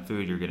certain kind of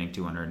food you're getting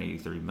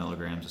 283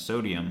 milligrams of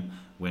sodium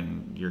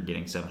when you're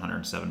getting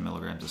 707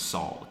 milligrams of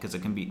salt, because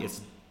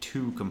it's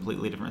two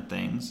completely different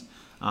things.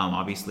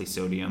 Obviously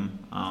sodium,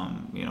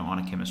 on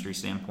a chemistry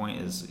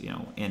standpoint is,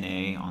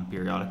 Na on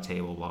periodic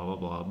table, blah, blah,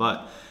 blah.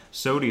 But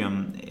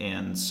sodium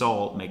and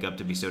salt make up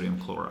to be sodium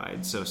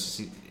chloride. So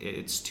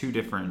it's two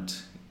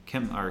different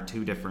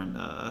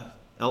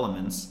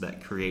elements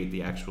that create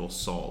the actual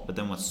salt. But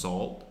then with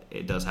salt,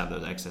 it does have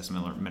those excess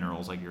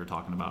minerals like you were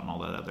talking about and all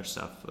that other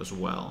stuff as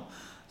well.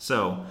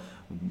 So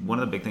one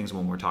of the big things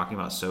when we're talking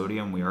about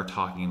sodium, we are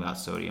talking about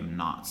sodium,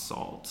 not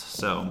salt.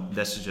 So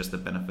this is just the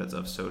benefits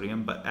of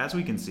sodium. But as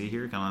we can see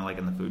here, kind of like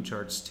in the food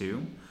charts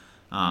too,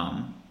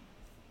 one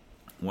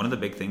of the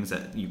big things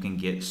that you can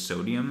get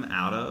sodium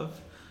out of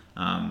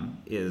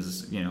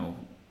is,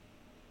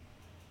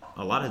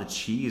 a lot of the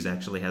cheese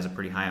actually has a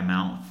pretty high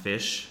amount.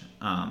 Fish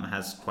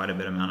has quite a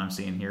bit amount I'm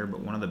seeing here,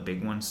 but one of the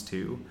big ones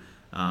too,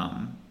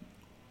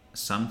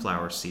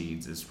 sunflower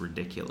seeds is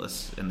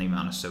ridiculous in the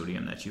amount of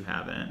sodium that you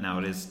have in it. Now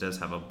does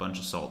have a bunch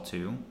of salt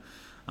too,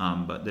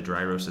 but the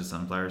dry roasted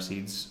sunflower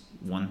seeds,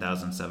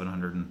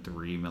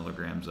 1,703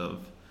 milligrams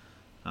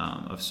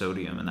of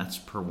sodium, and that's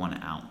per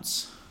 1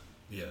 ounce.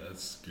 Yeah,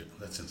 that's good.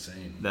 That's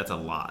insane. That's a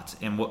lot.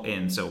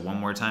 And so one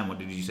more time, what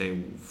did you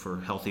say for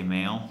healthy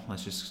male?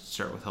 Let's just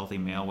start with healthy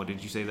male. What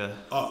did you say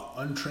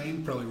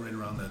untrained, probably right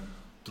around that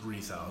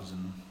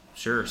 3,000.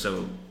 Sure.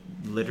 So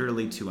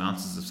literally 2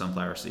 ounces of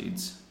sunflower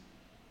seeds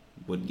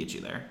would get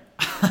you there.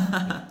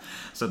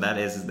 So that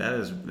is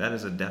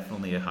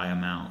definitely a high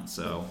amount.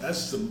 So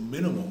that's the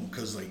minimum,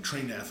 because like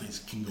trained athletes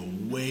can go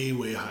way,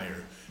 way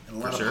higher. And a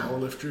lot of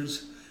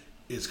powerlifters,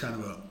 it's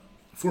kind of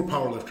for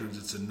powerlifters,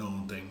 it's a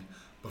known thing.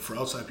 But for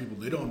outside people,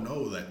 they don't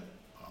know that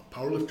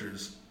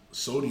powerlifters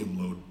sodium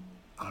load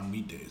on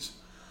meet days.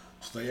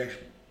 So they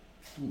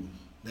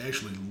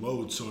actually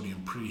load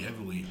sodium pretty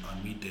heavily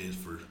on meet days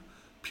for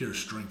pure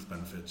strength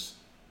benefits.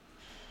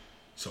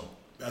 So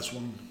that's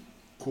one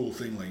cool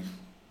thing. Like,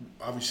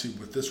 obviously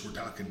with this, we're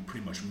talking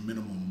pretty much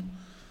minimum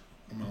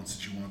amounts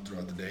that you want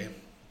throughout the day.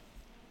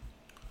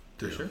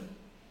 For sure.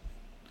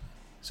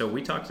 So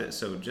we talked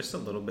just a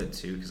little bit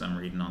too, because I'm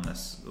reading on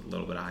this a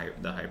little bit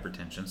of the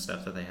hypertension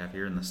stuff that they have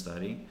here in the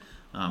study.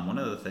 One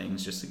of the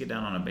things, just to get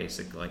down on a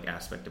basic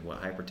aspect of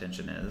what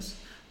hypertension is.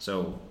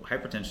 So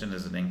hypertension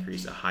is an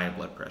increase of high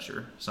blood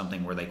pressure,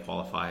 something where they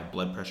qualify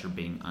blood pressure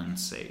being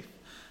unsafe.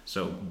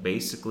 So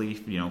basically,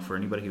 for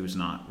anybody who's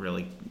not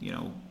really,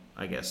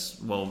 I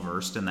guess, well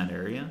versed in that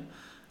area,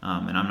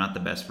 and I'm not the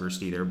best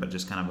versed either, but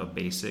just kind of a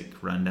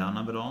basic rundown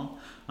of it all.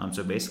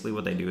 So basically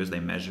what they do is they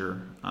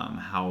measure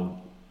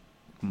how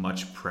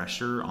much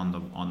pressure on the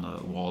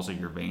walls of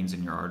your veins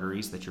and your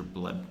arteries that your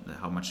blood,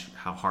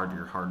 how hard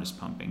your heart is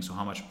pumping. So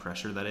how much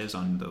pressure that is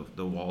on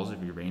the walls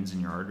of your veins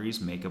and your arteries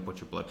make up what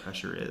your blood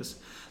pressure is.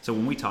 So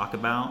when we talk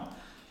about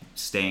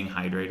staying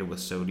hydrated with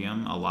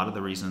sodium, a lot of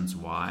the reasons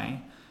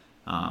why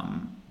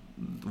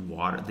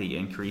the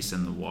increase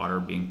in the water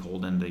being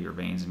pulled into your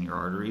veins and your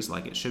arteries,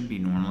 like it should be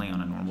normally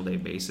on a normal day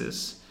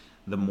basis,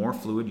 the more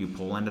fluid you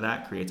pull into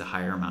that creates a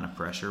higher amount of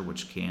pressure,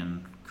 which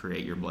can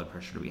create your blood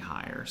pressure to be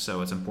higher.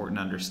 So it's important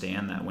to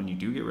understand that when you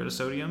do get rid of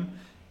sodium,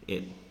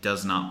 it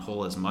does not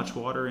pull as much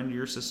water into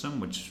your system,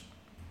 which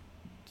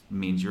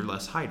means you're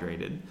less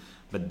hydrated,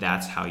 but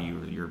that's how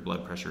your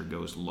blood pressure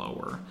goes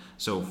lower.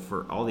 So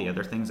for all the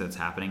other things that's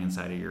happening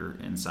inside of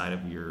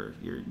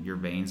your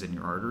veins and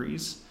your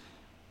arteries,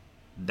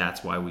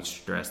 that's why we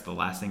stress the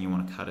last thing you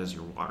want to cut is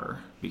your water,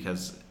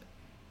 because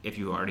if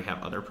you already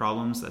have other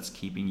problems that's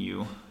keeping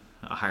you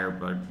a higher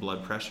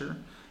blood pressure,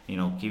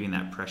 keeping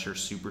that pressure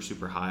super,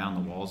 super high on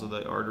the walls of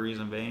the arteries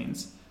and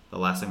veins, the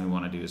last thing we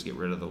want to do is get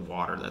rid of the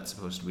water that's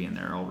supposed to be in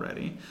there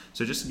already.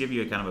 So just to give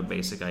you a kind of a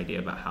basic idea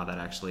about how that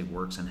actually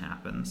works and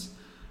happens,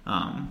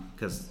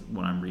 because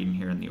when I'm reading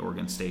here in the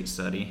Oregon State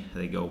study,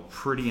 they go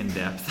pretty in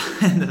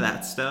depth into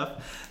that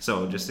stuff.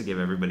 So just to give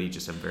everybody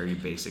just a very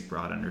basic,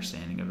 broad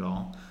understanding of it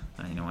all,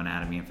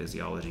 anatomy and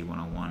physiology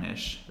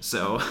 101-ish.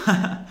 So,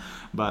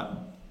 but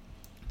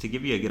to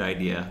give you a good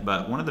idea,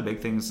 but one of the big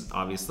things,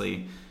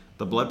 obviously,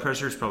 the blood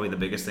pressure is probably the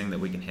biggest thing that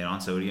we can hit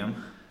on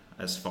sodium,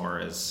 as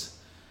far as,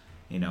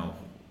 the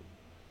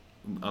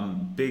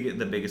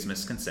biggest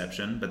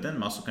misconception. But then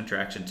muscle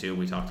contraction too,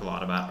 we talked a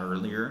lot about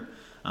earlier,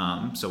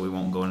 so we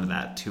won't go into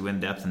that too in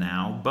depth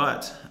now.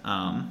 But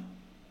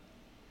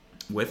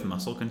with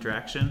muscle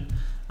contraction,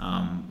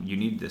 you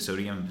need the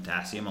sodium and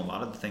potassium. A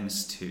lot of the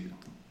things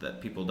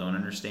that people don't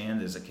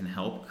understand is it can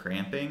help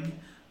cramping.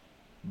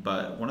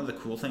 But one of the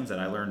cool things that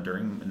I learned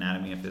during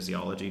anatomy and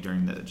physiology,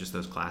 during just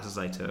those classes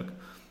I took,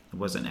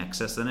 was an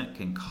excess in it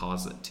can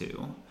cause it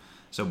to.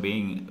 So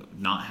we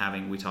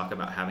talk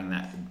about having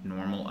that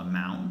normal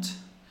amount.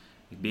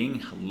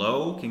 Being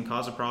low can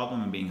cause a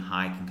problem, and being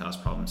high can cause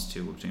problems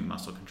too between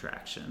muscle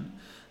contraction.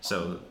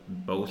 So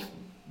both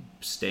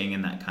staying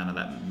in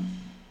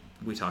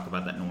we talk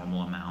about that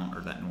normal amount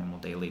or that normal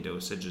daily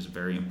dosage is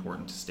very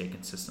important to stay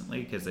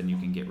consistently, because then you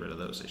can get rid of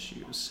those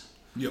issues.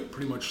 Yep,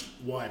 pretty much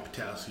why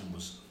potassium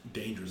was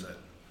dangerous at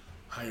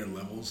higher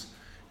levels.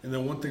 And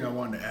then one thing I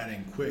wanted to add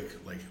in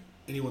quick, like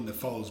anyone that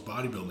follows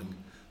bodybuilding,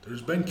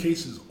 there's been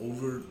cases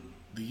over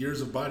the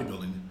years of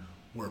bodybuilding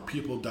where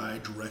people die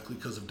directly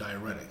because of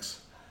diuretics.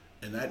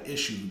 And that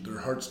issue, their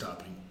heart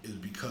stopping, is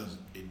because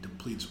it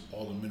depletes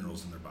all the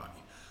minerals in their body.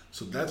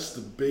 So that's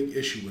the big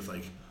issue with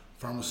like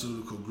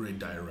pharmaceutical grade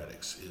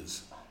diuretics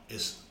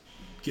is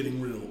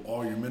getting rid of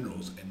all your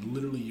minerals, and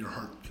literally your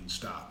heart can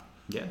stop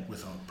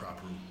without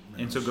proper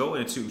minerals.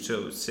 And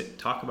so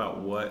talk about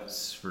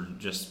what's, for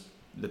just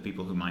the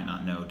people who might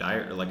not know,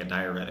 like a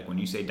diuretic. When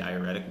you say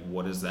diuretic,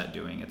 what is that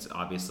doing? It's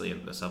obviously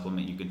a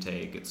supplement you can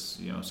take. It's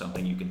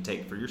something you can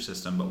take for your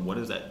system, but what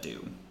does that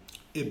do?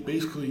 It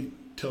basically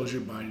tells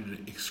your body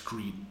to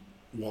excrete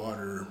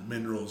water,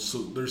 minerals. So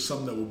there's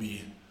some that will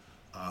be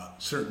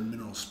certain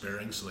mineral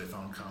sparing, so they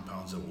found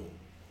compounds that will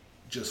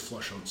just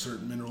flush out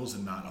certain minerals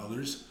and not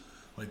others.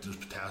 Like there's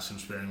potassium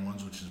sparing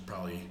ones, which is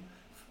probably,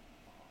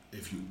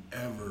 if you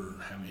ever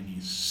have any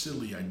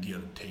silly idea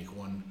to take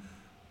one,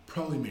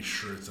 probably make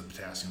sure it's a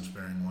potassium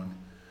sparing one,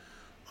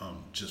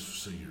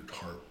 just so your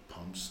heart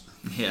pumps.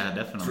 Yeah,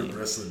 definitely. For the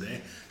rest of the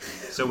day.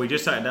 So we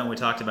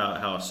talked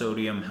about how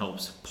sodium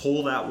helps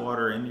pull that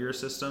water into your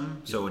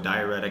system. So a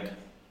diuretic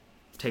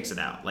takes it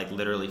out, like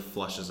literally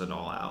flushes it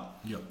all out.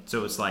 Yep.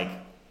 So it's like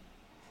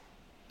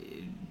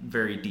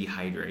very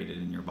dehydrated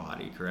in your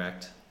body,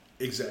 correct?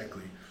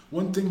 Exactly.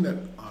 One thing that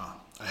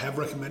I have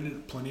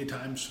recommended plenty of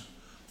times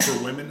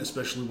for women,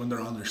 especially when they're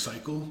on their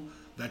cycle,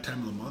 that time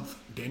of the month,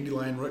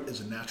 dandelion root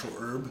is a natural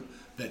herb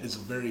that is a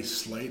very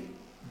slight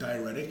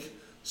diuretic,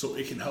 so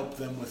it can help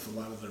them with a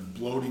lot of their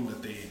bloating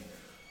that they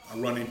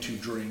run into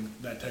during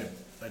that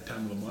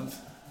time of the month.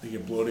 They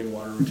get bloating,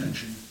 water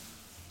retention.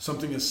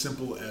 Something as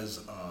simple as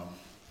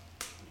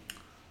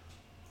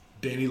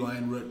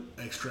dandelion root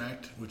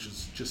extract, which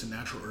is just a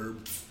natural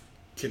herb,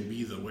 can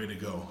be the way to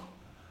go.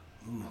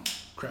 Ooh,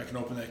 cracking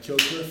open that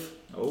Killcliff.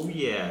 Oh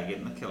yeah,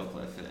 getting the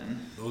Killcliff in.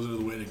 Those are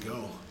the way to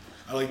go.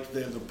 I like that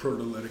they have the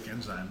proteolytic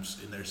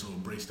enzymes in there, so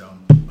it breaks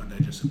down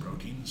undigested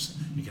proteins.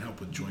 You can help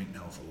with joint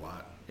health a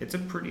lot. It's a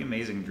pretty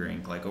amazing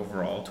drink. Like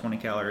overall, 20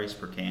 calories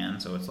per can,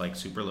 so it's like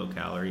super low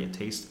calorie. It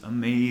tastes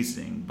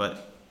amazing,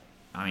 but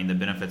I mean the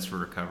benefits for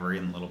recovery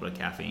and a little bit of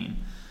caffeine,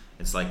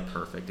 it's like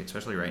perfect,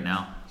 especially right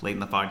now, late in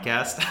the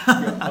podcast.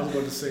 Yeah, I was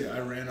about to say, I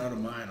ran out of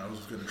mine. I was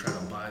going to try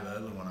to buy the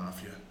other one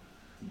off you.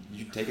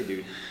 You take it,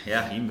 dude.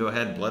 Yeah, you can go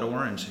ahead. Blood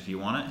orange if you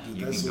want it. Dude,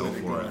 you can go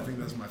for it. I think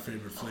that's my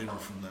favorite flavor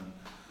from them.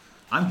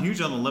 I'm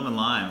huge on the lemon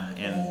lime,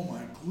 and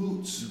my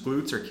glutes.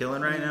 Glutes are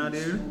killing right now,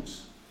 dude.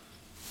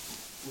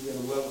 We gotta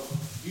level.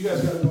 You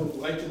guys gotta go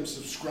like and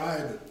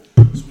subscribe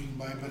so we can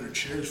buy better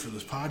chairs for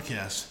this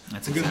podcast.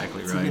 That's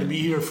exactly right. We're gonna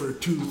be here for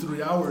 2 to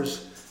 3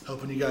 hours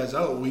helping you guys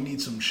out. We need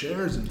some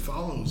shares and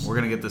follows. We're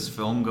gonna get this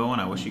film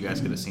going. I wish you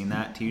guys could have seen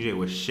that. TJ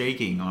was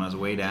shaking on his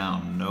way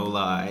down. No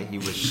lie, he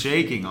was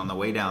shaking on the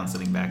way down,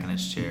 sitting back in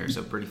his chair.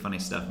 So pretty funny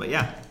stuff. But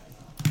yeah.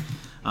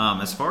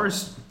 As far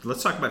as,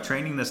 let's talk about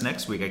training this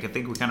next week. I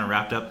think we kind of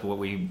wrapped up what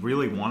we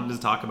really wanted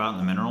to talk about in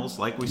the minerals.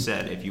 Like we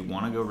said, if you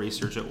want to go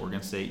research it,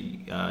 Oregon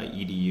State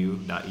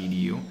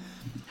edu.edu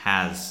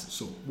has.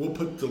 So we'll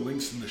put the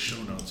links in the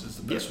show notes. Is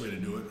the best way to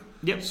do it.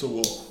 Yep.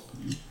 So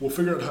we'll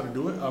figure out how to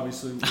do it.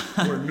 Obviously,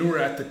 we're newer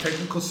at the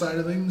technical side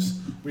of things.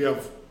 We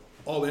have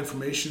all the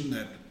information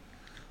that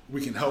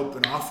we can help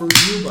and offer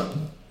you, but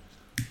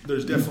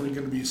there's definitely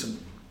going to be some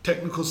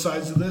technical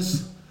sides of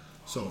this.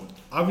 So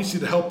obviously,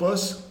 to help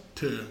us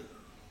to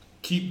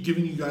keep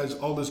giving you guys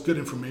all this good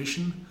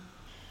information,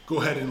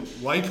 go ahead and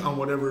like on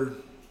whatever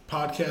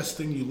podcast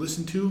thing you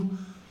listen to.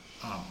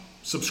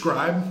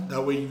 Subscribe.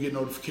 That way you get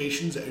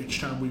notifications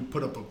each time we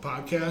put up a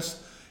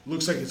podcast. It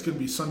looks like it's going to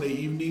be Sunday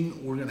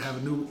evening. We're going to have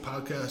a new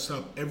podcast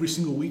up every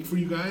single week for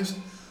you guys.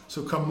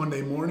 So come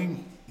Monday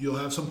morning, you'll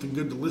have something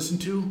good to listen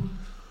to.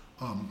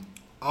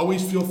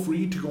 Always feel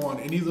free to go on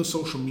any of the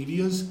social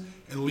medias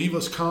and leave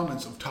us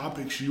comments of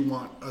topics you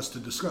want us to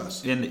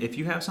discuss. And if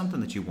you have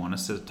something that you want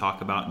us to talk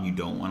about and you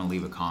don't want to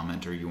leave a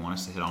comment, or you want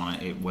us to hit on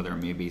it, whether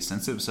it may be a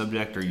sensitive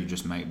subject or you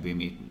just might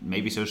be,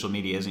 maybe social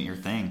media isn't your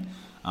thing,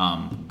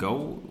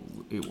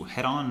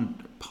 head on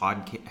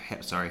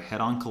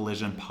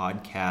collision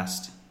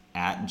podcast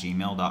at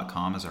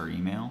gmail.com is our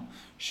email.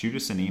 Shoot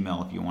us an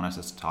email if you want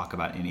us to talk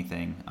about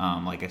anything.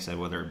 Like I said,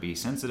 whether it be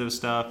sensitive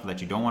stuff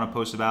that you don't want to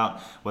post about,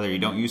 whether you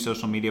don't use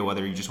social media,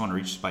 whether you just want to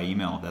reach us by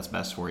email, if that's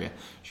best for you,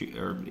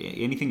 or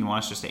anything you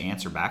want us just to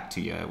answer back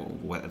to you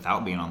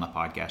without being on the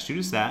podcast, shoot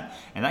us that.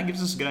 And that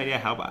gives us a good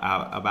idea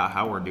about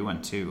how we're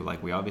doing too.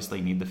 Like, we obviously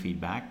need the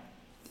feedback.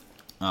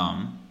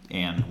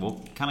 and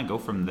we'll kind of go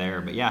from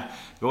there. But yeah,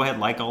 go ahead,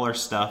 like all our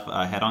stuff.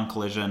 Head On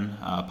Collision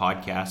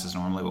podcast is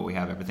normally what we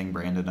have everything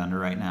branded under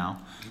right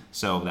now.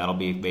 So that'll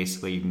be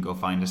basically, you can go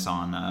find us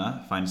on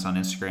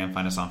Instagram,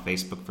 find us on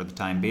Facebook for the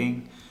time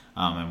being.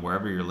 And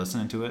wherever you're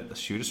listening to it,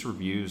 shoot us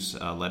reviews.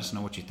 Let us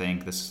know what you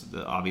think. This is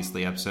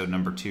obviously episode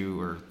number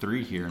 2 or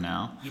 3 here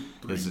now.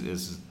 Yep,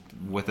 is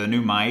with a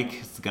new mic.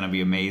 It's going to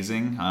be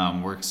amazing.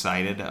 We're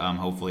excited.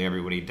 Hopefully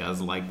everybody does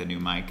like the new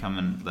mic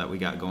coming that we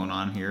got going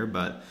on here.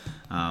 But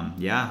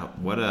yeah,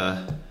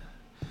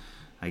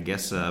 I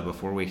guess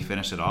before we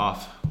finish it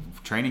off,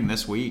 training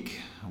this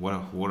week.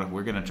 What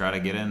we're going to try to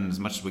get in as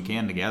much as we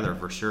can together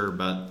for sure.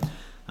 But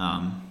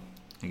I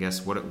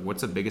guess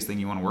what's the biggest thing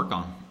you want to work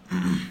on?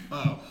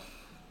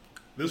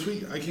 This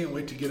week, I can't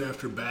wait to get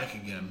after back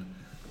again,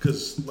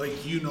 because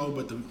like you know,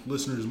 but the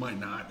listeners might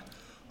not.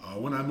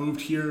 When I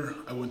moved here,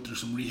 I went through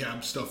some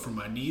rehab stuff for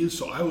my knees,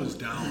 so I was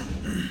down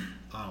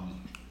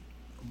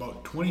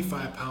about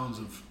 25 pounds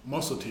of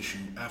muscle tissue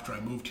after I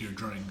moved here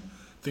during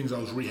things I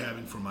was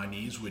rehabbing for my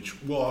knees,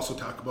 which we'll also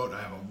talk about.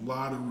 I have a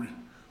lot of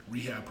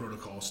rehab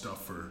protocol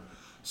stuff for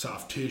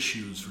soft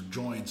tissues, for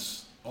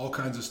joints, all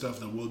kinds of stuff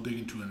that we'll dig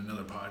into in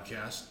another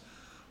podcast.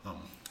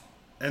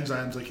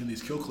 Enzymes like in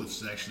these kill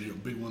cliffs is actually a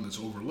big one that's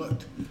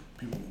overlooked.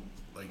 People,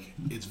 like,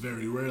 it's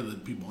very rare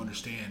that people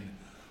understand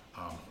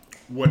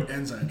what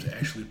enzymes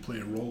actually play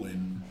a role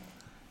in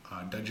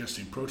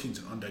digesting proteins,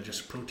 and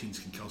undigested proteins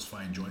can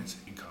calcify in joints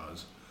and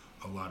cause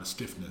a lot of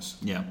stiffness,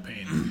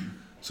 pain.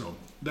 So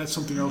that's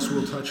something else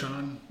we'll touch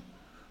on.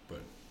 But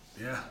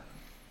yeah,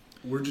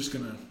 we're just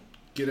gonna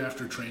get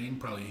after training,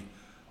 probably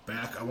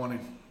back. I want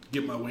to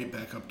get my weight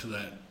back up to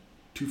that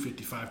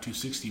 255,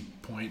 260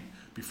 point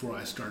before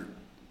I start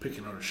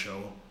picking out a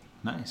show.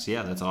 Nice,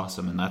 yeah, that's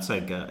awesome, and that's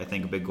like I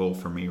think a big goal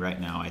for me right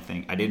now. I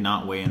think I did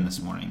not weigh in this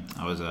morning.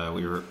 I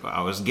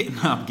was getting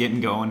up,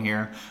 getting going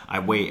here. I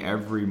weigh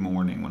every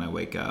morning when I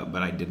wake up,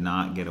 but I did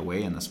not get a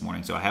weigh in this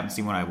morning, so I haven't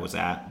seen what I was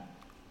at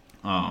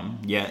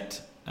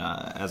yet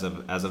as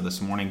of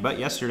this morning. But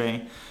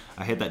yesterday,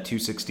 I hit that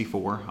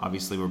 264.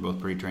 Obviously, we're both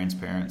pretty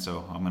transparent,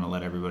 so I'm going to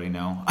let everybody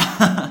know.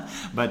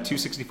 But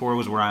 264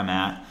 was where I'm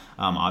at.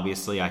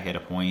 Obviously, I hit a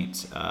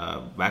point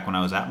back when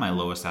I was at my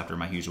lowest after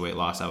my huge weight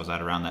loss. I was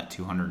at around that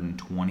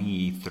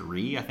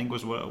 223, I think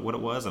was what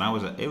it was,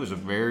 and it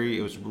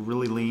was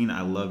really lean.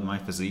 I loved my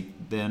physique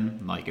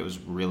then. Like, it was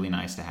really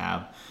nice to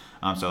have.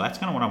 So that's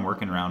kind of what I'm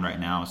working around right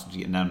now. Is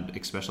getting down,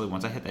 especially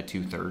once I hit that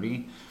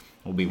 230,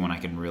 will be when I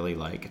can really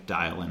like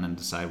dial in and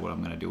decide what I'm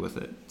going to do with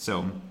it.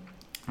 So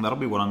that'll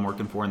be what I'm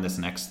working for in this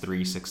next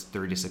 3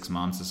 to 6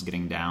 months, is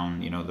getting down,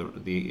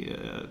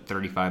 the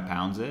 35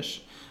 pounds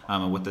ish.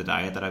 With the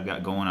diet that I've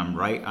got going,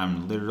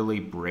 I'm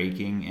literally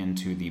breaking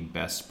into the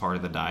best part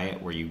of the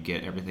diet where you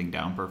get everything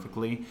down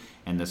perfectly,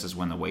 and this is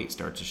when the weight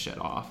starts to shed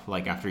off.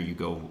 Like after you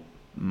go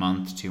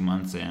month, 2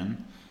 months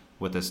in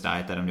with this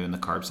diet that I'm doing, the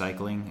carb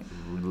cycling,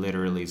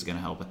 literally is going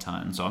to help a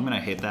ton. So I'm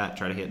going to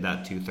try to hit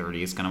that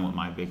 230. It's kind of what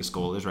my biggest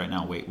goal is right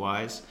now weight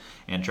wise,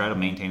 and try to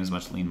maintain as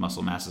much lean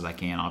muscle mass as I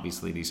can.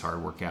 Obviously these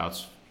hard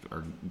workouts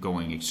are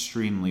going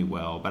extremely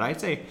well, but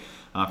I'd say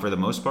for the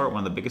most part, one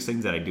of the biggest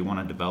things that I do want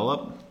to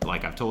develop,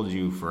 like I've told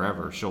you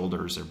forever,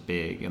 shoulders are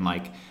big, and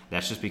like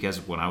that's just because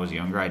when I was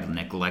younger I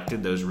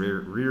neglected those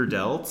rear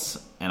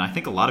delts, and I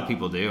think a lot of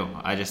people do.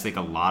 I just think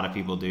a lot of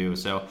people do.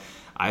 So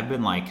I've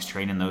been like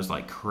training those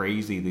like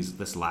crazy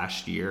this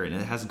last year, and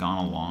it has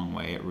gone a long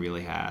way. It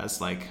really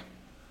has. Like,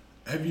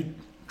 have you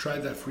tried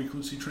that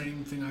frequency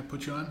training thing I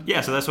put you on?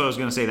 Yeah, so that's what I was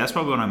going to say. That's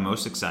probably what I'm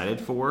most excited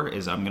for.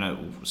 Is I'm going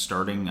to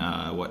starting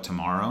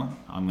tomorrow.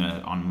 I'm going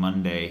to on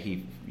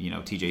Monday.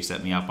 TJ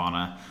set me up on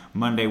a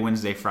Monday,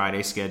 Wednesday,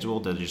 Friday schedule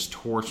to just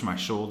torch my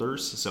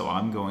shoulders. So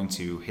I'm going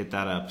to hit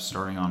that up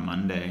starting on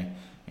Monday,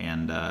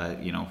 and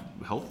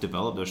help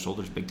develop those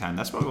shoulders big time.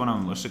 That's probably what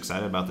I'm most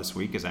excited about this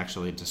week, is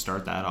actually to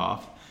start that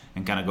off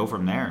and kind of go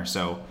from there.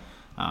 So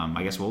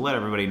I guess we'll let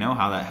everybody know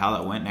how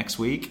that went next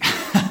week.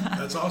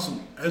 That's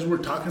awesome. As we're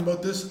talking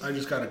about this, I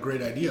just got a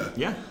great idea.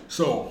 Yeah.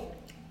 So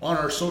on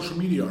our social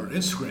media, our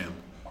Instagram,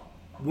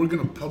 we're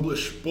going to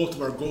publish both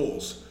of our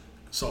goals.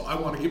 So I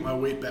want to get my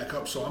weight back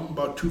up. So I'm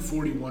about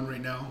 241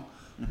 right now.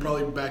 Mm-hmm.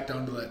 Probably back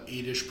down to that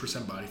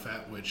 8-ish% body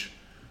fat, which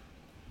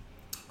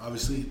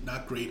obviously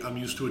not great. I'm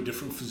used to a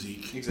different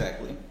physique.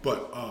 Exactly.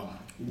 But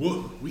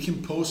we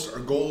can post our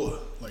goal,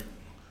 like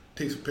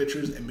take some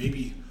pictures and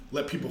maybe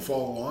let people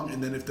follow along.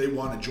 And then if they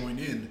want to join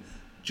in,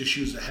 just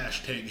use the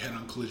hashtag Head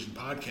On Collision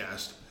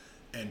Podcast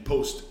and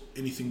post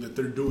anything that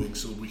they're doing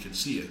so we can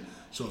see it.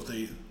 So if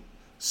they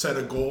set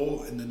a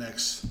goal in the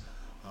next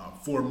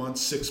 4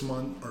 months, 6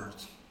 months, or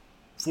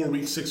 4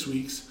 weeks, 6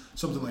 weeks,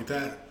 something like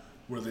that,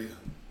 where they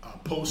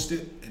post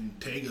it and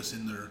tag us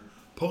in their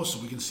post so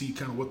we can see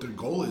kind of what their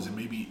goal is, and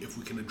maybe if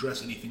we can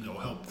address anything that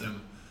will help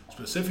them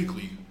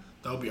specifically,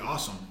 that would be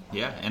awesome.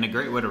 Yeah, and a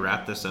great way to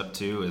wrap this up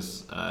too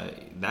is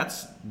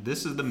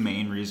this is the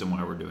main reason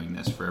why we're doing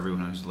this for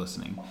everyone who's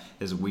listening,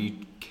 is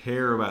we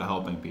care about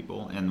helping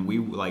people, and we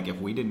like if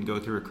we didn't go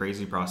through a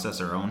crazy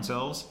process our own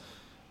selves,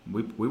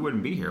 we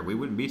wouldn't be here. We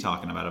wouldn't be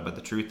talking about it. But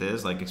the truth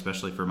is, like,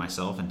 especially for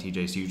myself, and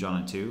TJ's huge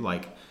on it too,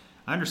 like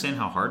I understand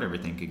how hard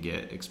everything could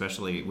get,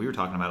 especially we were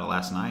talking about it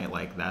last night.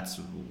 Like that's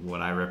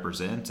what I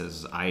represent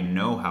is I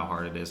know how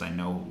hard it is. I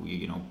know,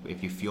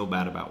 if you feel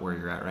bad about where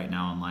you're at right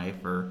now in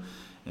life or,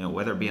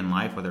 whether it be in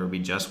life, whether it be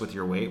just with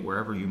your weight,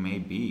 wherever you may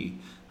be.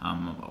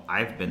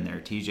 I've been there.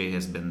 TJ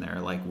has been there.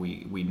 Like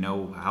we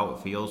know how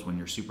it feels when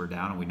you're super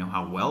down, and we know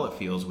how well it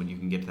feels when you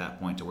can get to that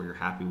point to where you're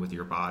happy with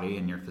your body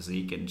and your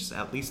physique and just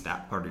at least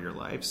that part of your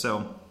life.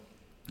 So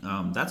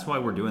that's why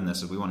we're doing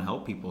this, is we want to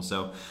help people.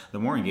 So the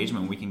more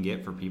engagement we can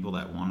get for people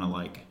that want to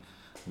like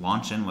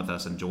launch in with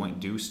us and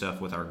do stuff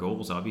with our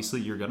goals,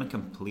 obviously you're going to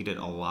complete it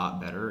a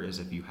lot better is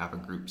if you have a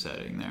group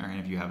setting there and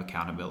if you have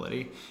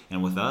accountability.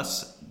 And with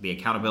us, the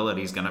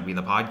accountability is going to be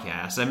the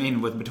podcast. I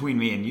mean, between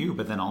me and you,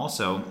 but then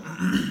also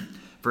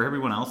for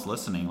everyone else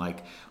listening,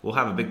 like we'll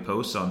have a big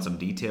post on some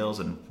details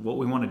and what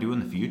we want to do in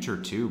the future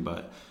too.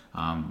 But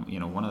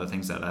one of the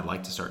things that I'd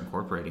like to start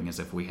incorporating is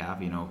if we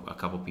have, a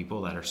couple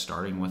people that are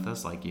starting with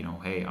us, like,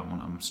 hey,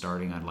 I'm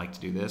starting, I'd like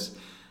to do this.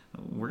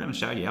 We're going to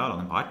shout you out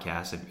on the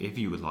podcast if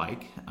you would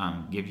like.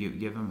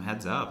 Give them a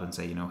heads up and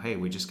say, hey,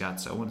 we just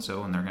got so and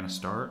so, and they're going to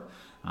start.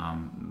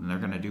 They're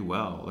going to do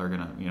well. They're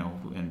going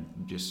to, and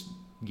just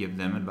give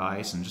them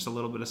advice and just a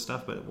little bit of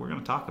stuff. But we're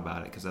going to talk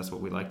about it because that's what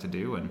we like to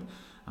do,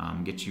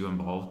 and get you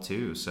involved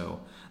too.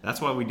 So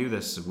that's why we do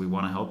this. We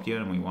want to help you,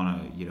 and we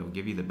want to,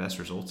 give you the best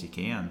results you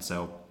can.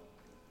 So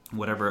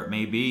whatever it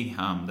may be,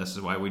 this is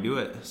why we do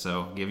it.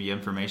 So give you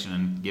information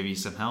and give you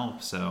some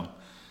help. So.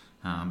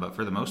 But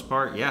for the most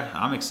part, yeah,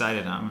 I'm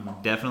excited. I'm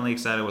definitely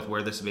excited with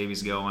where this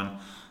baby's going.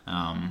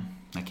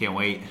 I can't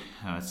wait.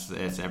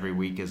 It's every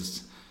week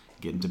is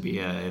getting to be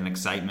an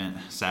excitement.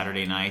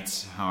 Saturday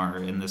nights, or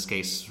in this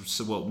case,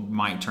 what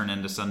might turn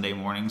into Sunday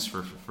mornings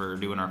for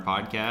doing our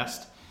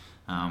podcast.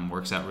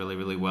 Works out really,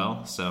 really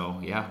well. So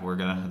yeah,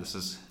 this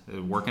is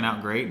working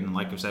out great. And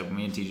like I said,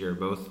 me and TJ are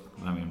both,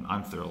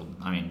 I'm thrilled.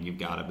 You've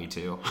got to be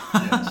too.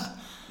 Yes.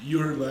 You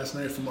heard last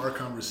night from our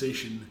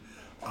conversation,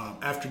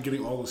 after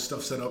getting all the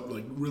stuff set up,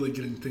 like really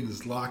getting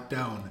things locked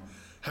down,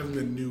 having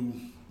the new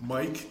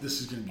mic, this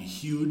is going to be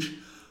huge.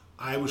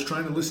 I was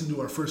trying to listen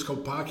to our first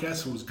couple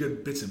podcasts. There was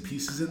good bits and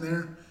pieces in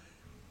there.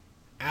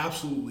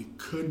 Absolutely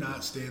could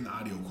not stand the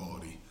audio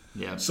quality.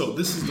 Yeah. So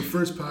this is the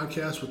first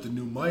podcast with the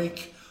new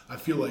mic. I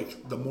feel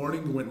like the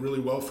morning went really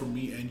well for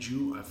me and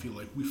you. I feel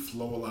like we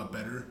flow a lot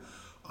better.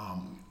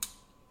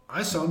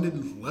 I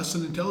sounded less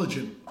than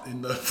intelligent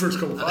in the first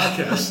couple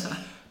podcasts.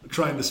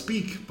 Trying to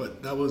speak,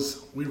 but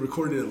we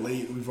recorded it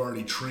late. We've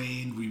already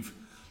trained.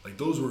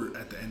 Those were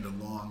at the end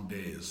of long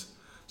days.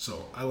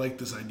 So I like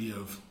this idea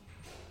of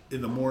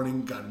in the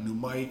morning, got a new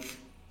mic.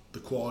 The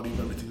quality of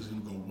everything is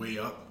going to go way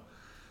up.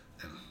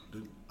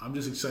 And I'm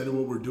just excited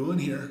what we're doing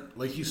here.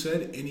 Like you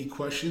said, any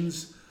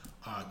questions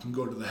can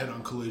go to the Head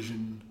On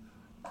Collision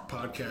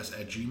podcast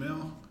at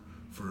Gmail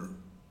for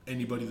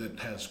anybody that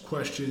has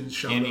questions,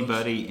 shout-outs.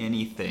 Anybody,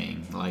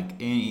 anything,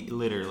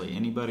 literally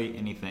anybody,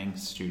 anything,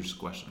 shoot us a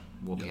question.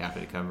 We'll be happy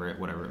to cover it,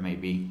 whatever it may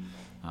be.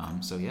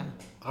 So yeah.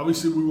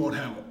 Obviously, we won't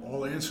have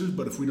all answers,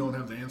 but if we don't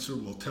have the answer,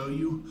 we'll tell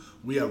you.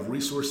 We have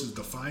resources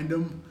to find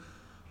them.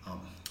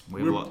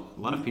 We have a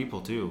lot of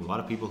people too. A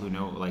lot of people who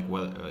know,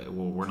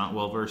 we're not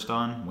well versed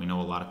on. We know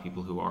a lot of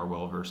people who are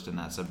well versed in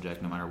that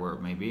subject, no matter where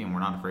it may be, and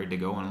we're not afraid to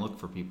go and look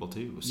for people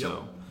too. So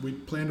yep. We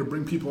plan to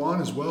bring people on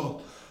as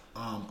well.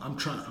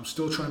 I'm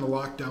still trying to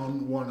lock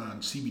down one on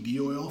CBD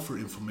oil for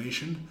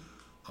inflammation.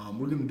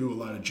 We're going to do a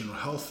lot of general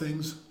health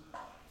things.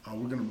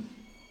 We're going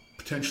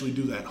to potentially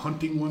do that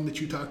hunting one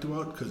that you talked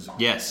about.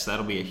 Yes,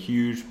 that'll be a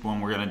huge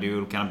one we're going to do.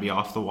 It'll kind of be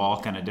off the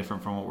wall, kind of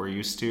different from what we're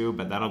used to,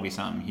 but that'll be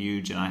something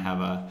huge. And I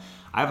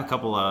have a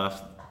couple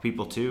of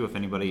people too. If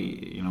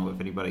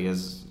anybody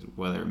is,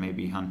 whether it may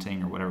be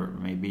hunting or whatever it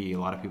may be, a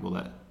lot of people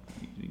that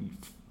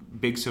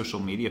big social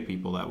media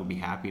people that would be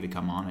happy to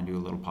come on and do a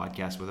little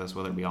podcast with us,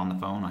 whether it be on the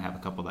phone. I have a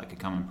couple that could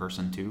come in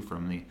person too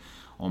from the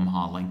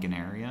Omaha, Lincoln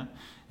area,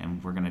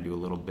 and we're going to do a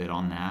little bit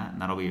on that,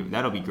 and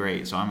that'll be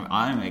great. So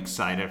I'm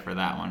excited for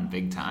that one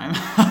big time.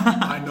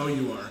 I know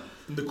you are.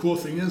 And the cool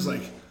thing is,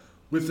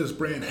 with this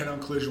brand Head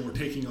On Collision, we're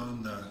taking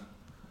on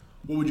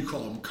what would you call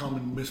them,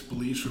 common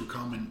misbeliefs or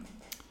common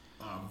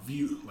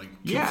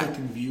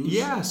conflicting views.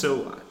 Yeah,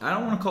 so I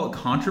don't want to call it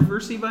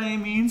controversy by any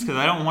means, because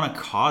I don't want to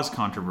cause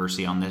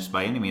controversy on this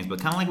by any means, but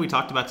kind of like we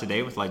talked about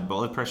today with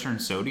blood pressure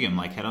and sodium,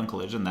 Head On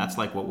Collision, that's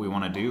what we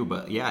want to do.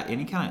 But yeah,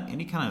 any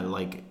kind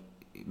of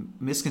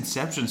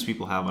misconceptions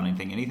people have on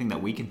anything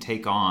that we can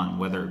take on,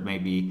 whether it may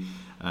be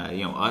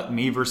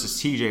me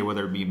versus TJ,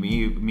 whether it be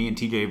me and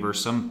TJ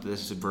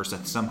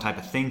versus some type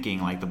of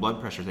thinking, like the blood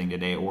pressure thing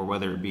today, or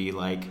whether it be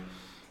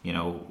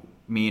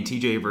me and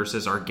TJ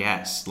versus our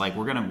guests.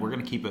 We're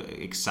gonna keep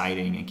it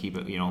exciting and keep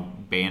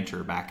it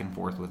banter back and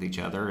forth with each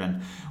other,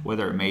 and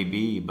whether it may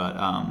be, but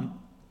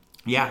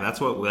yeah,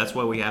 that's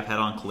why we have Head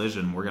On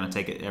Collision. We're gonna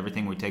take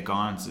everything we take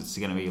on. It's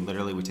gonna be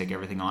literally we take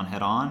everything on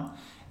head on,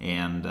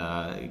 and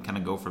kind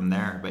of go from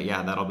there. But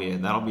yeah, that'll be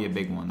a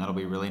big one. That'll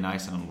be really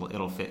nice, and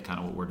it'll fit kind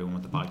of what we're doing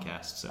with the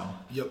podcast. So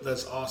yep,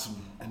 that's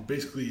awesome. And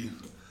basically,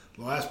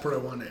 the last part I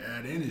wanted to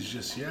add in is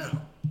just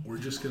we're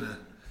just gonna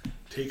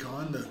take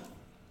on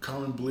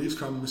common beliefs,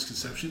 common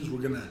misconceptions.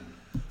 We're gonna,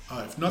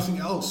 if nothing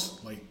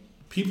else, like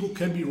people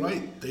can be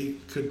right. They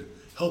could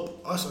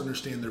help us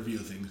understand their view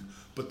of things.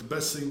 But the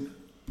best thing,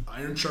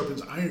 iron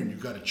sharpens iron. You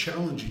got to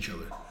challenge each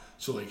other.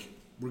 So like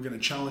we're gonna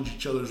challenge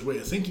each other's way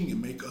of thinking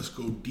and make us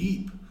go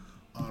deep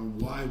on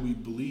why we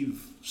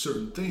believe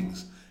certain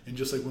things. And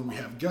just like when we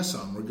have guests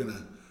on, we're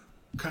gonna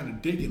kind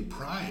of dig and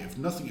pry. If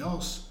nothing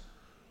else,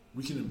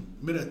 we can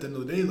admit at the end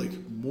of the day, like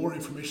more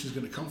information is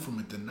going to come from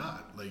it than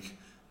not. Like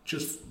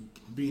just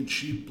being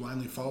sheep,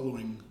 blindly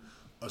following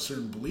a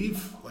certain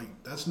belief, like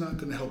that's not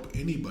going to help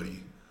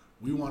anybody.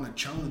 We want to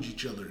challenge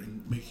each other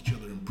and make each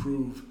other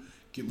improve,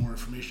 get more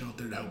information out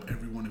there to help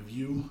every one of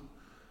you.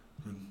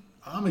 And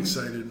I'm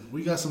excited.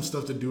 We got some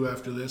stuff to do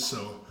after this,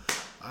 so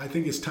I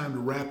think it's time to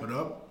wrap it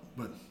up.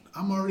 But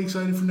I'm already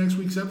excited for next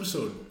week's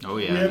episode. Oh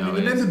yeah, we haven't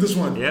even ended this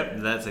one. Yep,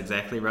 that's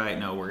exactly right.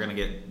 No, we're gonna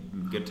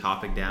get good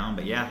topic down,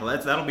 but yeah,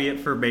 that'll be it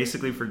for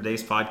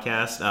today's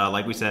podcast.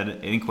 Like we said,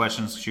 any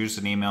questions, shoot us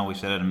an email. We've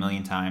said it a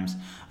million times.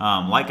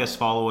 Like us,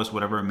 follow us,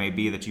 whatever it may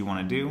be that you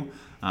want to do.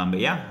 But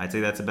yeah, I'd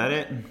say that's about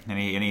it.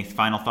 Any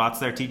final thoughts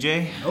there,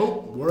 TJ?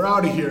 Nope, we're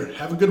out of here.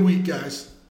 Have a good week, guys.